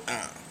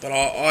 But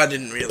I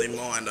didn't really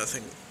mind, I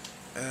think,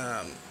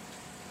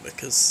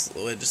 because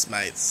we're just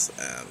mates,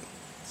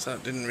 so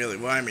it didn't really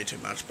worry me too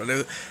much. But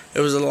it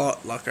was a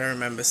lot. Like, I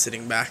remember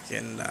sitting back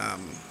and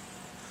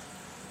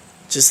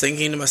just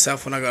thinking to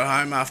myself when I got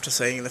home after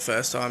seeing it the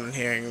first time and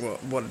hearing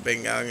what had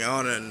been going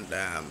on, and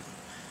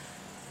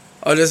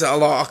I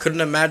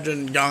couldn't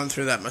imagine going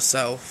through that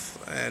myself,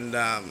 and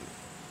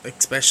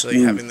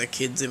especially having the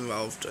kids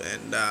involved,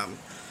 and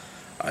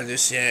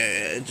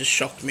it just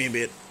shocked me a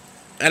bit.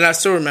 And I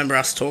still remember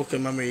us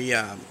talking when we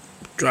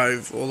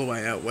drove all the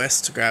way out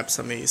west to grab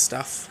some of your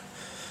stuff,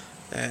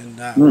 and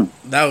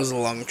that was a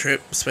long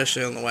trip,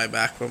 especially on the way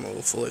back when we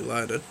were fully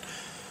loaded.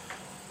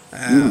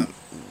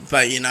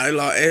 But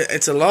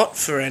it's a lot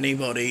for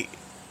anybody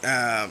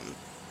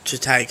to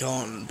take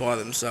on by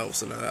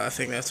themselves, and I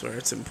think that's where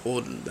it's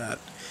important that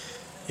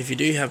if you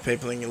do have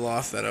people in your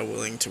life that are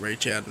willing to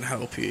reach out and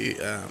help you,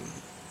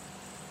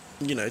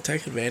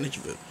 take advantage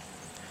of it.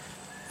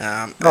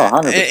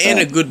 100%. In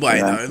a good way,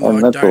 though.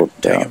 Like,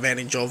 don't take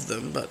advantage of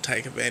them, but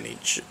take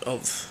advantage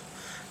of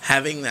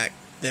having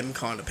them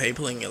kind of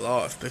people in your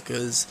life,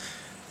 because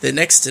they're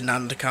next to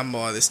none to come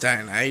by this day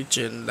and age,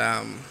 and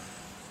I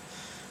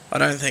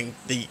don't think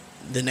the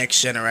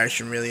next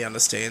generation really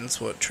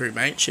understands what true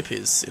mateship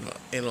is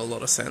in a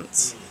lot of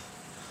sense.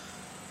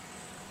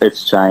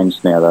 It's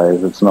changed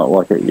nowadays. It's not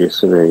like it used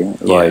to be.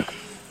 Like,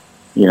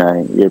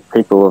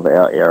 people of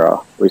our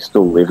era, we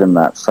still live in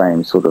that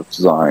same sort of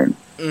zone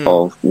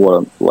of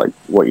what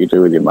you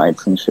do with your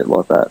mates and shit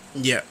like that.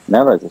 Yeah.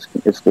 Nowadays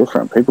it's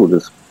different. People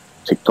just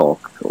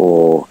TikTok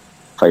or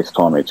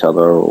FaceTime each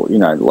other, or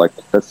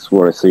that's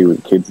what I see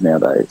with kids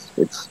nowadays.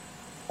 It's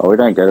we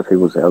don't go to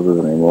people's houses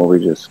anymore.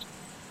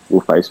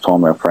 We'll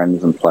FaceTime our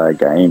friends and play a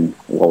game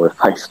while we're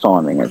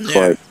FaceTiming. It's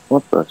like,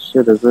 what the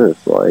shit is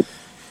this? Like,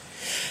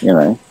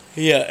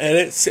 Yeah, and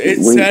it's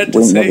sad to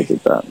we see. never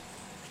did that.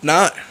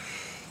 No.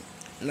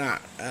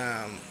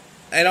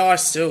 And I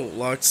still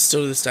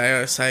to this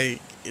day, I say,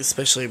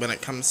 especially when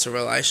it comes to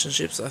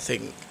relationships, I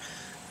think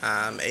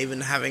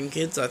even having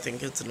kids, I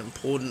think it's an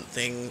important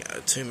thing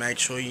to make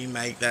sure you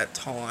make that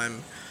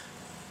time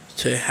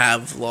to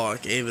have,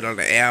 like, even an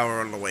hour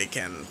on the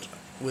weekend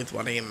with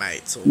one of your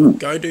mates, or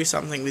go do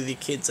something with your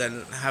kids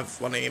and have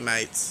one of your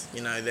mates,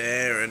 you know,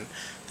 there, and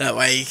that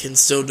way you can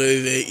still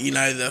do the, you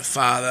know, the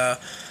father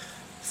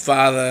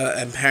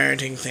and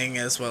parenting thing,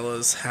 as well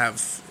as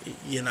have,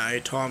 you know,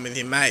 time with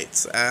your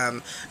mates.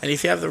 And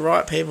if you have the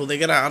right people, they're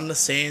going to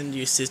understand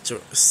your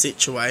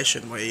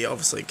situation, where you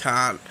obviously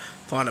can't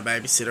find a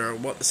babysitter, or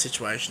what the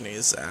situation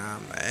is,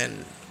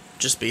 and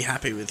just be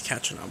happy with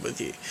catching up with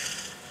you.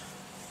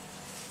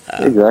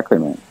 Exactly,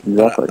 man.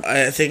 Exactly.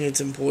 I think it's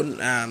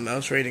important. I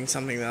was reading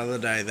something the other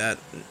day that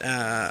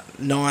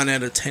 9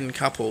 out of 10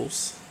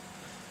 couples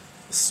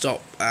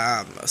stop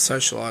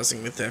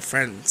socialising with their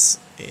friends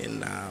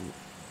in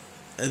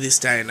this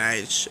day and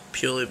age,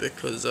 purely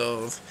because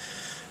of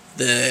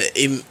a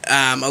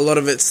lot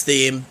of it's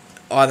the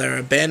either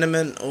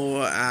abandonment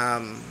or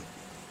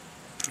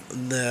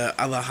the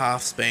other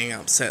half's being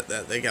upset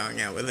that they're going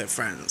out with their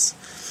friends.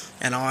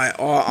 And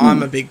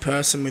I'm a big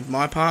person with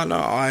my partner.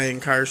 I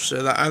encouraged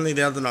her that. Only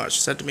the other night she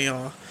said to me,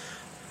 my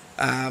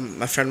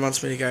friend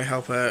wants me to go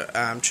help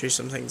her choose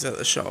some things at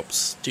the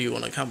shops. Do you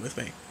want to come with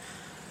me?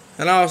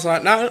 And I was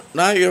like, no,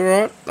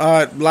 you're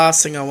right.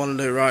 Last thing I want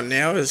to do right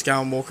now is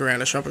go and walk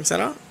around a shopping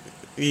centre.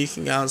 You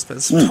can go and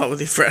spend some time with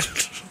your friend.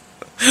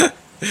 How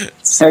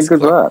good's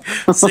that?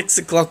 6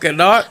 o'clock at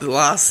night, the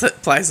last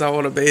place I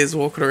want to be is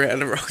walking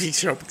around a Rocky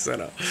shopping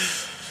centre.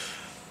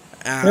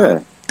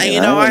 Yeah. And,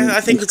 you know,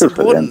 I think it's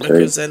important,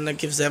 because then it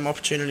gives them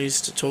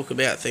opportunities to talk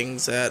about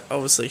things that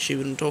obviously she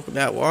wouldn't talk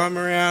about while I'm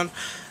around.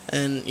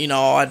 And, you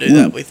know, I do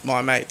that with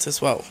my mates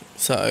as well.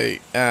 So,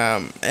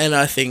 and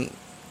I think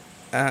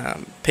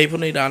people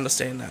need to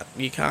understand that.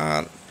 You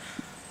can't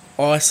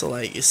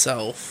isolate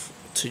yourself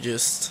to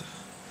just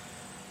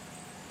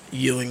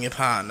you and your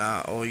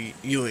partner or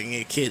you and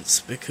your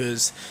kids,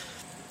 because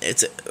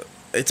it's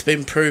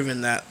been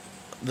proven that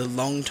the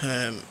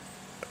long-term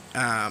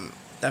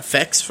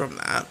effects from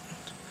that,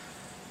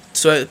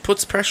 so it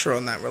puts pressure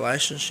on that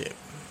relationship.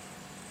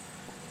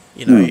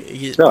 You know,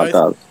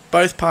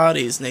 both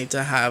parties need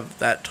to have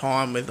that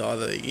time with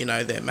either, you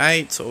know, their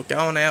mates, or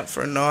going out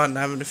for a night and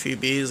having a few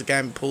beers, a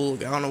game of pool,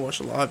 going to watch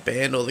a live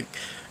band, or the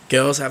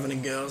girls having a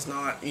girls'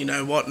 night, you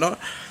know, whatnot.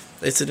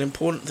 It's an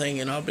important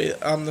thing, and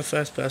I'm the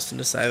first person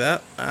to say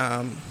that.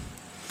 And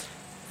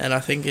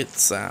I think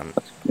it's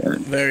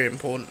very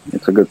important.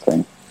 It's a good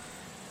thing.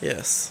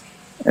 Yes.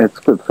 It's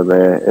good for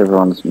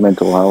everyone's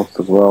mental health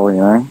as well, you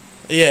know.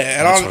 Yeah,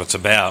 and that's what it's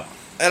about.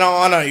 And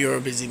I know you're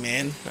a busy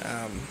man.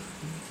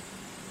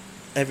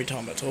 Every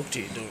time I talk to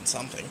you, you're doing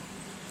something.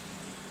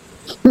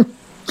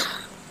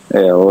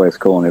 Yeah, always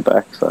calling you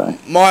back. So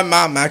my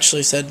mum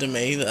actually said to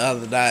me the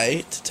other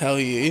day to tell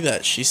you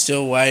that she's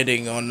still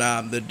waiting on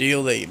the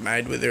deal that you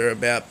made with her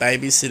about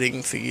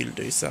babysitting for you to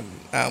do some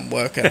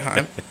work at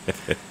home.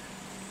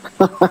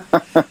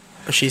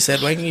 She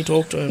said, when you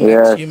talk to him,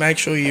 you make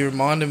sure you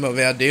remind him of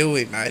our deal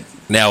we made.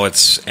 Now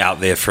it's out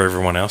there for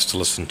everyone else to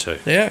listen to.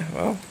 Yeah,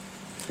 well.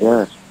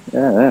 Yeah.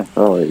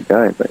 Oh, there you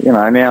go. But you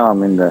know, now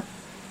I'm in the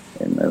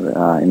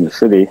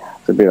city.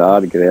 It's a bit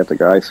hard to get out to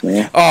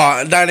Gracemere.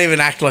 Oh, don't even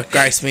act like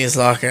Gracemere is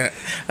like a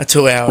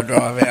 2-hour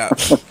drive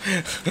out.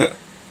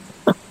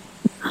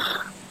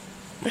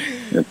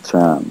 It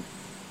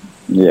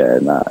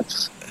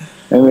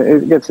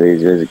gets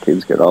easier as the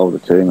kids get older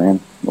too, man.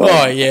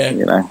 Like,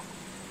 you know,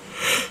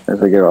 as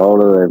they get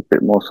older, they're a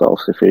bit more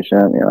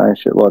self-sufficient, you know,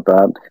 shit like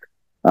that.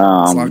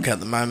 It's like at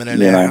the moment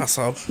in our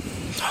household.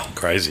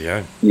 Crazy,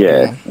 eh?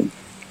 Yeah, it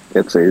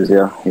gets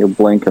easier. You'll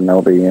blink and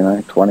they'll be, you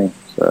know, 20.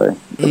 So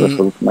you gotta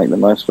sort of make the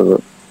most of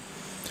it.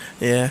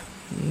 Yeah,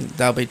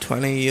 they'll be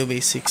 20, you'll be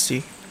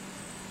 60.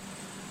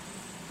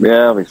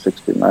 Yeah, I'll be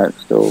 60, mate.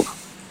 Still,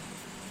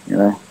 you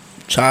know,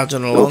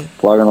 charging along,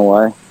 plugging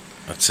away.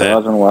 That's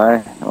charging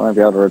away. I won't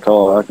be able to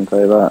retire, I can tell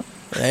you that.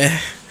 Yeah.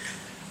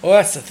 Well,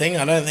 that's the thing.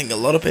 I don't think a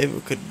lot of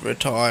people could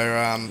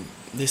retire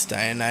this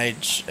day and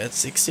age at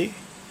 60.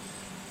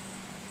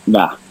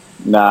 Nah.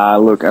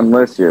 Look,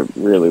 unless you're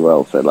really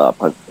well set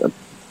up, I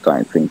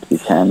don't think you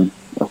can.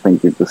 I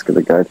think you've just got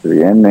to go to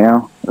the end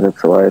now.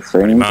 That's the way it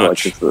seems.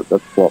 Like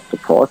that's what the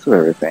price of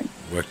everything.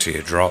 Work till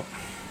you drop.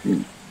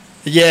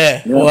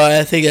 Yeah. Well,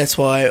 I think that's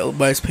why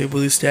most people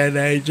this day and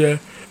age are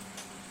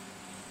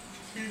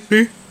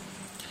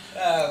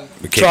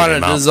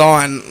trying to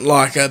design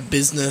like a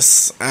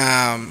business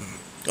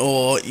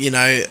or, you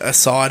know, a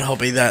side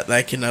hobby that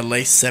they can at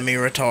least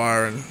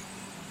semi-retire and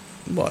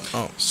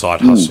whatnot.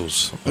 Side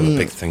hustles are the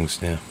big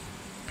things now.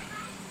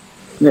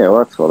 Yeah,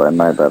 well, that's why they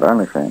made that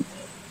OnlyFans.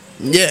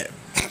 Yeah.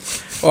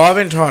 Well, I've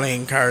been trying to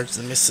encourage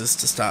the missus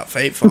to start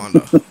Feet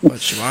Finder, but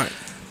she won't.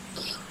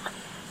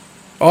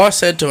 I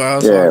said to her, I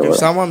was if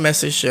someone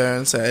messaged her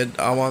and said,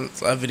 I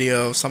want a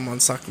video of someone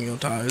sucking your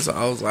toes,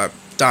 I was like,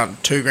 done,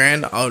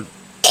 $2,000, I'll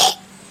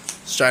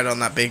straight on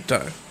that big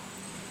toe.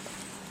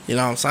 You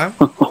know what I'm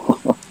saying?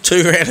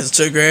 $2,000 is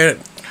 $2,000.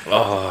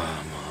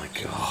 Oh my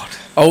God!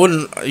 I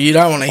wouldn't. You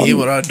don't want to hear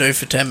what I do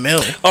for 10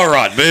 mil. All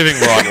right, moving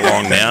right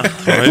along now.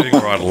 Moving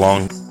right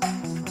along.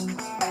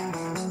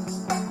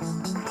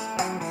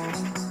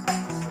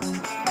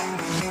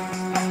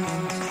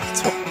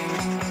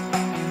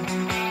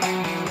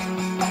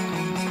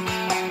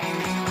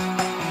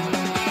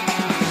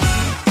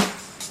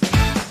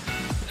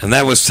 And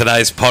that was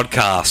today's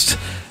podcast.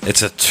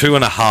 It's a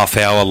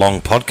 2.5 hour long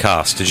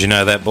podcast. Did you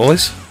know that,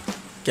 boys?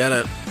 Get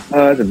it?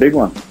 It's a big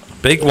one.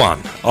 Big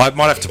one. I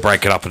might have to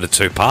break it up into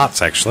 2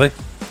 parts, actually.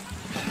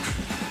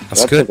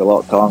 That's good. Took a lot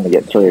of time to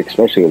get through,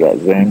 especially with that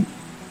Zoom.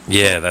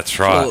 Yeah, that's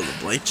right. All of the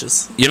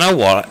bleachers. You know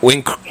what?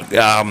 When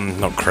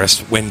not Chris,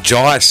 when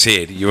Jai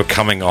said you were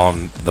coming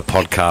on the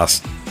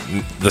podcast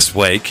this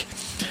week,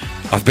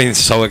 I've been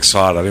so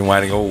excited. I've been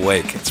waiting all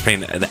week. It's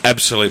been an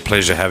absolute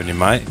pleasure having you,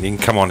 mate. You can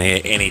come on here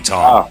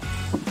anytime.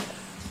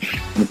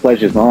 The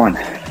pleasure's mine.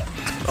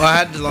 I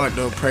had to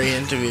do a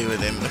pre-interview with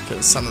him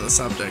because some of the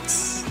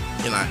subjects,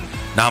 you know.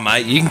 No,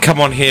 mate, you can come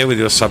on here with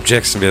your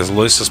subjects and be as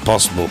loose as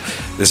possible.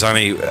 There's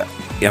only,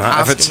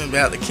 ask him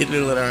about the kid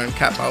litter and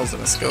cat holes in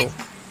a school.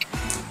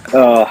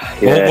 Oh,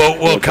 yeah.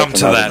 We'll come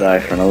to that. Day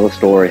for another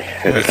story.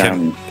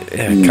 Come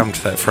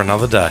to that for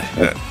another day.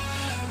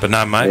 But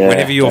no, mate,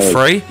 whenever you're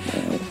free.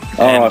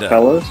 All right,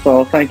 fellas.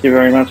 Well, thank you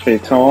very much for your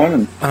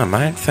time. Oh,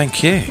 mate,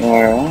 thank you.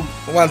 All right.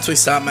 Once we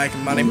start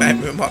making money, maybe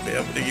we might be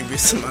able to give you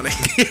some money.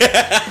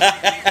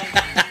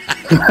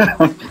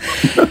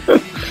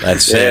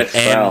 That's it.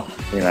 And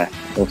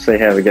we'll see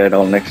how we go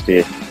on next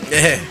year.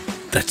 Yeah.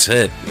 That's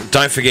it.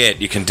 Don't forget,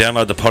 you can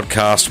download the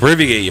podcast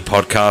wherever you get your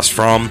podcast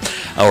from,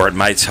 or at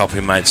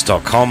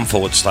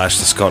mateshelpingmates.com/The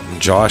Scott and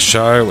Jai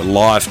Show. We're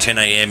live 10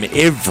 a.m.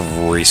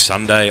 every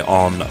Sunday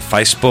on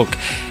Facebook,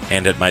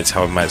 and at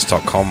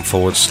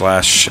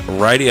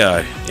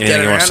mateshelpingmates.com/radio.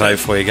 Anything you want to say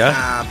before you go?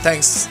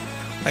 Thanks,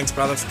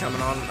 brother, for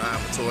coming on.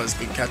 It's always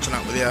good catching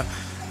up with you,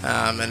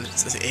 and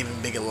it's an even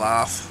bigger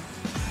laugh.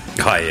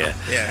 Oh, yeah.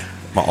 Yeah.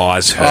 My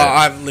eyes hurt.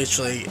 I've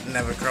literally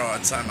never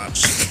cried so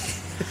much.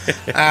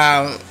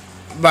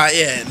 But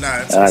yeah,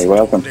 no. It's you're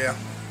welcome. Yeah.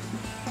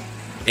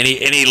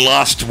 Any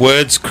last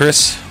words,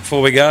 Chris,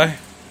 before we go?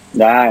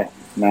 No.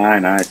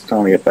 It's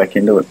time to get back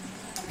into it.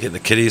 Get the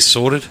kiddies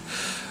sorted.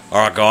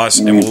 All right, guys,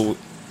 and we'll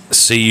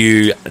see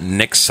you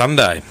next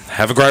Sunday.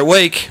 Have a great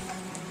week.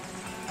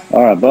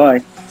 All right,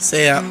 bye.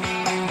 See ya.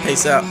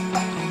 Peace out.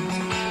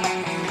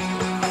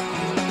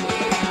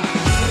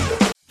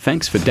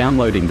 Thanks for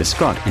downloading the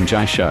Scott and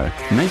Jai Show,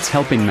 Mates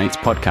Helping Mates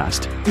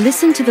podcast.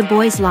 Listen to the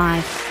boys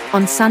live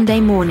on Sunday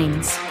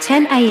mornings,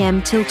 10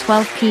 a.m. till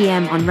 12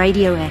 p.m. on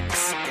Radio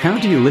X. How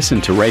do you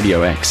listen to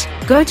Radio X?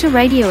 Go to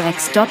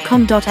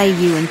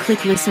radiox.com.au and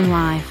click Listen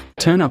Live.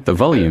 Turn up the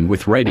volume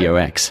with Radio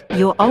X.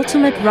 Your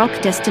ultimate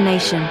rock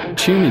destination.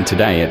 Tune in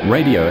today at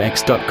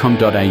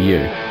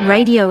radiox.com.au.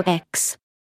 Radio X.